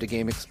subscribe to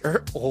Game too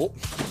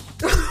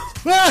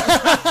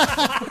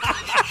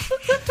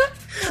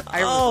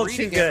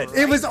good.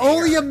 It was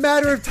only a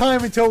matter of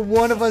time until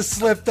one of us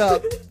slipped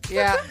up.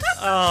 Yeah.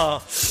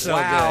 Oh, so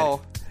good.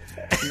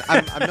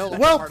 I'm no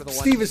longer part of the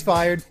Steve is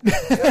fired.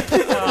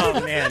 Oh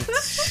man,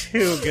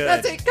 too good.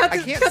 That's it. I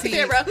can't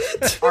see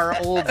our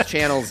old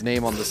channel's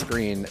name on the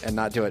screen and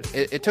not do it.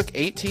 It took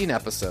 18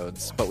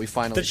 episodes, but we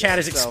finally. The chat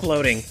is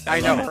exploding. I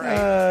know,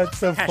 right? It's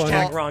so funny.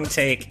 Hashtag wrong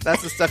take.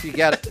 That's the stuff you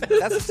get.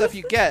 That's the stuff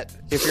you get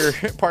if you're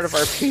part of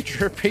our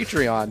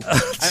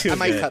Patreon. I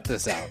might cut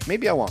this out.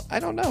 Maybe I won't. I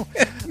don't know.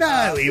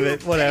 Nah, leave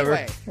it. Whatever.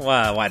 Anyway.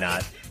 Why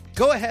not?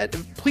 Go ahead.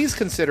 Please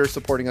consider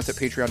supporting us at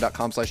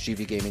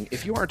patreon.com/GVGaming.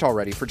 If you aren't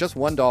already, for just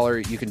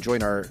 $1, you can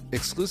join our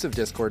exclusive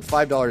Discord.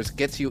 $5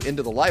 gets you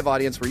into the live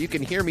audience where you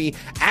can hear me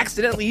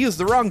accidentally use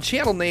the wrong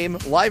channel name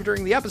live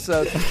during the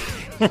episode.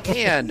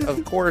 And,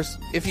 of course,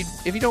 if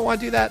you don't want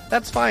to do that,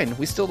 that's fine.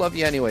 We still love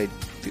you anyway.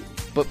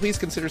 But please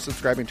consider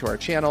subscribing to our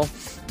channel.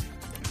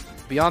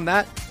 Beyond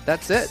that,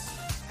 that's it.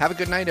 Have a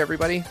good night,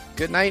 everybody.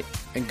 Good night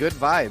and good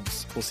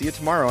vibes. We'll see you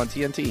tomorrow on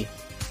TNT.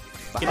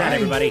 Bye. Good night,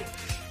 everybody.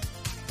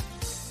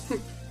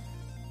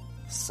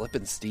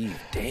 Slippin' Steve.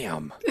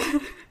 Damn.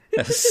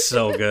 That's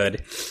so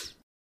good.